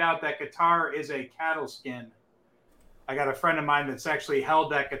find out that guitar is a cattle skin. I got a friend of mine that's actually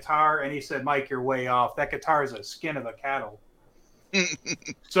held that guitar, and he said, "Mike, you're way off. That guitar is a skin of a cattle."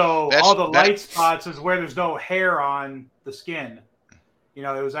 So all the light spots is where there's no hair on the skin. It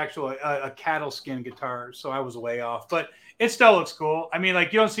was actually a cattle skin guitar, so I was way off. But it still looks cool. I mean,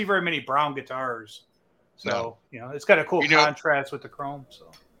 like, you don't see very many brown guitars. So, it's got a cool contrast with the chrome.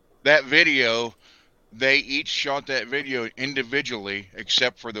 So that video, they each shot that video individually,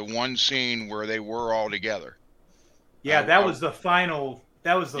 except for the one scene where they were all together. Yeah, that was the final.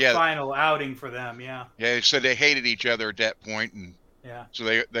 That was the final outing for them. Yeah. Yeah, they said they hated each other at that point, and so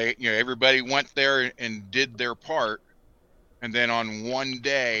they everybody went there and did their part, and then on one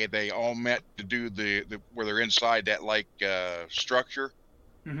day they all met to do the where they're inside that structure.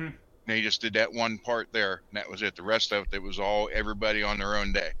 Mm-hmm. And they just did that one part there, and that was it. The rest of it was all everybody on their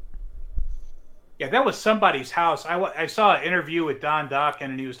own day. Yeah, that was somebody's house. I saw an interview with Don Dokken,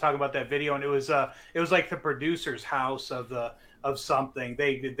 and he was talking about that video, and it was like the producer's house of something.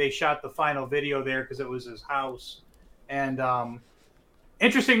 They shot the final video there because it was his house. And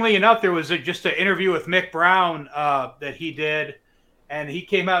interestingly enough, there was just an interview with Mick Brown that he did, and he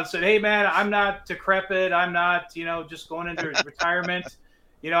came out and said, "Hey man, I'm not decrepit. I'm not just going into retirement.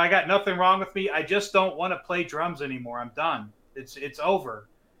 I got nothing wrong with me. I just don't want to play drums anymore. I'm done. It's over."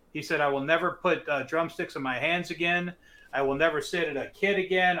 He said, "I will never put drumsticks in my hands again. I will never sit at a kit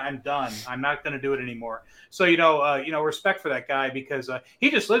again. I'm done. I'm not going to do it anymore." So, respect for that guy, because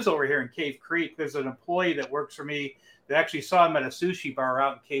he just lives over here in Cave Creek. There's an employee that works for me that actually saw him at a sushi bar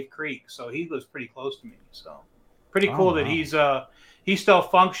out in Cave Creek. So he lives pretty close to me. So pretty cool that he's still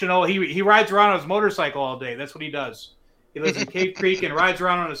functional. He rides around on his motorcycle all day. That's what he does. He lives in Cave Creek and rides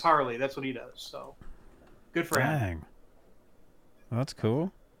around on his Harley. That's what he does. So good for him. Well, that's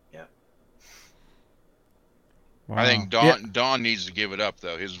cool. Wow. I think Don needs to give it up,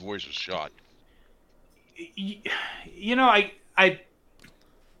 though. His voice is shot. I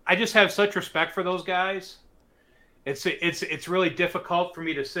just have such respect for those guys. It's really difficult for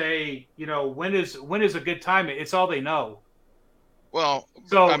me to say, when is a good time. It's all they know. Well,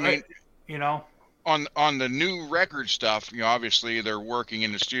 so I mean, on the new record stuff, obviously they're working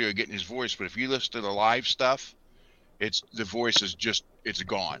in the studio getting his voice, but if you listen to the live stuff, the voice is it's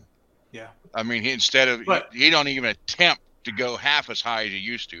gone. Yeah. I mean, he don't even attempt to go half as high as he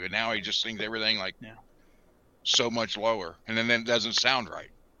used to, and now he just sings everything so much lower, and then it doesn't sound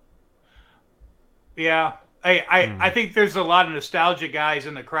right. Yeah, I think there's a lot of nostalgia guys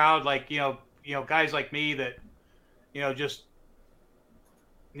in the crowd, like guys like me that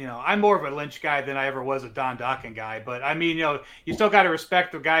I'm more of a Lynch guy than I ever was a Don Dokken guy, but I mean you still got to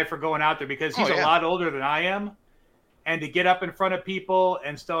respect the guy for going out there, because he's a lot older than I am. And to get up in front of people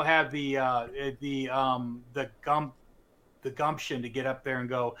and still have the gumption to get up there and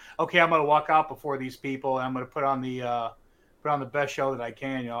go, okay, I'm going to walk out before these people, and I'm going to put on the best show that I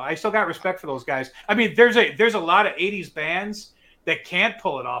can. I still got respect for those guys. I mean, there's a lot of '80s bands that can't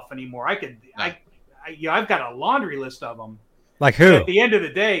pull it off anymore. I've got a laundry list of them. Like who? At the end of the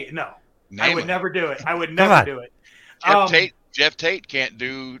day, no. I would never do it. I would never do it. Jeff Tate can't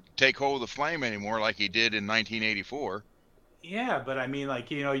Take Hold of the Flame anymore like he did in 1984. Yeah, but I mean,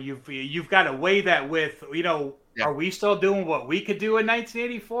 like, you've got to weigh that with, are we still doing what we could do in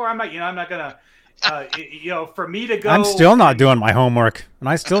 1984? I'm not gonna, for me to go. I'm still not doing my homework, and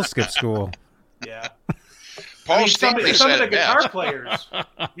I still skip school. Yeah. Paul some of the guitar best. players,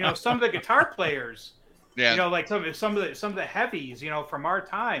 some of the guitar players, Yeah. Like some of the heavies, from our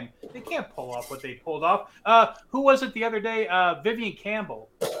time, they can't pull off what they pulled off. Who was it the other day? Vivian Campbell.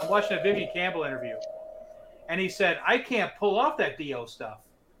 I'm watching a Vivian Campbell interview, and he said, I can't pull off that Dio stuff.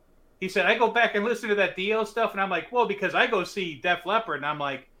 He said, I go back and listen to that Dio stuff, and I'm like, well, because I go see Def Leppard, and I'm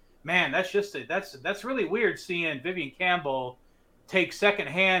like, man, that's really weird seeing Vivian Campbell take second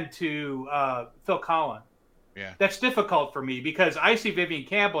hand to Phil Collins. Yeah. That's difficult for me because I see Vivian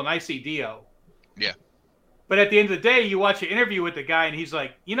Campbell and I see Dio. Yeah. But at the end of the day, you watch an interview with the guy and he's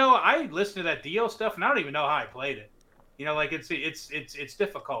like, I listened to that Dio stuff and I don't even know how I played it. It's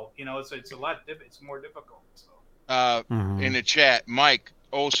difficult. It's a lot. It's more difficult. So. In the chat, Mike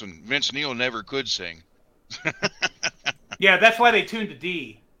Olson, Vince Neil never could sing. Yeah, that's why they tuned to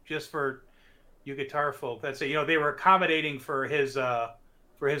D, just for you guitar folk. That's it. They were accommodating for his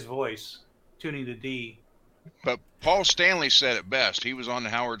voice, tuning to D. But Paul Stanley said it best. He was on the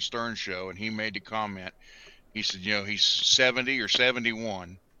Howard Stern show, and he made the comment. He said, he's 70 or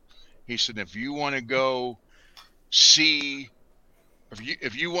 71. He said, if you want to go see,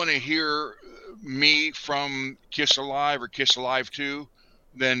 if you want to hear me from Kiss Alive or Kiss Alive 2,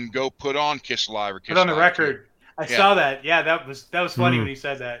 then go put on Kiss Alive or Kiss Alive 2. Put on the record. I saw that. Yeah, that was funny when he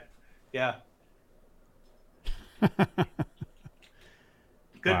said that. Yeah.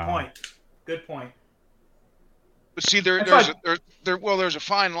 Good point. Good point. But see, there's a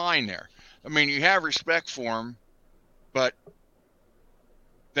fine line there. I mean, you have respect for him, but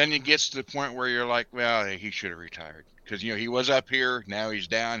then it gets to the point where you're like, well, he should have retired because he was up here, now he's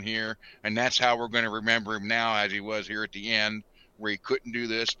down here, and that's how we're going to remember him now, as he was here at the end, where he couldn't do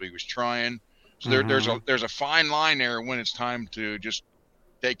this, but he was trying. So there's a fine line there when it's time to just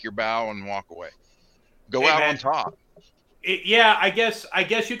take your bow and walk away, go out on top. I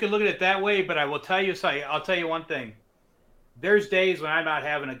guess you can look at it that way, but I will tell you something. I'll tell you one thing. There's days when I'm not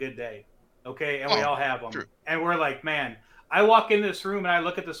having a good day, okay? And we all have them. True. And we're like, man, I walk in this room and I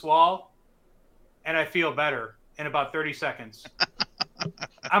look at this wall and I feel better in about 30 seconds.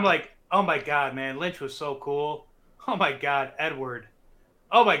 I'm like, oh my God, man, Lynch was so cool. Oh my God, Edward.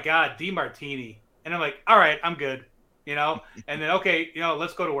 Oh my God, DeMartini. And I'm like, all right, I'm good, and then, okay,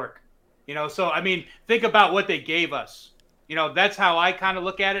 let's go to work. So, I mean, think about what they gave us. That's how I kind of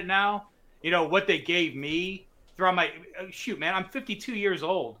look at it now. What they gave me throughout my shoot, man. I'm 52 years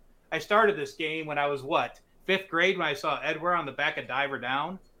old. I started this game when I was 5th grade when I saw Edward on the back of Diver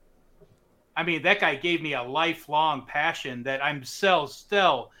Down. I mean, that guy gave me a lifelong passion that I'm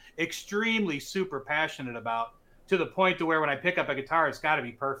still extremely super passionate about, to the point to where when I pick up a guitar, it's got to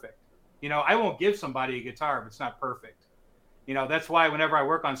be perfect. I won't give somebody a guitar if it's not perfect. That's why whenever I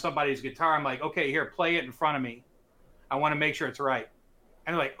work on somebody's guitar, I'm like, okay, here, play it in front of me. I want to make sure it's right.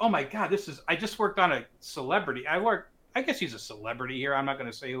 And they're like, oh my God, I just worked on a celebrity. I guess he's a celebrity here. I'm not going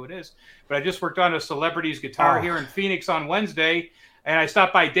to say who it is, but I just worked on a celebrity's guitar here in Phoenix on Wednesday. And I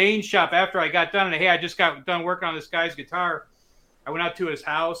stopped by Dane's shop after I got done. And hey, I just got done working on this guy's guitar. I went out to his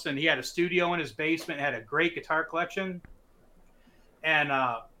house and he had a studio in his basement, had a great guitar collection. And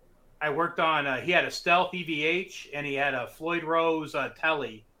I worked on, he had a Stealth EVH and he had a Floyd Rose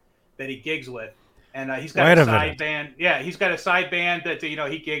Telly that he gigs with. And he's got a side band. Yeah, he's got a side band that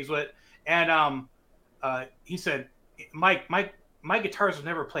he gigs with. And he said, Mike, my guitars have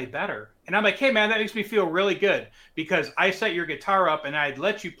never played better. And I'm like, hey man, that makes me feel really good because I set your guitar up and I'd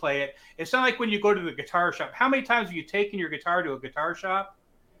let you play it. It's not like when you go to the guitar shop. How many times have you taken your guitar to a guitar shop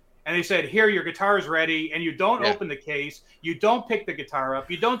and they said, here, your guitar's ready, and you don't open the case, you don't pick the guitar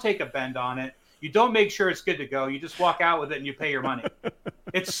up, you don't take a bend on it, you don't make sure it's good to go, you just walk out with it and you pay your money.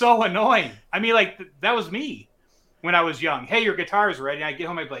 It's so annoying. I mean, like, that was me when I was young. Hey, your guitar's ready. And I get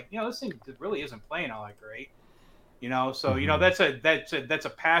home, I'd be like, this thing really isn't playing all that great. So that's a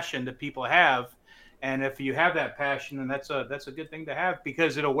passion that people have, and if you have that passion, then that's a good thing to have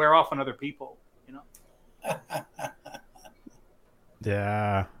because it'll wear off on other people.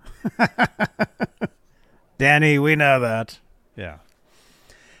 Yeah. Danny, we know that. Yeah.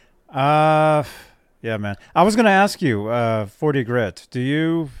 Yeah, man. I was gonna ask you, 40 Grit. Do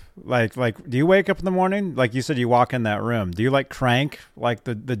you do you wake up in the morning? Like you said, you walk in that room. Do you crank like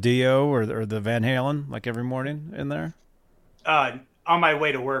the Dio or the Van Halen like every morning in there? On my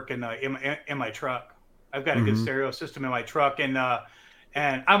way to work in my truck, I've got a good stereo system in my truck, and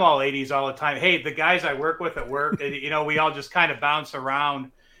And I'm all 80s all the time. Hey, the guys I work with at work, we all just kind of bounce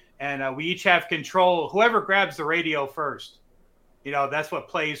around, and we each have control. Whoever grabs the radio first, that's what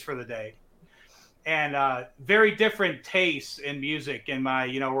plays for the day. And very different tastes in music in my,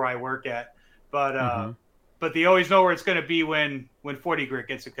 where I work at. But but they always know where it's going to be when 40 Grit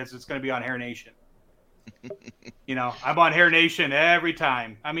gets it, because it's going to be on Hair Nation. I'm on Hair Nation every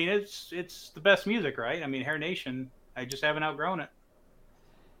time. I mean, it's the best music, right? I mean, Hair Nation, I just haven't outgrown it.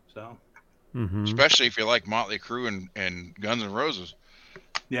 So, especially if you like Motley Crue and Guns N' Roses.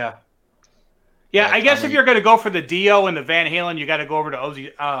 Yeah. I guess if you're going to go for the Dio and the Van Halen, you got to go over to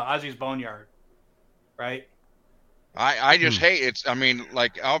Ozzy's Boneyard, right? I just hate it. I mean,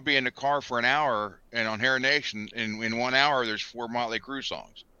 like, I'll be in the car for an hour, and on Hair Nation, in 1 hour, there's 4 Motley Crue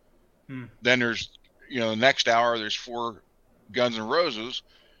songs. Then there's, the next hour, there's 4 Guns N' Roses,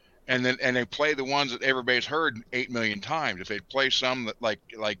 and they play the ones that everybody's heard 8 million times. If they play some that like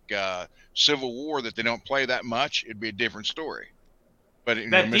Civil War that they don't play that much, it'd be a different story. But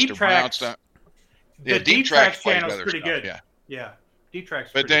that Mr. Brown's the Deep Tracks channel is pretty good. Yeah. Deep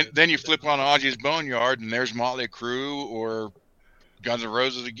Tracks. But then you flip on Ozzy's Boneyard, and there's Motley Crue or Guns N'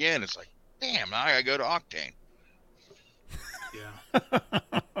 Roses again. It's like, damn, now I gotta go to Octane.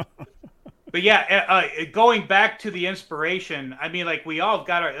 Yeah. But yeah, going back to the inspiration, I mean, like, we all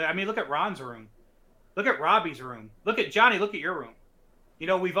got look at Ron's room. Look at Robbie's room. Look at Johnny. Look at your room.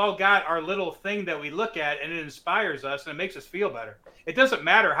 We've all got our little thing that we look at, and it inspires us, and it makes us feel better. It doesn't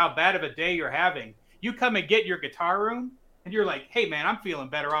matter how bad of a day you're having. You come and get your guitar room, and you're like, hey, man, I'm feeling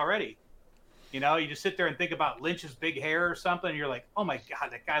better already. You just sit there and think about Lynch's big hair or something, and you're like, oh, my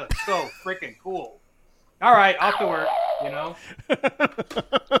God, that guy looks so freaking cool. All right, off to work,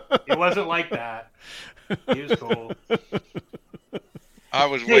 It wasn't like that. He was cool. I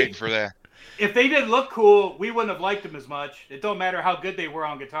was waiting for that. If they didn't look cool, we wouldn't have liked them as much. It don't matter how good they were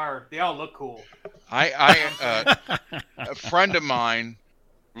on guitar. They all look cool. A friend of mine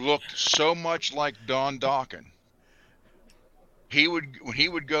looked so much like Don Dawkin. When he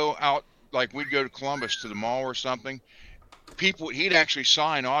would go out, like, we'd go to Columbus to the mall or something, he'd actually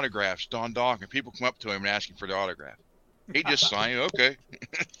sign autographs, Don Dawkin. People come up to him and ask him for the autograph. He'd just sign it. Okay.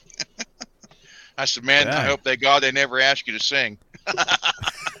 I said, man, I hope God they never ask you to sing.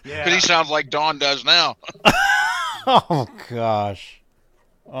 Because he sounds like Don does now. Oh, gosh.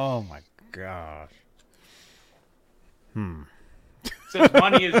 Oh, my gosh. Since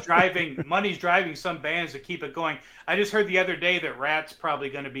money's driving some bands to keep it going. I just heard the other day that Rat's probably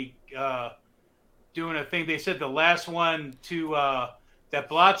going to be doing a thing. They said the last one that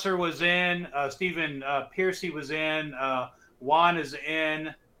Blotzer was in, Stephen Piercy was in, Juan is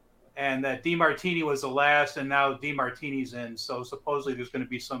in, and that DeMartini was the last, and now DeMartini's in. So supposedly there's going to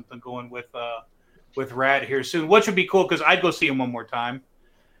be something going with Rat here soon, which would be cool, because I'd go see him one more time.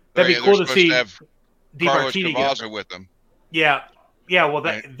 That'd be cool to see DeMartini Cavazo with them. Yeah. Well,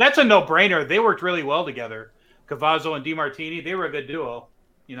 that's a no-brainer. They worked really well together. Cavazo and DeMartini, they were a good duo.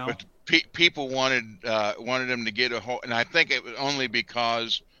 But people wanted him to get a whole, and I think it was only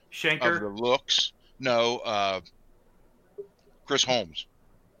because Schenker? of the looks. No, Chris Holmes,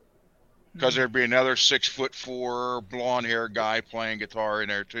 because there'd be another 6'4" blonde hair guy playing guitar in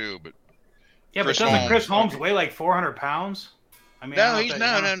there too. But doesn't Chris Holmes weigh like 400 pounds? I mean, no, he's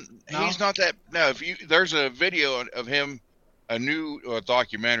not that. No, there's a video of him, a new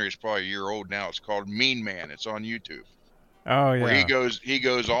documentary. It's probably a year old now. It's called Mean Man. It's on YouTube. Oh yeah. Where he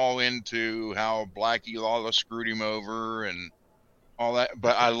goes all into how Blackie Lawless screwed him over and all that.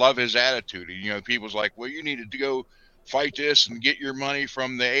 But I love his attitude. People's like, well, you needed to go fight this and get your money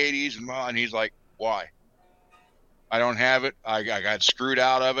from the 80s, and he's like, why? I don't have it. I got screwed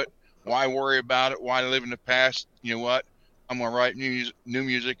out of it. Why worry about it? Why live in the past? You know what? I'm gonna write new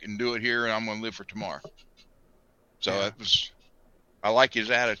music and do it here, and I'm gonna live for tomorrow. So I like his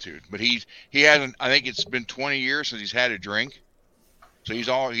attitude, but he hasn't. I think it's been 20 years since he's had a drink, so he's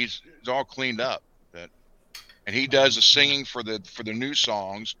all cleaned up. And he does the singing for the new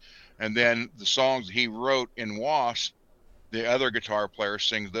songs, and then the songs he wrote in Wasp, the other guitar player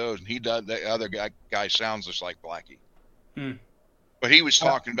sings those, and he does. The other guy sounds just like Blackie. But he was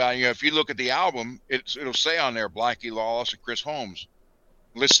talking about, if you look at the album, it'll say on there Blackie Lawless and Chris Holmes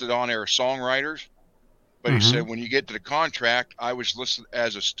listed on there as songwriters. But he said, when you get to the contract, I was listed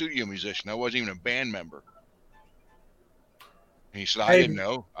as a studio musician. I wasn't even a band member. And he said, I didn't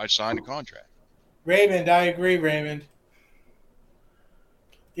know. I signed a contract. Raymond, I agree, Raymond.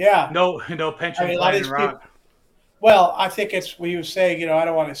 Yeah. No pension plan in rock. Well, I think it's what you were saying, I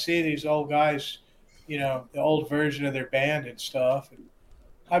don't want to see these old guys, the old version of their band and stuff.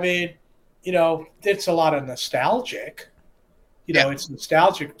 I mean, it's a lot of nostalgic, It's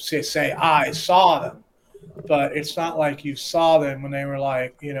nostalgic to say, I saw them. But it's not like you saw them when they were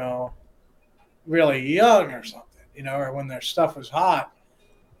like, really young or something, or when their stuff was hot.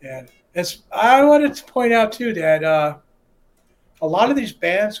 And I wanted to point out, too, that a lot of these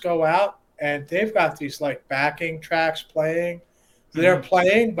bands go out and they've got these like backing tracks playing. They're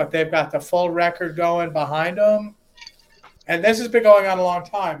playing, but they've got the full record going behind them. And this has been going on a long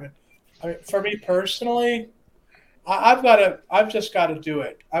time. And I mean, for me personally, I've just got to do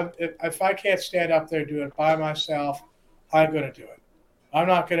it. If I can't stand up there and do it by myself, I'm going to do it. I'm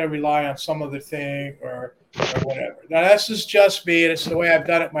not going to rely on some other thing or whatever. Now, this is just me, and it's the way I've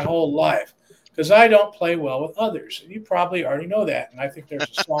done it my whole life because I don't play well with others. And you probably already know that, and I think there's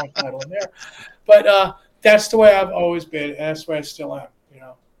a song title in there. But that's the way I've always been, and that's the way I still am,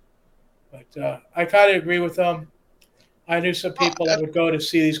 But I kind of agree with them. I knew some people that would go to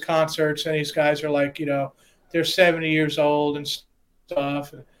see these concerts, and these guys are like, they're 70 years old and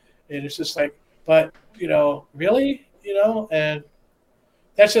stuff. And it's just like, but, really? And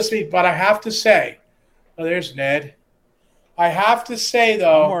that's just me. But I have to say, there's Ned. I have to say,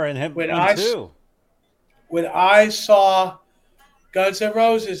 though, when I saw Guns N'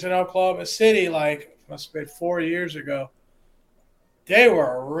 Roses in Oklahoma City, like, must have been 4 years ago, they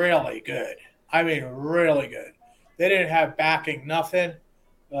were really good. I mean, really good. They didn't have backing, nothing.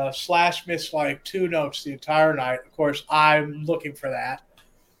 Slash missed like 2 notes the entire night. Of course, I'm looking for that.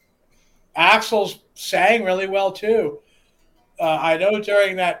 Axl sang really well, too. I know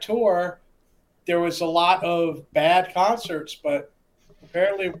during that tour, there was a lot of bad concerts, but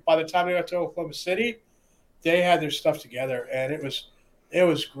apparently by the time they got to Oklahoma City, they had their stuff together, and it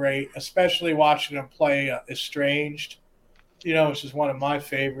was great, especially watching them play Estranged, which is one of my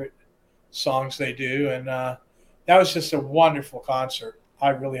favorite songs they do, and that was just a wonderful concert. I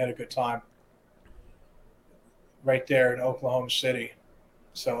really had a good time right there in Oklahoma City.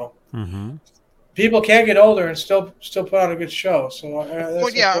 So people can get older and still put on a good show. So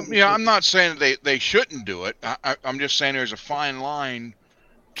I'm not saying they shouldn't do it. I'm just saying there's a fine line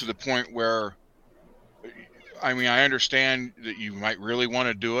to the point where, I mean, I understand that you might really want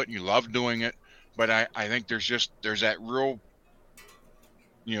to do it. You love doing it, but I think there's that real,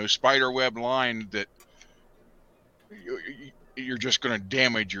 spider web line that you're just going to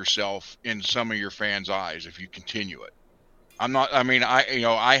damage yourself in some of your fans' eyes if you continue it. I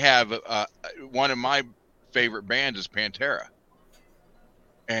have one of my favorite bands is Pantera.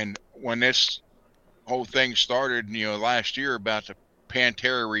 And when this whole thing started, last year about the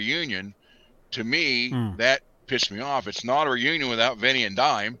Pantera reunion, to me, that pissed me off. It's not a reunion without Vinny and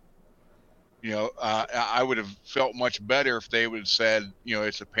Dime. I would have felt much better if they would have said,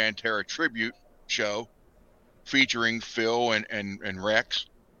 it's a Pantera tribute show featuring Phil and Rex.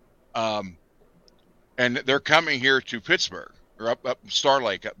 And they're coming here to Pittsburgh or up Star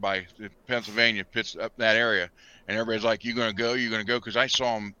Lake, up by Pennsylvania, up that area. And everybody's like, "You gonna go? You gonna go?" Because I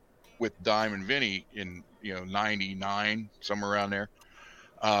saw them with Dime and Vinny in 99, somewhere around there.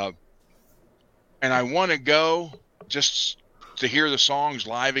 And I want to go just to hear the songs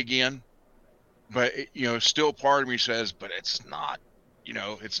live again. But still part of me says, but it's not,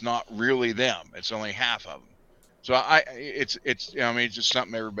 it's not really them. It's only half of them. So it's just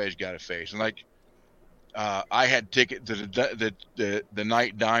something everybody's got to face. And like, I had tickets the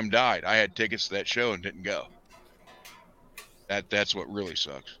night Dime died. I had tickets to that show and didn't go. That's what really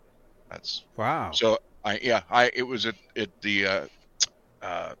sucks. That's wow. So it was it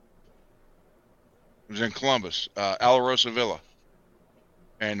was in Columbus, Alarosa Villa,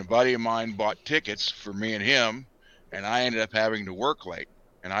 and a buddy of mine bought tickets for me and him, and I ended up having to work late,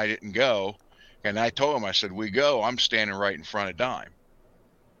 and I didn't go. And I told him, I said, "We go. I'm standing right in front of Dime."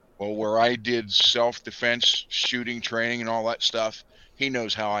 Well, where I did self-defense shooting training and all that stuff, he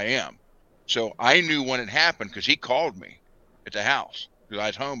knows how I am. So I knew when it happened because he called me at the house because I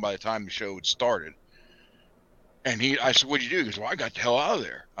was home by the time the show had started. And I said, "What'd you do?" He goes, "Well, I got the hell out of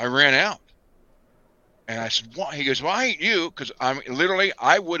there. I ran out." And I said, "Why?" He goes, "Why ain't you?" Because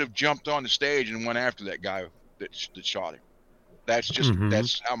I would have jumped on the stage and went after that guy that shot him. That's just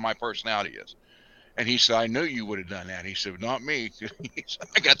that's how my personality is. And he said, "I knew you would have done that." He said, "Not me." He said,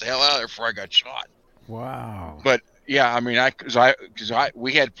 "I got the hell out of there before I got shot." Wow. But yeah, I mean,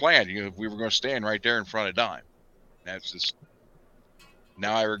 we had planned, we were going to stand right there in front of Dime. That's just,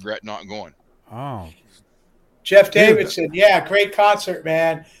 now I regret not going. Oh. Jeff Davidson, yeah, great concert,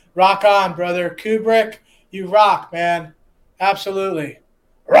 man. Rock on, brother. Kubrick, you rock, man. Absolutely.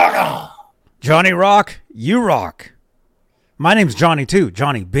 Rock on. Johnny Rock, you rock. My name's Johnny too,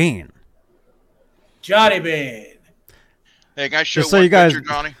 Johnny Bean. Johnny Bean. Hey, can I show so one you guys, picture,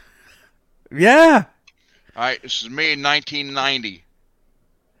 Johnny? Yeah. This is me in 1990.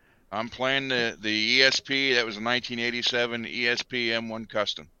 I'm playing the ESP. That was a 1987 ESP M1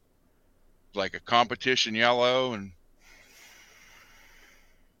 Custom. It's like a competition yellow, and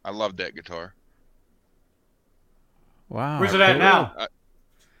I loved that guitar. Wow. Where's it at now?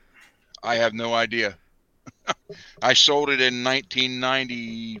 I have no idea. I sold it in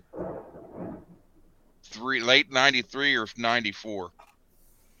 1993, late 93 or 94.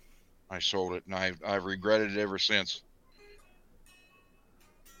 I sold it, and I've regretted it ever since.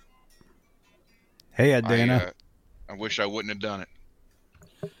 Hey, Ed Dana. I wish I wouldn't have done it.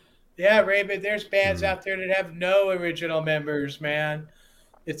 Yeah, Raymond, there's bands out there that have no original members, man.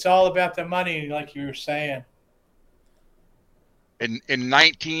 It's all about the money, like you were saying. In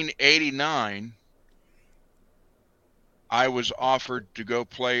 1989, I was offered to go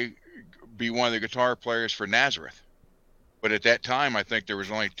be one of the guitar players for Nazareth. But at that time, I think there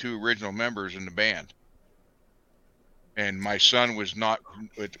was only 2 original members in the band. And my son was not,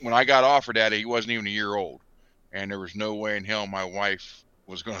 when I got offered that, he wasn't even a year old. And there was no way in hell my wife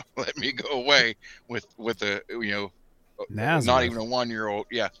was going to let me go away with a, Nazareth. Not even a 1-year-old.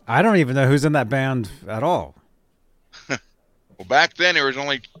 Yeah. I don't even know who's in that band at all. Well, back then there was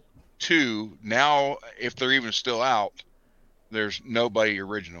only 2. Now, if they're even still out, there's nobody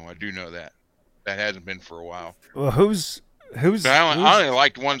original. I do know that. That hasn't been for a while. Well, who's I only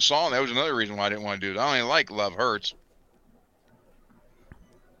liked one song. That was another reason why I didn't want to do it. I only like Love Hurts.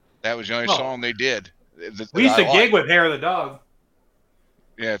 That was the only song they did. We used to gig with Hair of the Dog.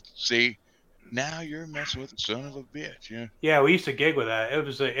 Yeah, see, now you're messing with the son of a bitch. Yeah. Yeah, we used to gig with that.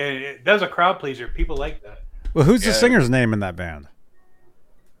 That was a crowd pleaser. People like that. Well, who's the singer's name in that band?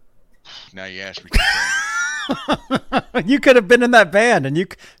 Now you ask me. You could have been in that band, and you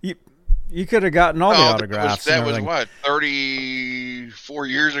could have gotten all the autographs. That was what, 34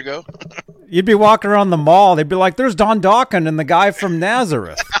 years ago? You'd be walking around the mall. They'd be like, "There's Don Dawkins and the guy from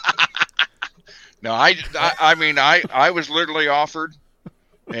Nazareth." No, I mean, I was literally offered,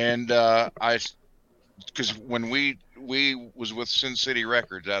 and because when we was with Sin City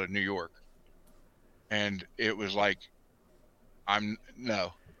Records out of New York, and it was like, I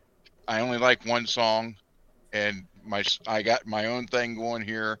only like one song, and I got my own thing going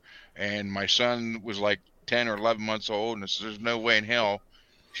here, and my son was like 10 or 11 months old, and there's no way in hell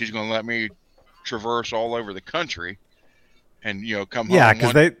she's going to let me traverse all over the country and come home. Yeah,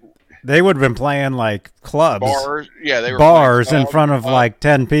 because they would have been playing like clubs, bars. Yeah, they were bars in front of like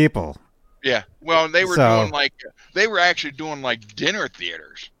 10 people. Yeah, well, they were actually doing like dinner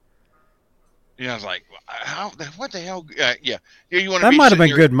theaters. I was like, what the hell? Yeah, you want that might have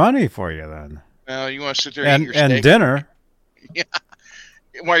been good money for you then. You want to sit there and eat your steak? And dinner. Yeah.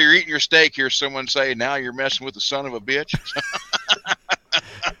 While you're eating your steak, here's someone say, "Now you're messing with the son of a bitch."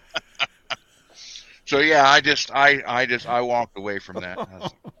 So yeah, I walked away from that.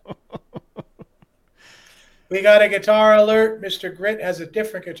 We got a guitar alert. Mr. Grit has a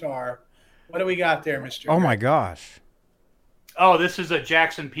different guitar. What do we got there, Mr. Oh Grit? my gosh. Oh, this is a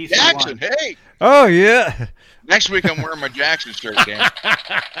Jackson PC1. Jackson, hey. Oh yeah. Next week I'm wearing my Jackson shirt, Dan.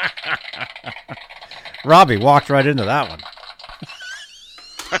 Robbie walked right into that one.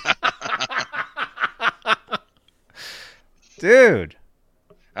 Dude.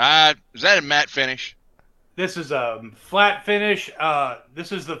 Is that a matte finish? This is a flat finish.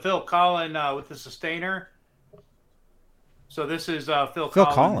 This is the Phil Collins with the sustainer. So this is Phil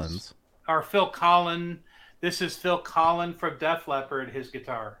Collins. Or Phil Collins. This is Phil Collins from Def Leppard, his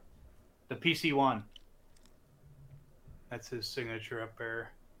guitar. The PC1. That's his signature up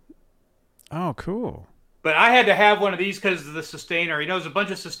there. Oh, cool. But I had to have one of these because of the sustainer. There's a bunch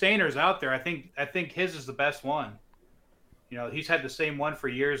of sustainers out there. I think his is the best one. He's had the same one for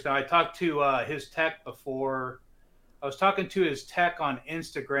years now. I talked to his tech before. I was talking to his tech on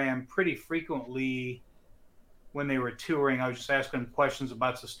Instagram pretty frequently when they were touring. I was just asking him questions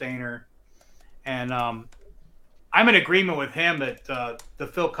about sustainer. And I'm in agreement with him that the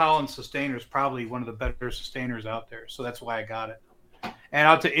Phil Collins sustainer is probably one of the better sustainers out there. So that's why I got it.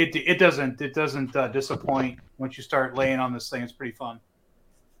 And it doesn't disappoint once you start laying on this thing. It's pretty fun.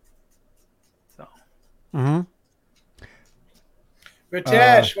 So. Mm-hmm.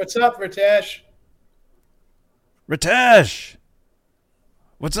 Ritesh, what's up, Ritesh? Ritesh,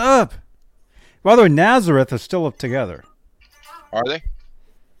 what's up? By the way, Nazareth is still up together. Are they?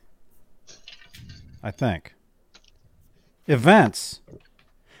 I think. Events.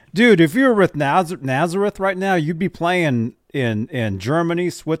 Dude, if you were with Nazareth right now, you'd be playing in Germany,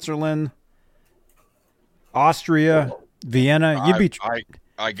 Switzerland, Austria, Vienna. You'd be.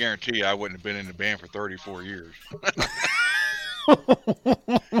 I guarantee you I wouldn't have been in the band for 34 years.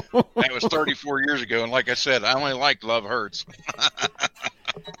 That was 34 years ago, and like I said, I only like Love Hurts.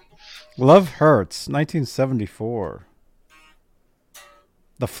 Love Hurts, 1974.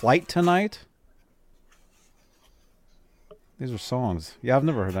 The Flight Tonight? These are songs. Yeah, I've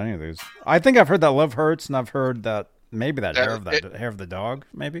never heard any of these. I think I've heard that Love Hurts, and I've heard that maybe that Hair of the Dog,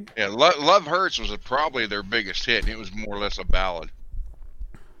 maybe? Yeah, Love Hurts was probably their biggest hit, and it was more or less a ballad.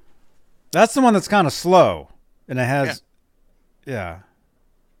 That's the one that's kind of slow, and it has... Yeah.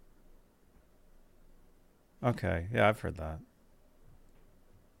 Okay, yeah, I've heard that.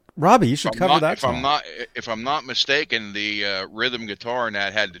 Robbie, you should cover that song. If I'm not mistaken, the rhythm guitar in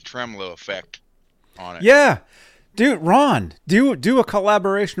that had the tremolo effect on it. Yeah. Dude, Ron, do a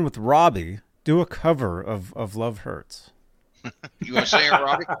collaboration with Robbie. Do a cover of Love Hurts. You want to sing it,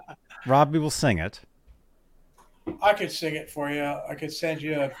 Robbie? Robbie will sing it. I could sing it for you. I could send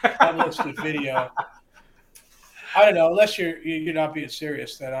you a unlisted video. I don't know. Unless you're not being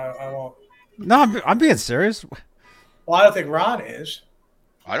serious, then I won't. No, I'm being serious. Well, I don't think Ron is.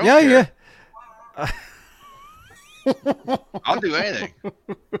 I don't care. Yeah. I'll do anything.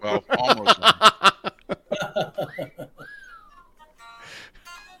 Well, almost.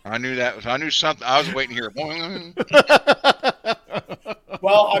 I knew that. I knew something. I was waiting here.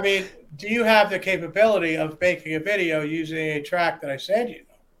 Well, I mean, do you have the capability of making a video using a track that I send you?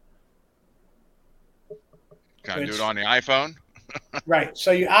 Can I do it on the iPhone? Right.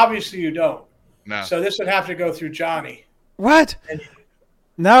 So you don't. No. So this would have to go through Johnny. What?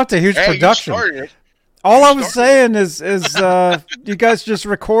 Now it's a huge production. You started it. All I was saying is you guys just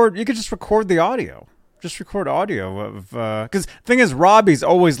record. You could just record the audio. Just record audio of because the thing is, Robbie's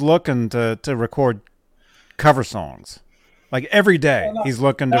always looking to record cover songs. Like every day, he's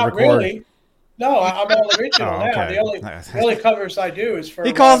looking to record. Really. No, I'm all original now. Okay. The only covers I do is for.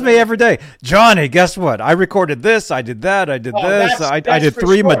 He calls me every day, Johnny. Guess what? I recorded this. I did that. I did this. I did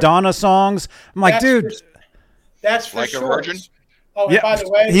 3 short. Madonna songs. I'm like, dude. That's for like shorts. a virgin. Oh, and by the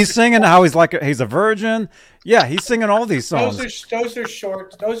way, he's singing how he's a virgin. Yeah, he's singing all these songs. Those are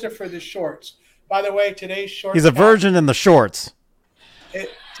shorts. Those are for the shorts. By the way, today's short. He's a virgin in the shorts.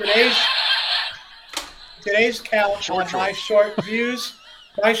 Today's count on my short views.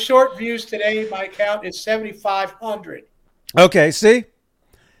 My short views today, my count is 7,500. Okay, see?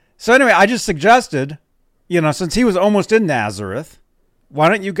 So anyway, I just suggested, since he was almost in Nazareth, why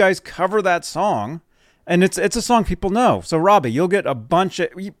don't you guys cover that song? And it's a song people know. So Robbie, you'll get a bunch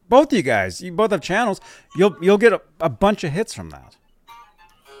of both of you guys. You both have channels. You'll get a bunch of hits from that.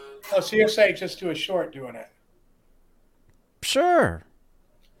 Oh, so you're saying just do a short doing it? Sure.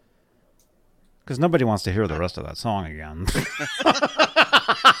 Because nobody wants to hear the rest of that song again.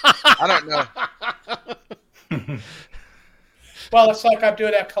 I don't know. Well, it's like I'm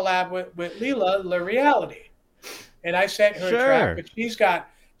doing that collab with Leela, La Reality. And I sent her a track, but she's got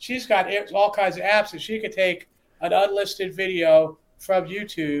all kinds of apps, and she could take an unlisted video from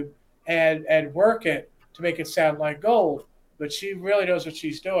YouTube and work it to make it sound like gold. But she really knows what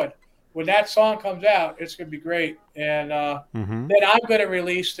she's doing. When that song comes out, it's going to be great. And then I'm going to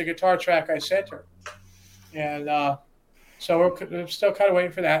release the guitar track I sent her. And so we're still kind of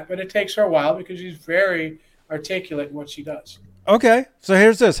waiting for that. But it takes her a while because she's very articulate in what she does. Okay. So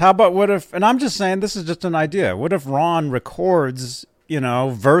here's this. How about what if, and I'm just saying this is just an idea. What if Ron records,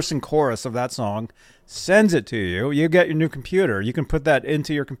 verse and chorus of that song, sends it to you. You get your new computer. You can put that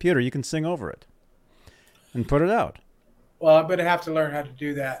into your computer. You can sing over it and put it out. Well, I'm going to have to learn how to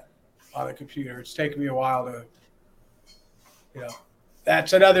do that on the computer. It's taken me a while to,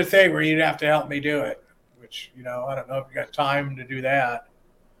 that's another thing where you'd have to help me do it, which, I don't know if you got time to do that.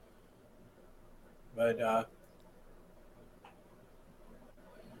 But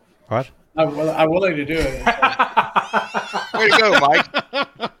what? I'm willing to do it. Way to go,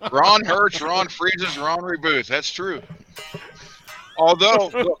 Mike. Ron hurts, Ron freezes, Ron reboots. That's true. Although,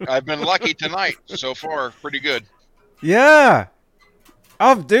 look, I've been lucky tonight so far. Pretty good. Yeah.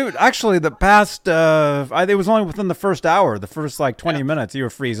 Oh, dude, actually, the past, it was only within the first hour, the first, 20 minutes, you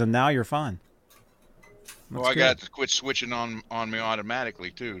were freezing. Now you're fine. Well, I got to quit switching on me automatically,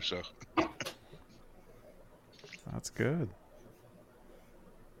 too, so. That's good.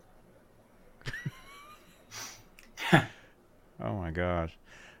 Oh, my gosh.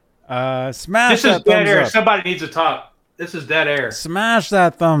 Smash that thumbs up. This is dead air. Somebody needs to talk. This is dead air. Smash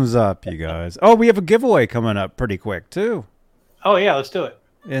that thumbs up, you guys. Oh, we have a giveaway coming up pretty quick, too. Oh, yeah, let's do it.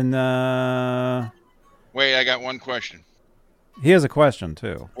 And wait, I got one question. He has a question,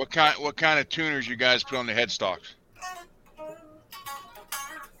 too. What kind of tuners you guys put on the headstocks?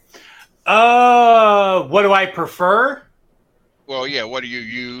 What do I prefer? Well, yeah, what do you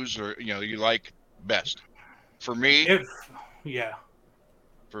use or you like best? For me, Yeah.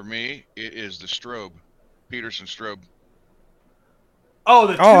 For me, it is the strobe, Peterson strobe. Oh,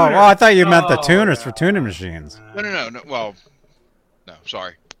 the tuner. Oh, well, I thought you meant the tuners yeah. for tuning machines. No. Well, no,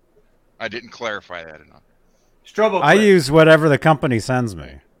 sorry. I didn't clarify that enough. Strobo. I use whatever the company sends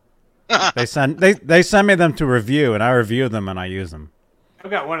me. They send me them to review, and I review them and I use them. I've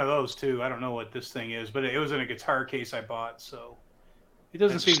got one of those too. I don't know what this thing is, but it was in a guitar case I bought, so it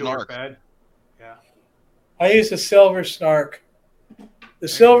doesn't seem to work bad. Yeah. I use the Silver Snark. The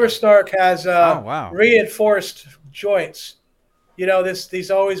Silver Snark has reinforced joints. You know,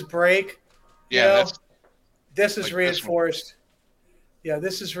 these always break. Yeah, this is like reinforced.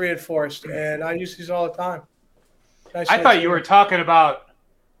 This is reinforced, and I use these all the time. I thought you were talking about.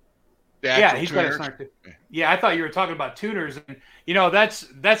 Yeah, he's got a Snark too. Yeah, I thought you were talking about tuners, and you know that's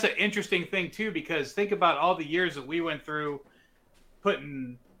an interesting thing too, because think about all the years that we went through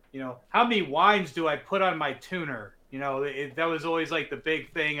putting. You know, how many wines do I put on my tuner? You know, that was always like the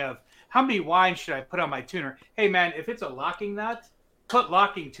big thing of how many wines should I put on my tuner? Hey, man, if it's a locking nut, put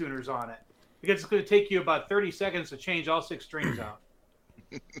locking tuners on it because it's going to take you about 30 seconds to change all 6 strings out.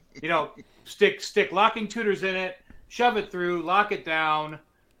 You know, stick locking tuners in it, shove it through, lock it down.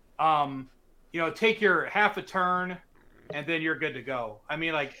 You know, take your half a turn, and then you're good to go. I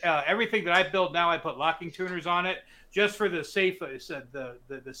mean, like everything that I build now, I put locking tuners on it just for the sake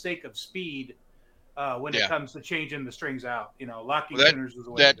of speed. When it comes to changing the strings out, you know, locking tuners is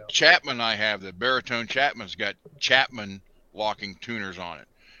the way to go. That Chapman I have, the baritone Chapman's got Chapman locking tuners on it.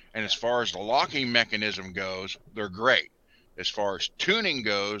 And as far as the locking mechanism goes, they're great. As far as tuning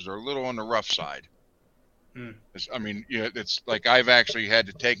goes, they're a little on the rough side. I mean, it's like I've actually had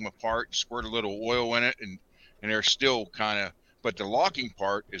to take them apart, squirt a little oil in it, and they're still kind of, but the locking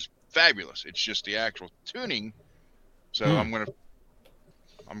part is fabulous. It's just the actual tuning. So I'm going to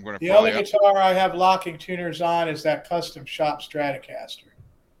the only guitar I have locking tuners on is that custom shop Stratocaster.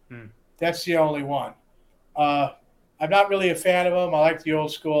 That's the only one. I'm not really a fan of them. I like the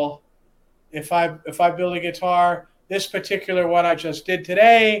old school. If I build a guitar, this particular one I just did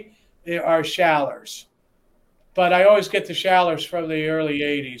today are Schallers. But I always get the Schallers from the early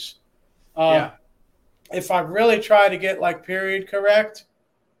 80s. If I really try to get like period correct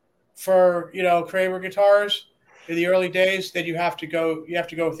for, Kramer guitars in the early days, then you have to go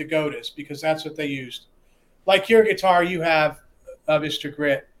with the Godas because that's what they used. Like your guitar you have, Mr.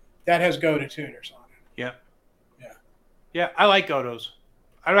 Grit, that has Goda tuners on it. Yeah, I like Godos.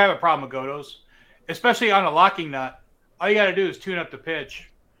 I don't have a problem with Godos, especially on a locking nut. All you got to do is tune up the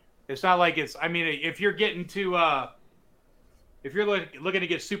pitch. It's not like it's. I mean, if you're getting to, if you're looking to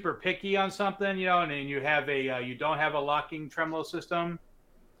get super picky on something, and then you have you don't have a locking tremolo system,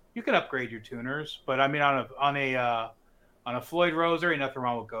 you can upgrade your tuners. But I mean, on a Floyd Rose, there ain't nothing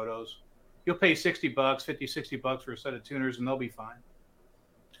wrong with Godos. You'll pay $60, $50-$60 for a set of tuners, and they'll be fine.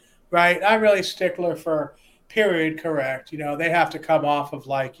 Right. I'm really stickler for period correct. They have to come off of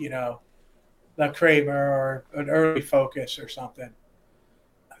like, the Kramer or an early Focus or something,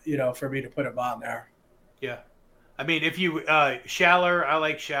 for me to put them on there. Yeah. I mean, if you, Schaller, I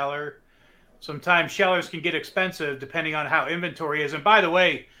like Schaller. Sometimes Schallers can get expensive depending on how inventory is. And by the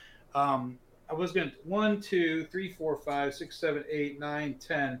way, I was going to 1, 2, 3, 4, 5, 6, 7, 8, 9,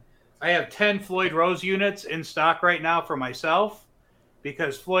 10. I have 10 Floyd Rose units in stock right now for myself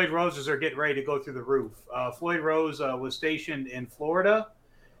because Floyd Roses are getting ready to go through the roof. Floyd Rose was stationed in Florida,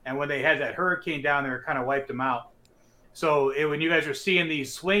 and when they had that hurricane down there, it kind of wiped them out. So when you guys are seeing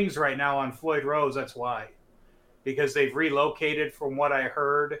these swings right now on Floyd Rose, that's why. Because they've relocated from what I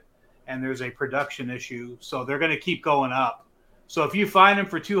heard, and there's a production issue. So they're going to keep going up. So if you find them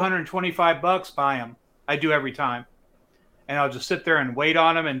for $225, buy them. I do every time. And I'll just sit there and wait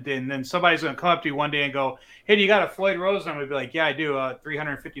on them, and then somebody's going to come up to you one day and go, "Hey, do you got a Floyd Rose?" And I'm going to be like, "Yeah, I do.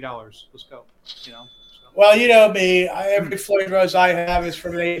 $350. Let's go." Well, you know me. Every Floyd Rose I have is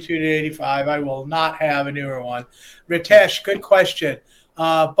from 82 to 85. I will not have a newer one. Ritesh, good question.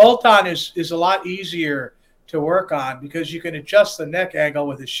 Bolt-on is a lot easier to work on because you can adjust the neck angle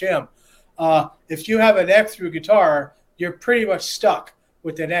with a shim. If you have a neck through guitar, you're pretty much stuck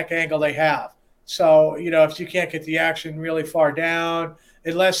with the neck angle they have. So, if you can't get the action really far down,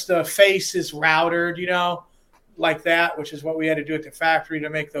 unless the face is routed, like that, which is what we had to do at the factory to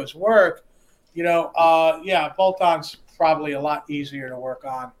make those work, bolt-on's probably a lot easier to work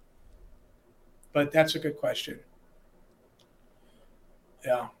on. But that's a good question.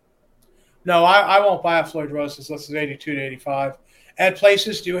 Yeah. No, I won't buy a Floyd Rose unless it's 82 to 85. And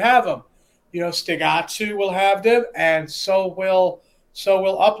places do have them. Stigatsu will have them, and so will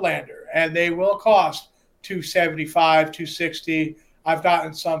Uplander. And they will cost $275, $260. I've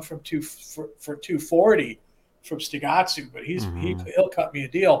gotten some for $240 from Stigatsu, but he'll cut me a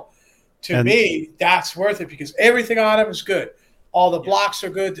deal. Me, that's worth it because everything on him is good. All the blocks are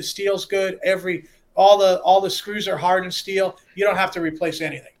good. The steel's good. All the screws are hardened steel. You don't have to replace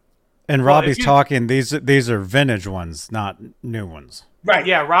anything. And Robbie's talking. These are vintage ones, not new ones. Right.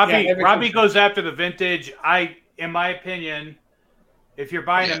 Yeah, Robbie goes after the vintage. In my opinion, if you're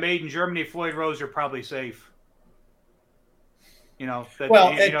buying a made in Germany Floyd Rose, you're probably safe. If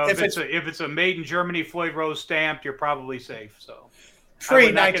it's a made in Germany Floyd Rose stamped, you're probably safe. So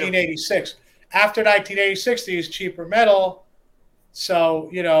pre-1986. After 1986, they use cheaper metal. So,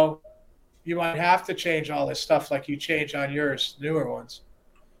 you might have to change all this stuff like you change on yours, newer ones.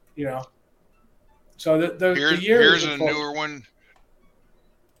 So here's a newer one.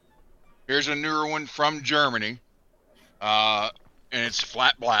 Here's a newer one from Germany, and it's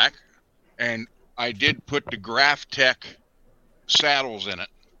flat black. And I did put the Graphtec saddles in it.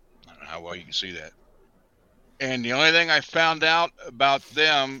 I don't know how well you can see that. And the only thing I found out about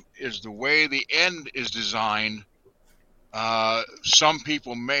them is the way the end is designed. Some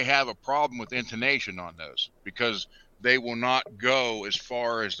people may have a problem with intonation on those because they will not go as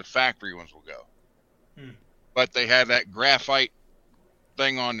far as the factory ones will go. But they have that graphite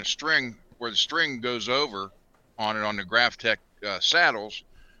thing on the string where the string goes over on it on the Graphtec saddles,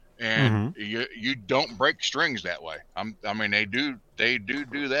 and you don't break strings that way. They do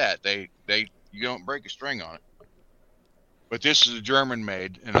that. You don't break a string on it. But this is a German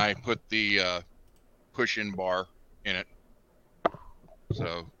made, and I put the push-in bar in it.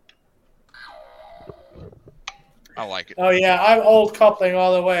 So I like it. Oh yeah, I'm old coupling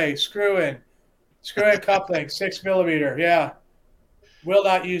all the way. Screw in coupling, 6 millimeter. Yeah, will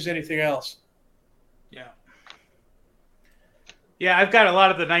not use anything else. Yeah, I've got a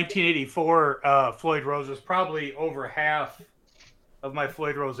lot of the 1984 Floyd Roses. Probably over half of my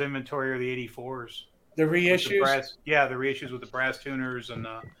Floyd Rose inventory are the 84s. The reissues? The reissues with the brass tuners and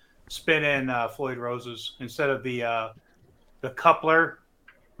spin-in Floyd Roses instead of the coupler.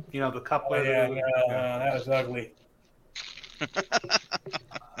 The coupler. Oh, yeah, that was ugly.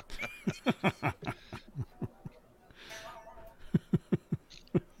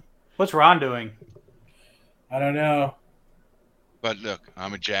 What's Ron doing? I don't know. But look,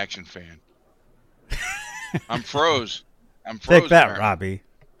 I'm a Jackson fan. I'm froze. Take that, Robbie.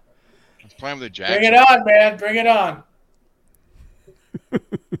 I'm playing with the Jackson. Bring it on, man. Bring it on.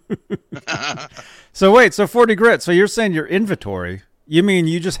 So 40 grit. So you're saying your inventory? You mean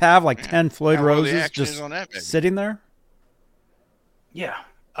you just have like 10 Floyd Roses just sitting there? Yeah.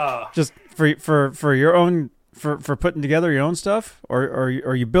 Just for your own for putting together your own stuff, or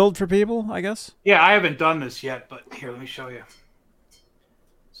you build for people, I guess. Yeah, I haven't done this yet, but here, let me show you.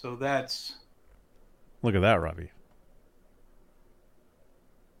 So that's. Look at that, Robbie.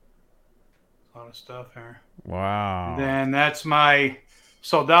 A lot of stuff here. Wow. Then that's my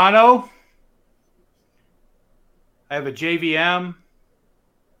Soldano. I have a JVM.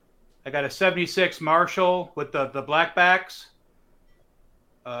 I got a 76 Marshall with the black backs.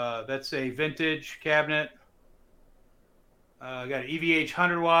 That's a vintage cabinet. I got an EVH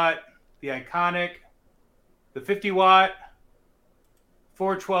 100 watt, the Iconic, the 50 watt,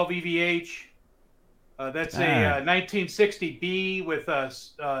 412 EVH. That's a 1960B with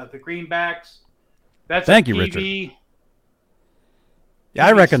the greenbacks. That's Thank you, EV. Richard. Yeah,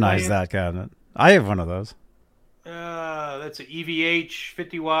 I recognize that cabinet. I have one of those. That's an EVH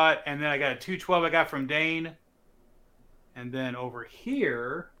 50 watt, and then I got a 212 I got from Dane. And then over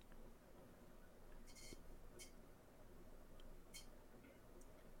here,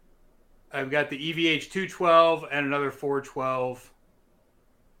 I've got the EVH 212 and another 412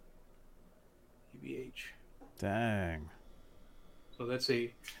 EVH. Dang. So let's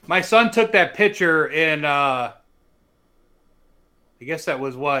see. My son took that picture in, I guess that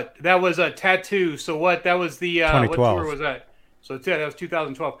was what? That was a tattoo. So what? That was the, what tour was that? So that was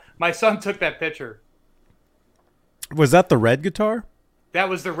 2012. My son took that picture. Was that the red guitar? That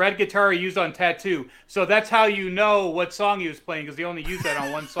was the red guitar he used on Tattoo. So that's how you know what song he was playing, because he only used that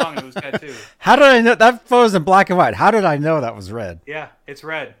on one song, and it was Tattoo. How did I know? That photo was in black and white. How did I know that was red? Yeah, it's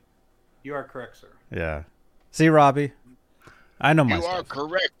red. You are correct, sir. Yeah. See, Robbie? I know my stuff. You are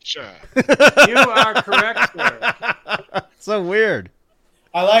correct, sir. You are correct, sir. So weird.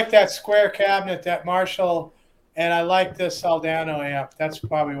 I like that square cabinet, that Marshall, and I like this Soldano amp. That's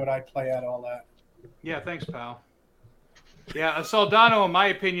probably what I'd play at all that. Yeah, thanks, pal. Yeah, a Soldano, in my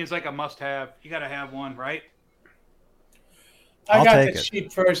opinion, is like a must-have. You got to have one, right? I got the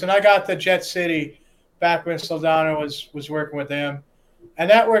cheap version. I got the Jet City back when Soldano was working with them. And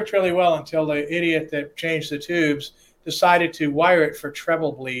that worked really well until the idiot that changed the tubes decided to wire it for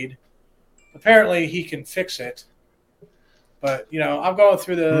treble bleed. apparently he can fix it. But I'm going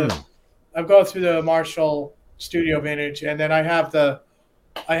through the Marshall Studio Vintage, and then I have the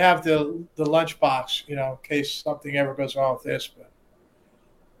lunchbox, in case something ever goes wrong with this. But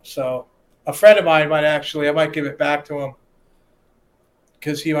so a friend of mine I might give it back to him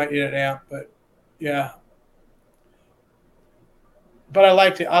because he might need an amp. But yeah, but I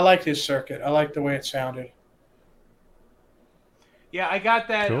liked it. I liked his circuit. I liked the way it sounded. Yeah, I got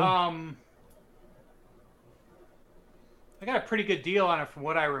that. Cool. I got a pretty good deal on it from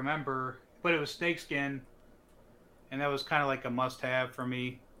what I remember, but it was snakeskin, and that was kind of like a must-have for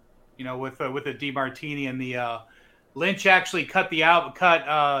me, with the DeMartini and the Lynch actually cut the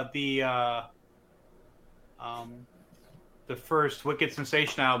first Wicked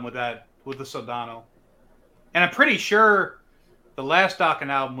Sensation album with the Soldano, and I'm pretty sure the last Dokken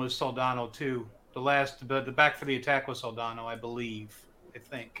album was Soldano too. The Back for the Attack was Soldano, I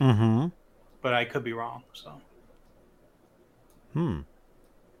think. Mm-hmm. But I could be wrong. So.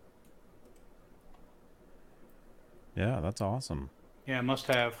 Yeah, that's awesome. Yeah, must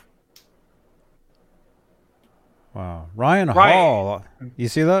have. Wow. Ryan Hall. You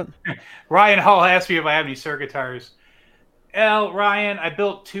see that? Ryan Hall asked me if I have any Sir guitars. Ryan, I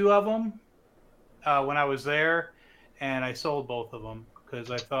built 2 of them when I was there, and I sold both of them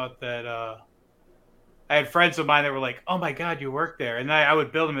because I thought that I had friends of mine that were like, "Oh my God, you work there," and I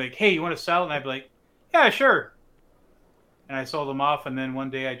would build them like, "Hey, you want to sell?" And I'd be like, "Yeah, sure." And I sold them off, and then one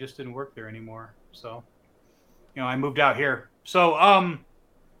day I just didn't work there anymore. So, I moved out here. So,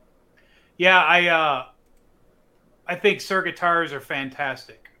 yeah, I think Sir guitars are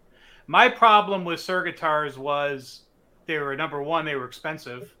fantastic. My problem with Sir guitars was they were, number one, they were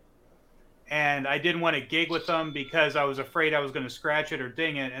expensive, and I didn't want to gig with them because I was afraid I was going to scratch it or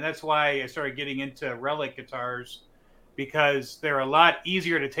ding it, and that's why I started getting into relic guitars, because they're a lot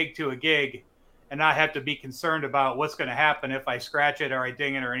easier to take to a gig and not have to be concerned about what's going to happen if I scratch it or I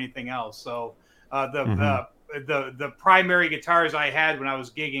ding it or anything else. So the primary guitars I had when I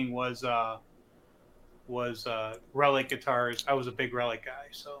was gigging was relic guitars. I was a big relic guy,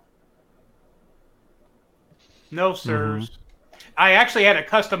 so no sirs. I actually had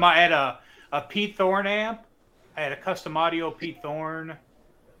a Pete Thorne amp. I had a custom audio Pete Thorne.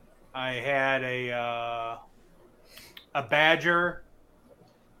 I had a Badger.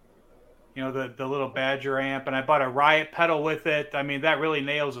 The little Badger amp, and I bought a Riot pedal with it. I mean, that really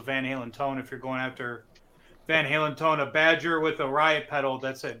nails a Van Halen tone. If you're going after Van Halen tone, a Badger with a Riot pedal,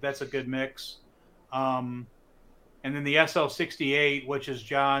 that's a good mix. And then the SL68, which is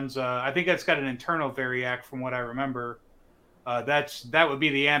John's, I think that's got an internal variac from what I remember. That would be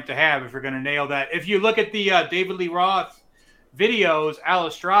the amp to have if you're going to nail that. If you look at the David Lee Roth videos, Al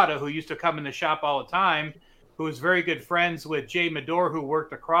Estrada, who used to come in the shop all the time, who was very good friends with Jay Medor, who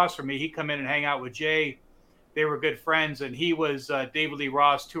worked across from me. He'd come in and hang out with Jay. They were good friends, and he was David Lee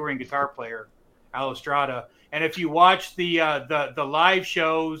Roth's touring guitar player, Al Estrada. And if you watch the live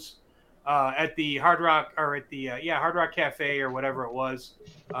shows at the Hard Rock Hard Rock Cafe or whatever it was,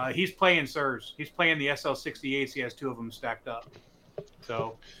 he's playing Sirs. He's playing the SL68s. He has 2 of them stacked up.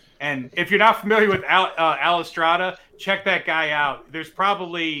 So, and if you're not familiar with Al Estrada, check that guy out. There's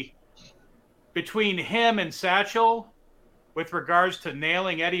probably between him and Satchel, with regards to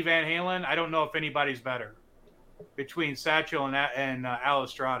nailing Eddie Van Halen, I don't know if anybody's better between Satchel and Al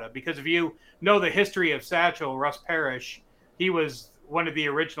Estrada. Because if you know the history of Satchel, Russ Parrish, he was one of the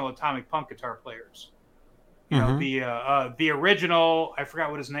original Atomic Punk guitar players. The original, I forgot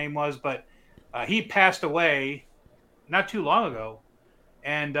what his name was, but he passed away not too long ago.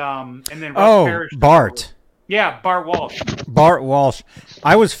 And then Russ Parrish. Bart. Yeah, Bart Walsh. Bart Walsh.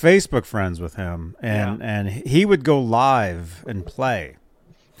 I was Facebook friends with him, and he would go live and play.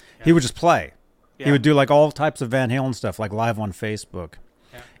 Yeah. He would just play. Yeah. He would do like all types of Van Halen stuff, like live on Facebook.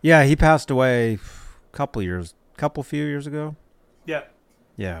 Yeah, he passed away a few years ago.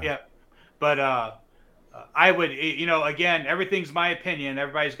 Yeah. But I would, again, everything's my opinion.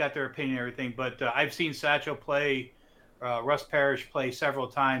 Everybody's got their opinion and everything. But I've seen Satchel play, Russ Parrish play several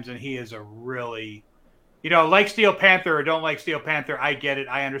times, and he is a really... like Steel Panther or don't like Steel Panther, I get it.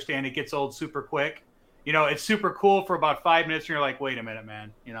 I understand it gets old super quick. It's super cool for about 5 minutes, and you're like, wait a minute,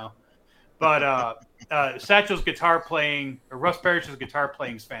 man. But Satchel's guitar playing, or Russ Parrish's guitar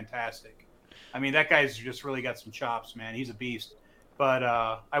playing is fantastic. I mean, that guy's just really got some chops, man. He's a beast. But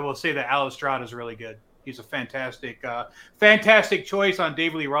I will say that Al Estrada is really good. He's a fantastic choice on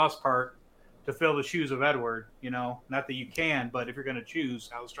David Lee Roth's part to fill the shoes of Edward. Not that you can, but if you're going to choose,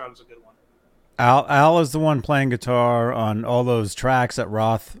 Al Estrada's a good one. Al is the one playing guitar on all those tracks that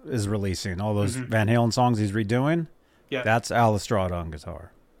Roth is releasing, all those Van Halen songs he's redoing. Yeah, that's Al Estrada on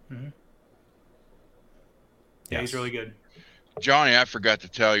guitar. Yeah, he's really good. Johnny, I forgot to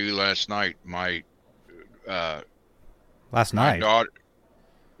tell you last night. My daughter.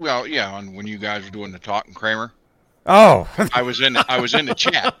 Well, yeah, when you guys were doing the talking, Kramer. Oh, I was in the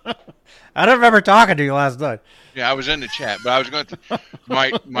chat. I don't remember talking to you last night. Yeah, I was in the chat, but I was going to.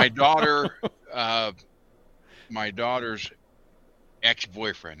 My daughter's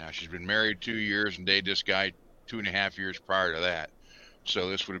ex-boyfriend. Now she's been married 2 years and dated this guy 2.5 years prior to that. So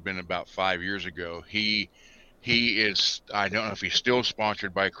this would have been about 5 years ago. He is. I don't know if he's still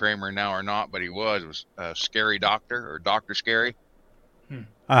sponsored by Kramer now or not, but he was Scary Doctor or Doctor Scary.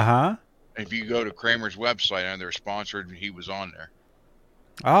 Uh-huh. If you go to Kramer's website and they're sponsored, he was on there.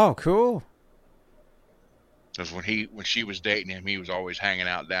 Oh, cool. Because when she was dating him, he was always hanging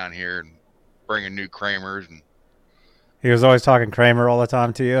out down here and bringing new Kramers, and he was always talking Kramer all the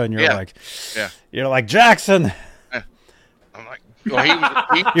time to you, and you're like Jackson. I'm like, well,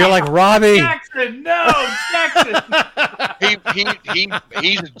 you're like Robbie. Jackson, no, Jackson.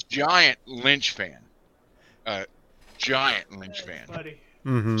 He's a giant Lynch fan. Giant Lynch fan. Buddy.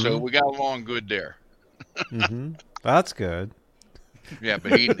 Mm-hmm. So we got along good there. Mm-hmm. That's good. Yeah,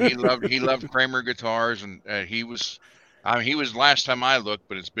 but he loved Kramer guitars, and he was last time I looked,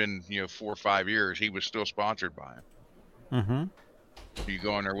 but it's been 4 or 5 years. He was still sponsored by him. Mm-hmm. You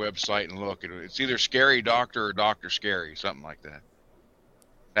go on their website and look. It's either Scary Doctor or Doctor Scary, something like that.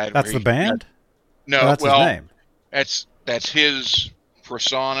 That's the band? No, that's his name. That's his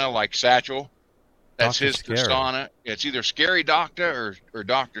persona, like Satchel. That's Dr. his Scary. persona. It's either Scary Doctor or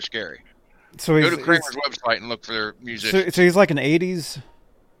Doctor Scary. So go to Kramer's website and look for their musicians. So he's like an 80s?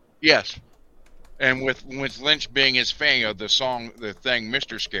 Yes. And with Lynch being his fan, the thing,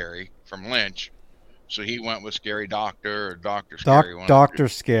 Mr. Scary from Lynch, so he went with Scary Doctor or Doctor Scary. Doctor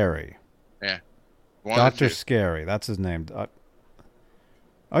Scary. Yeah. Doctor Scary. That's his name.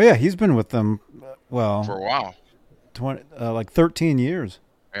 Oh yeah, he's been with them. For a while. 13 years.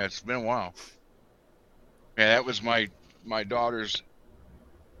 Yeah, it's been a while. Yeah, that was my daughter's.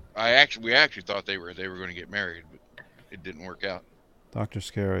 We actually thought they were going to get married, but it didn't work out. Dr.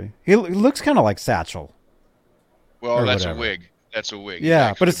 Scary. He looks kind of like Satchel. Well, that's a wig. That's a wig. Yeah,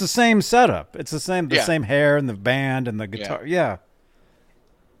 actually, but it's the same setup. It's the same hair and the band and the guitar. Yeah.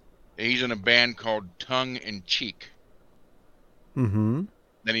 He's in a band called Tongue and Cheek. Mm-hmm.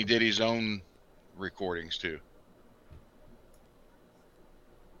 Then he did his own recordings too.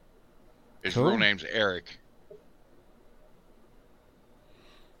 His real name's Eric.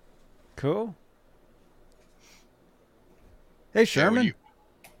 Cool. Hey, Sherman. Yeah,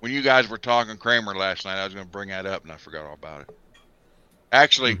 when you guys were talking Kramer last night, I was going to bring that up, and I forgot all about it.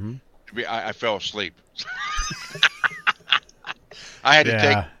 Actually, I fell asleep. I had to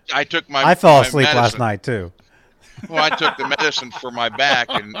take. I took my. I fell asleep medicine. last night too. Well, I took the medicine for my back,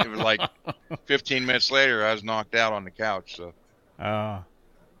 and it was like 15 minutes later, I was knocked out on the couch. So. Oh,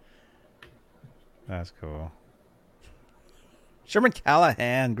 that's cool. Sherman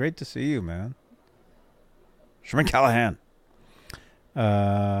Callahan, great to see you, man. Sherman Callahan.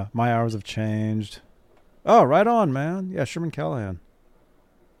 My hours have changed. Oh, right on, man. Yeah, Sherman Callahan.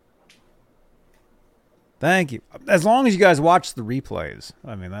 Thank you. As long as you guys watch the replays,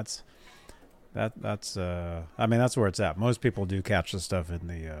 I mean that's where it's at. Most people do catch the stuff in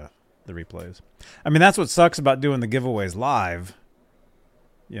the replays. I mean, that's what sucks about doing the giveaways live.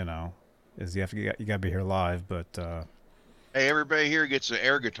 Is you gotta be here live, but. Hey, everybody here gets an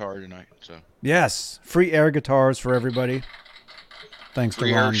air guitar tonight. So yes, free air guitars for everybody. Thanks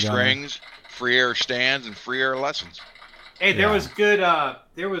free to Ron air strings, free air stands, and free air lessons. Hey, there was good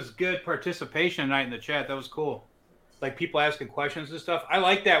participation tonight in the chat. That was cool. Like people asking questions and stuff. I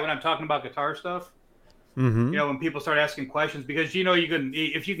like that when I'm talking about guitar stuff. Mm-hmm. When people start asking questions, because you can,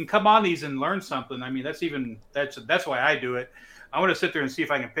 if you can come on these and learn something. I mean, that's why I do it. I want to sit there and see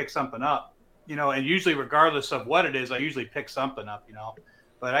if I can pick something up. And usually, regardless of what it is, I usually pick something up.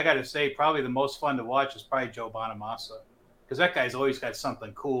 But I got to say, probably the most fun to watch is probably Joe Bonamassa, because that guy's always got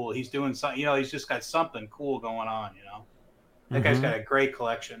something cool. He's doing something. He's just got something cool going on. That guy's got a great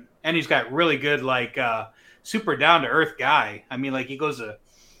collection, and he's got really good, super down to earth guy. I mean, he goes to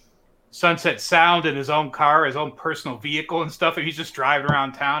Sunset Sound in his own car, his own personal vehicle and stuff, and he's just driving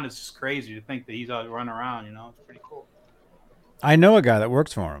around town. It's just crazy to think that he's out running around. It's pretty cool. I know a guy that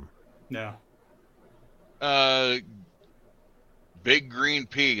works for him. Yeah. Big Green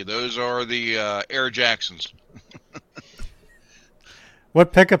P. Those are the Air Jacksons.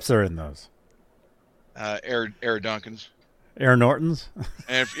 What pickups are in those? Air Duncans. Air Nortons?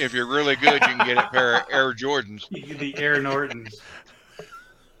 And if you're really good, you can get a pair of Air Jordans. The Air Nortons.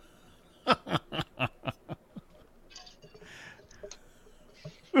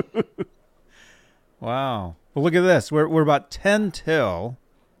 Wow. Well, look at this. We're about 10 till,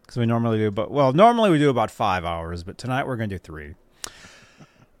 because we normally do, normally we do about 5 hours, but tonight we're going to do 3.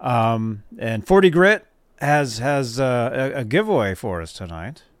 And 40 Grit has a giveaway for us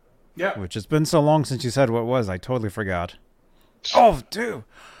tonight. Yeah. Which has been so long since you said what it was, I totally forgot. Oh, dude.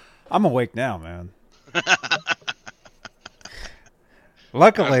 I'm awake now, man.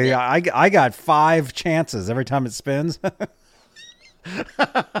 Luckily, I got 5 chances every time it spins.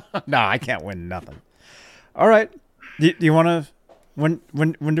 No, I can't win nothing. All right. Do you want to?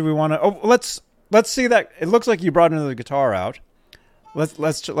 When do we want to? Oh, let's see that. It looks like you brought another guitar out.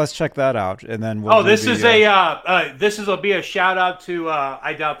 Let's check that out, and then we'll. This will be a shout out to.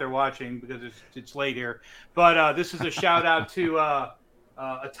 I doubt they're watching because it's late here, but this is a shout out to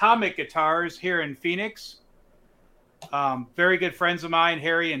Atomic Guitars here in Phoenix. Very good friends of mine,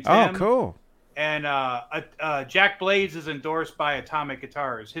 Harry and Tim. Oh, cool. And Jack Blades is endorsed by Atomic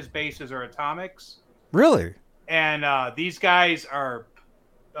Guitars. His basses are Atomics. Really? And these guys are,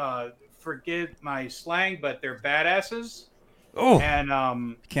 forgive my slang, but they're badasses. Oh, and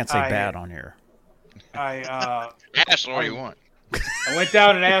can't say bad on here. Ask all you want. I went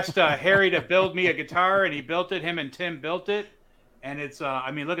down and asked Harry to build me a guitar, and he built it. Him and Tim built it, and it's.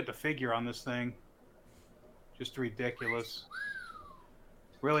 Look at the figure on this thing. Just ridiculous.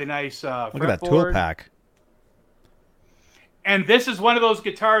 Really nice. Look at that tool pack. And this is one of those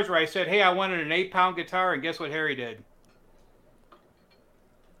guitars where I said, "Hey, I wanted an 8-pound guitar," and guess what Harry did?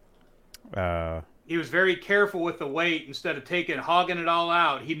 He was very careful with the weight. Instead of hogging it all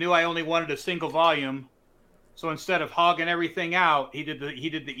out, he knew I only wanted a single volume. So instead of hogging everything out, he did the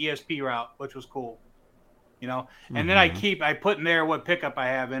ESP route, which was cool. And then I put in there what pickup I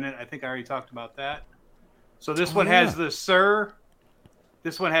have in it. I think I already talked about that. So this one has the Sir.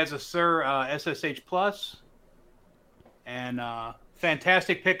 This one has a Sir SSH Plus. And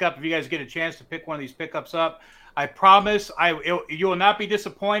fantastic pickup. If you guys get a chance to pick one of these pickups up, I promise you will not be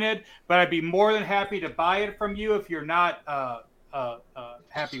disappointed, but I'd be more than happy to buy it from you if you're not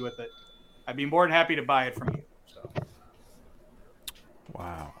happy with it. I'd be more than happy to buy it from you. So.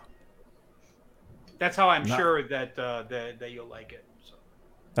 Wow. That's how I'm sure that you'll like it. So.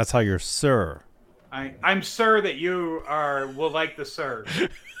 That's how you're Sir. I'm sure that you will like the Sir.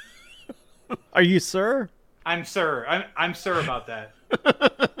 Are you Sir? I'm Sir. I'm Sir about that.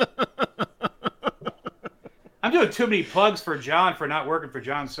 I'm doing too many plugs for John for not working for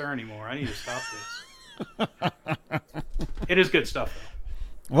John Sir anymore. I need to stop this. It is good stuff,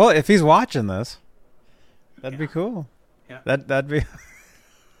 though. Well, if he's watching this, that'd be cool. Yeah. That'd be.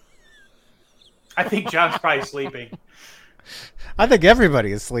 I think John's probably sleeping. I think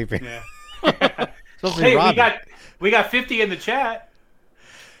everybody is sleeping. Yeah. Hey, we got 50 in the chat.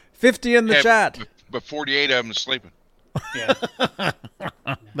 50 in the chat. But 48 of them are sleeping. Yeah.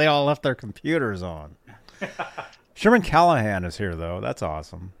 They all left their computers on. Sherman Callahan is here, though. That's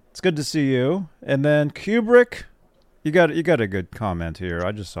awesome. It's good to see you. And then Kubrick, you got a good comment here.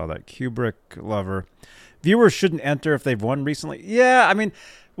 I just saw that. Kubrick lover. Viewers shouldn't enter if they've won recently. Yeah,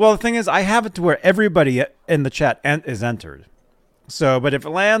 well, the thing is, I have it to where everybody in the chat is entered. So, but if it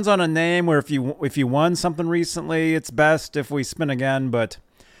lands on a name where if you won something recently, it's best if we spin again. But,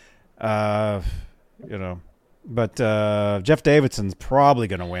 Jeff Davidson's probably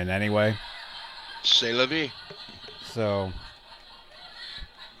going to win anyway. C'est la vie. So.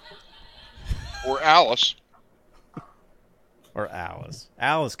 Or Alice. Or Alice.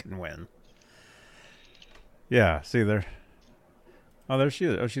 Alice can win. Yeah, see there. Oh, there she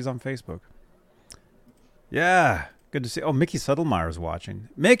is. Oh, she's on Facebook. Yeah, good to see. Oh, Mickey Suttlemeyer's watching.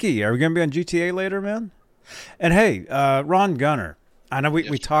 Mickey, are we going to be on GTA later, man? And hey, Ron Gunner. I know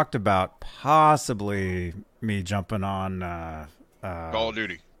we talked about possibly me jumping on Call of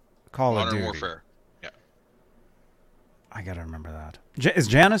Duty. Modern Warfare. Yeah. I got to remember that. Is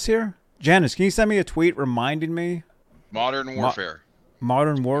Janice here? Janice, can you send me a tweet reminding me? Modern Warfare.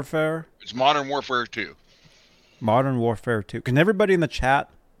 Modern Warfare? It's Modern Warfare 2. Modern Warfare 2. Can everybody in the chat?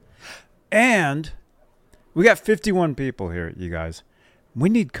 And we got 51 people here, you guys. We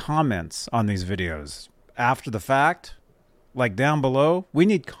need comments on these videos after the fact. Like down below, we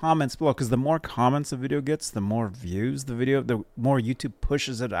need comments below because the more comments the video gets, the more views the video, the more YouTube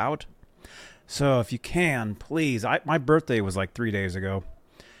pushes it out. So if you can, please, my birthday was like 3 days ago,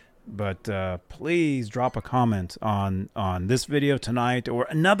 but please drop a comment on this video tonight or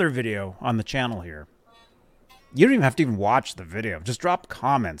another video on the channel here. You don't even have to even watch the video. Just drop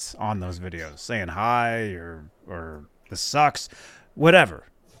comments on those videos saying hi or this sucks, whatever.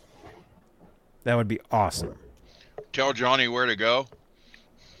 That would be awesome. Tell Johnny where to go.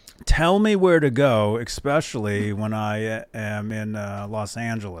 Tell me where to go, especially when I am in Los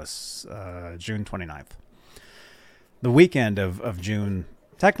Angeles, June 29th. the weekend of June.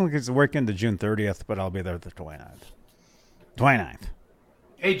 Technically, it's the weekend of June 30th, but I'll be there the 29th. 29th.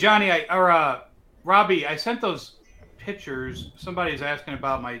 Hey, Johnny, Robbie, I sent those pictures. Somebody's asking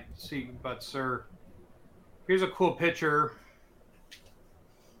about Sir. Here's a cool picture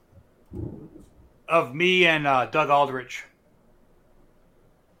of me and Doug Aldrich.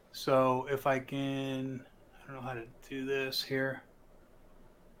 So if I can, I don't know how to do this here.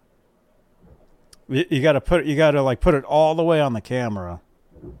 You got to put it all the way on the camera.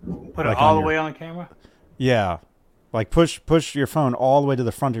 Put it all the way on the camera? Yeah. Like push your phone all the way to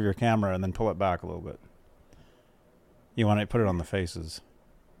the front of your camera and then pull it back a little bit. You want to put it on the faces.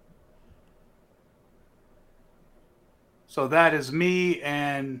 So that is me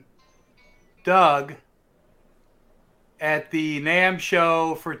and Doug at the NAMM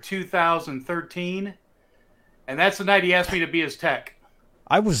show for 2013. And that's the night he asked me to be his tech.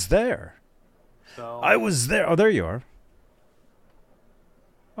 I was there. I was there. Oh, there you are.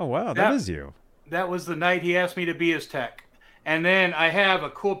 Oh, wow. That is you. That was the night he asked me to be his tech. And then I have a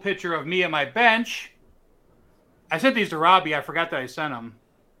cool picture of me at my bench. I sent these to Robbie. I forgot that I sent them.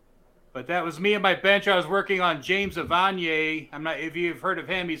 But that was me at my bench. I was working on James Avanier. I'm not, if you've heard of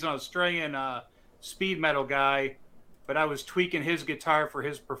him, he's an Australian speed metal guy. But I was tweaking his guitar for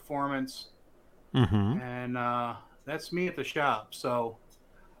his performance. Mm-hmm. And that's me at the shop. So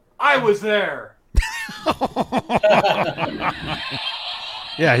I was there.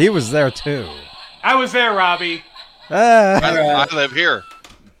 Yeah, he was there too. I was there, Robbie. I live here.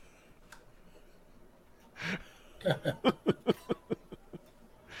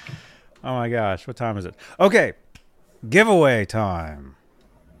 Oh my gosh, what time is it? Okay, giveaway time.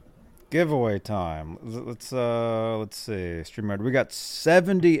 Giveaway time. Let's see. StreamYard. We got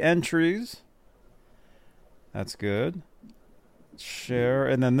 70 entries. That's good. Share,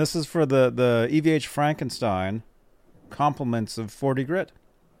 and then this is for the EVH Frankenstein compliments of 40 Grit.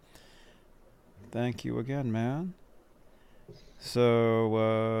 Thank you again, man.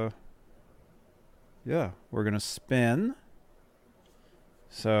 So, yeah, we're going to spin.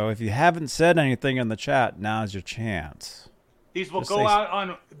 So if you haven't said anything in the chat, now's your chance. These will go out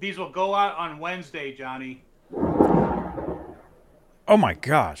on Wednesday, Johnny. Oh my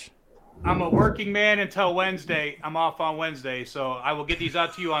gosh. I'm a working man until Wednesday. I'm off on Wednesday, so I will get these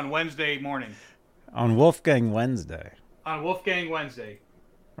out to you on Wednesday morning. On Wolfgang Wednesday. On Wolfgang Wednesday.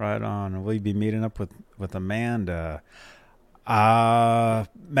 Right on. Will you be meeting up with Amanda?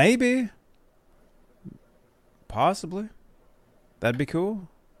 Maybe. Possibly. That'd be cool.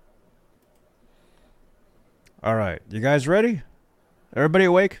 All right. You guys ready? Everybody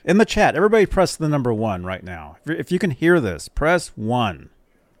awake? In the chat, everybody press the number 1 right now. If you can hear this, press 1.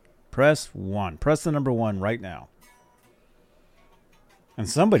 Press 1. Press the number 1 right now. And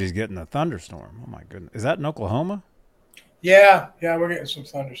somebody's getting a thunderstorm. Oh, my goodness. Is that in Oklahoma? Yeah, we're getting some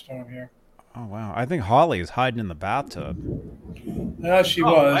thunderstorm here. Oh, wow. I think Holly is hiding in the bathtub. She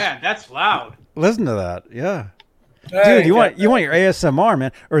was. Oh, man, that's loud. Listen to that. Yeah. Dude, you want your ASMR,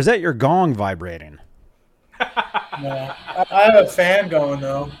 man. Or is that your gong vibrating? No. I have a fan going,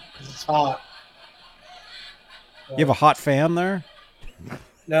 though, because it's hot. You have a hot fan there?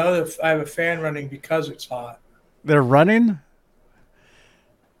 No, I have a fan running because it's hot. They're running?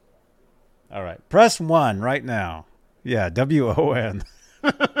 All right. Press 1 right now. Yeah, WON.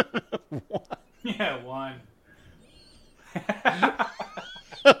 Yeah, 1.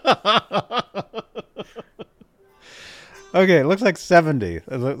 Okay, it looks like 70.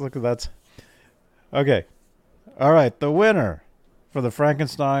 Look at that. Okay. All right, the winner for the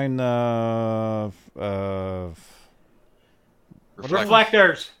Frankenstein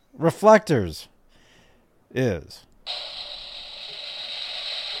Reflectors is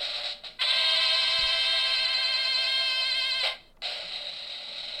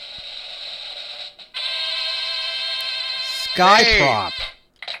Skyprop.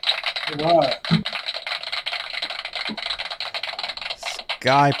 What?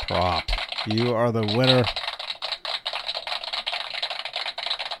 Skyprop. You are the winner.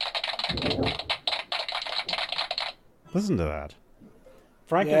 Listen to that.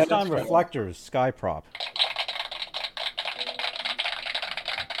 Frankenstein Reflectors, Skyprop.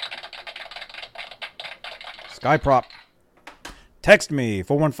 Skyprop. Text me,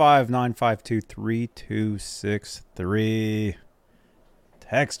 415-952-3263.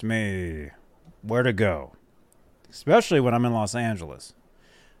 Text me where to go. Especially when I'm in Los Angeles.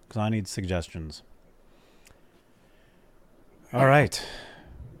 Because I need suggestions. All right.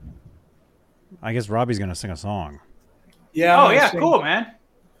 I guess Robbie's going to sing a song. Yeah. Oh, yeah, cool, man.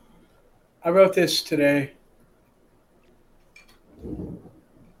 I wrote this today.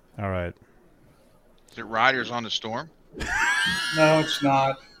 All right. Is it Riders on the Storm? No, it's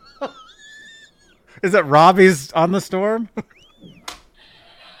not. Is it Robbie's on the Storm?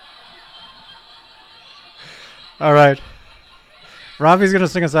 All right. Robbie's going to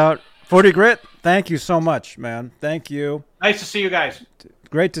sing us out. 40 Grit, thank you so much, man. Thank you. Nice to see you guys.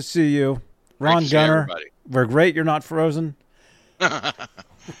 Great to see you. Ron Gunner, we're great you're not frozen.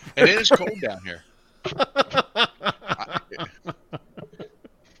 It is cold down here.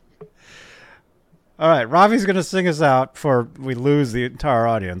 All right, Robbie's going to sing us out before we lose the entire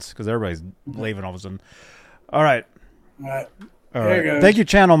audience because everybody's leaving all of a sudden. All right. All right. All right. Thank you,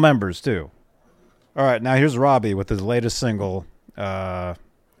 channel members, too. All right, now here's Robbie with his latest single,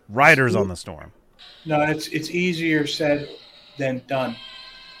 Riders on the Storm. No, it's easier said than done.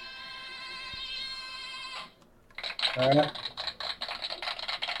 All right.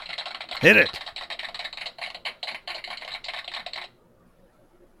 Hit it.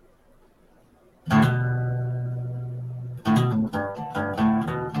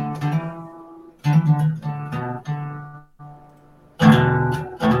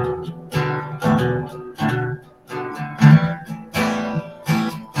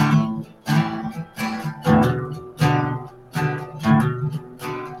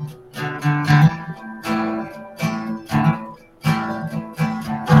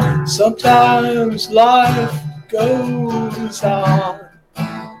 Sometimes life goes on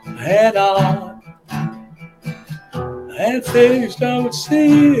and on, and things don't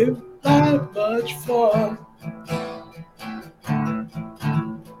seem like much fun.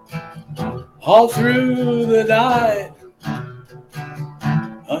 All through the night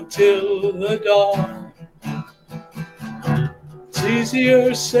until the dawn, it's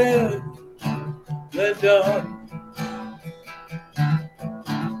easier said than done.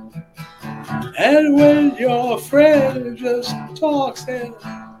 And when your friend just talks and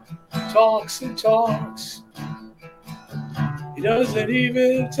talks and talks, he doesn't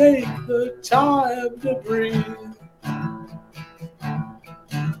even take the time to breathe.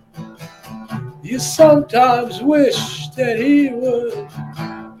 You sometimes wish that he would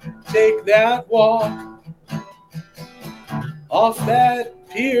take that walk off that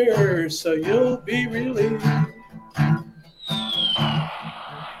pier so you'll be relieved.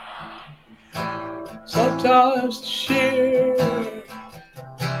 Sometimes the sheer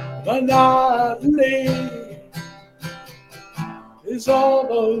monotony is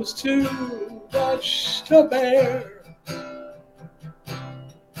almost too much to bear.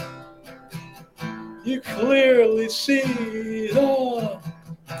 You clearly see the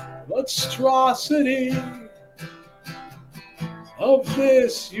monstrosity of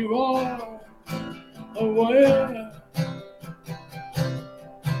this, you are aware.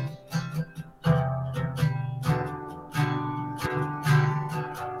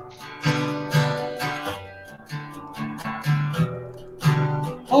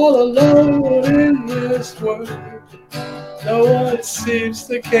 All alone in this world, no one seems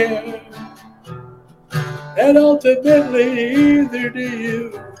to care, and ultimately either do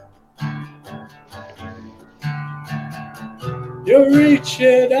you. You're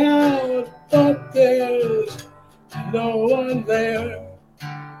reaching out, but there's no one there,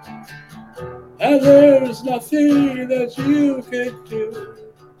 and there's nothing that you can do.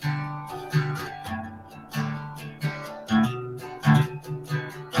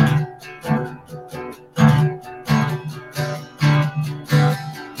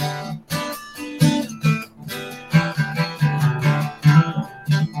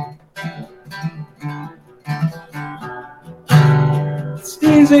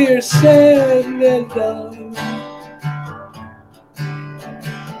 Easier said than done.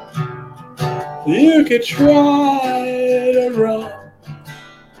 You could try to run.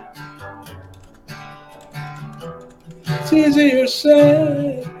 It's easier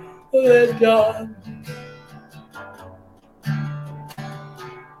said than done.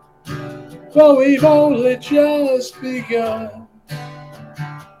 But we've only just begun.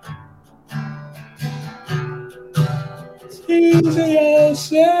 Easier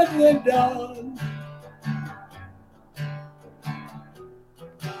said than done.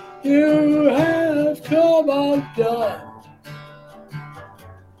 You have come undone.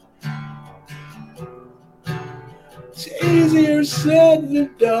 It's easier said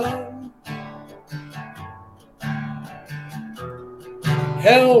than done.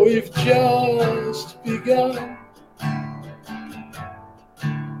 Hell, we've just begun.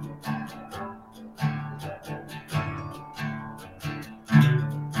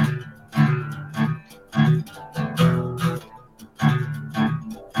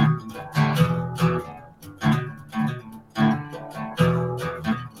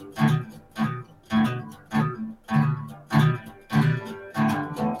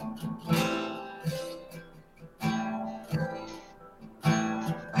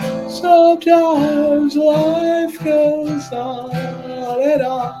 Sometimes life goes on and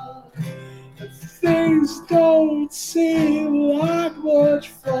on. Things don't seem like much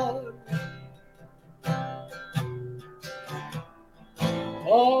fun.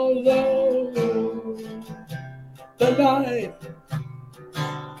 Although the night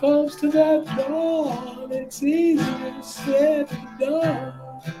comes to that dawn, it's easier said than done.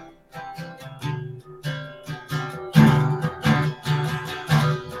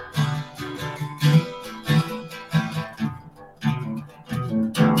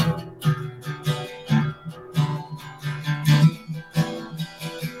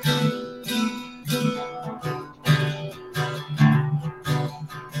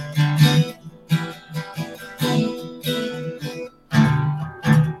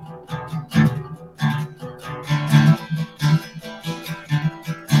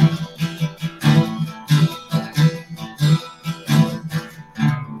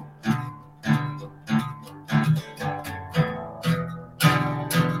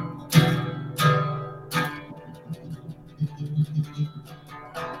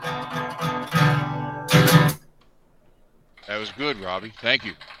 That was good, Robbie. Thank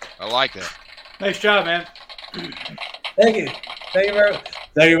you. I like that. Nice job, man. Thank you. Thank you very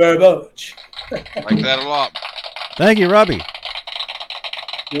much. Like that a lot. Thank you, Robbie.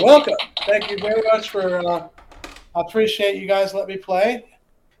 You're welcome. Thank you very much for. I appreciate you guys letting me play.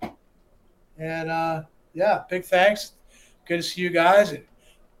 And yeah, big thanks. Good to see you guys. And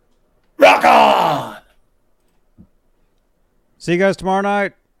rock on. See you guys tomorrow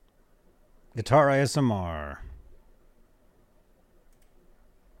night. Guitar ASMR.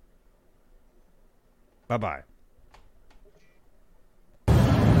 Bye-bye.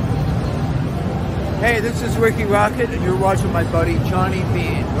 Hey, this is Ricky Rocket, and you're watching my buddy Johnny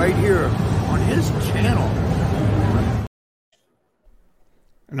Bean right here on his channel.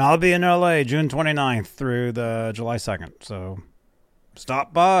 And I'll be in LA June 29th through the July 2nd. So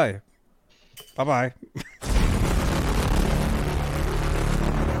stop by. Bye-bye.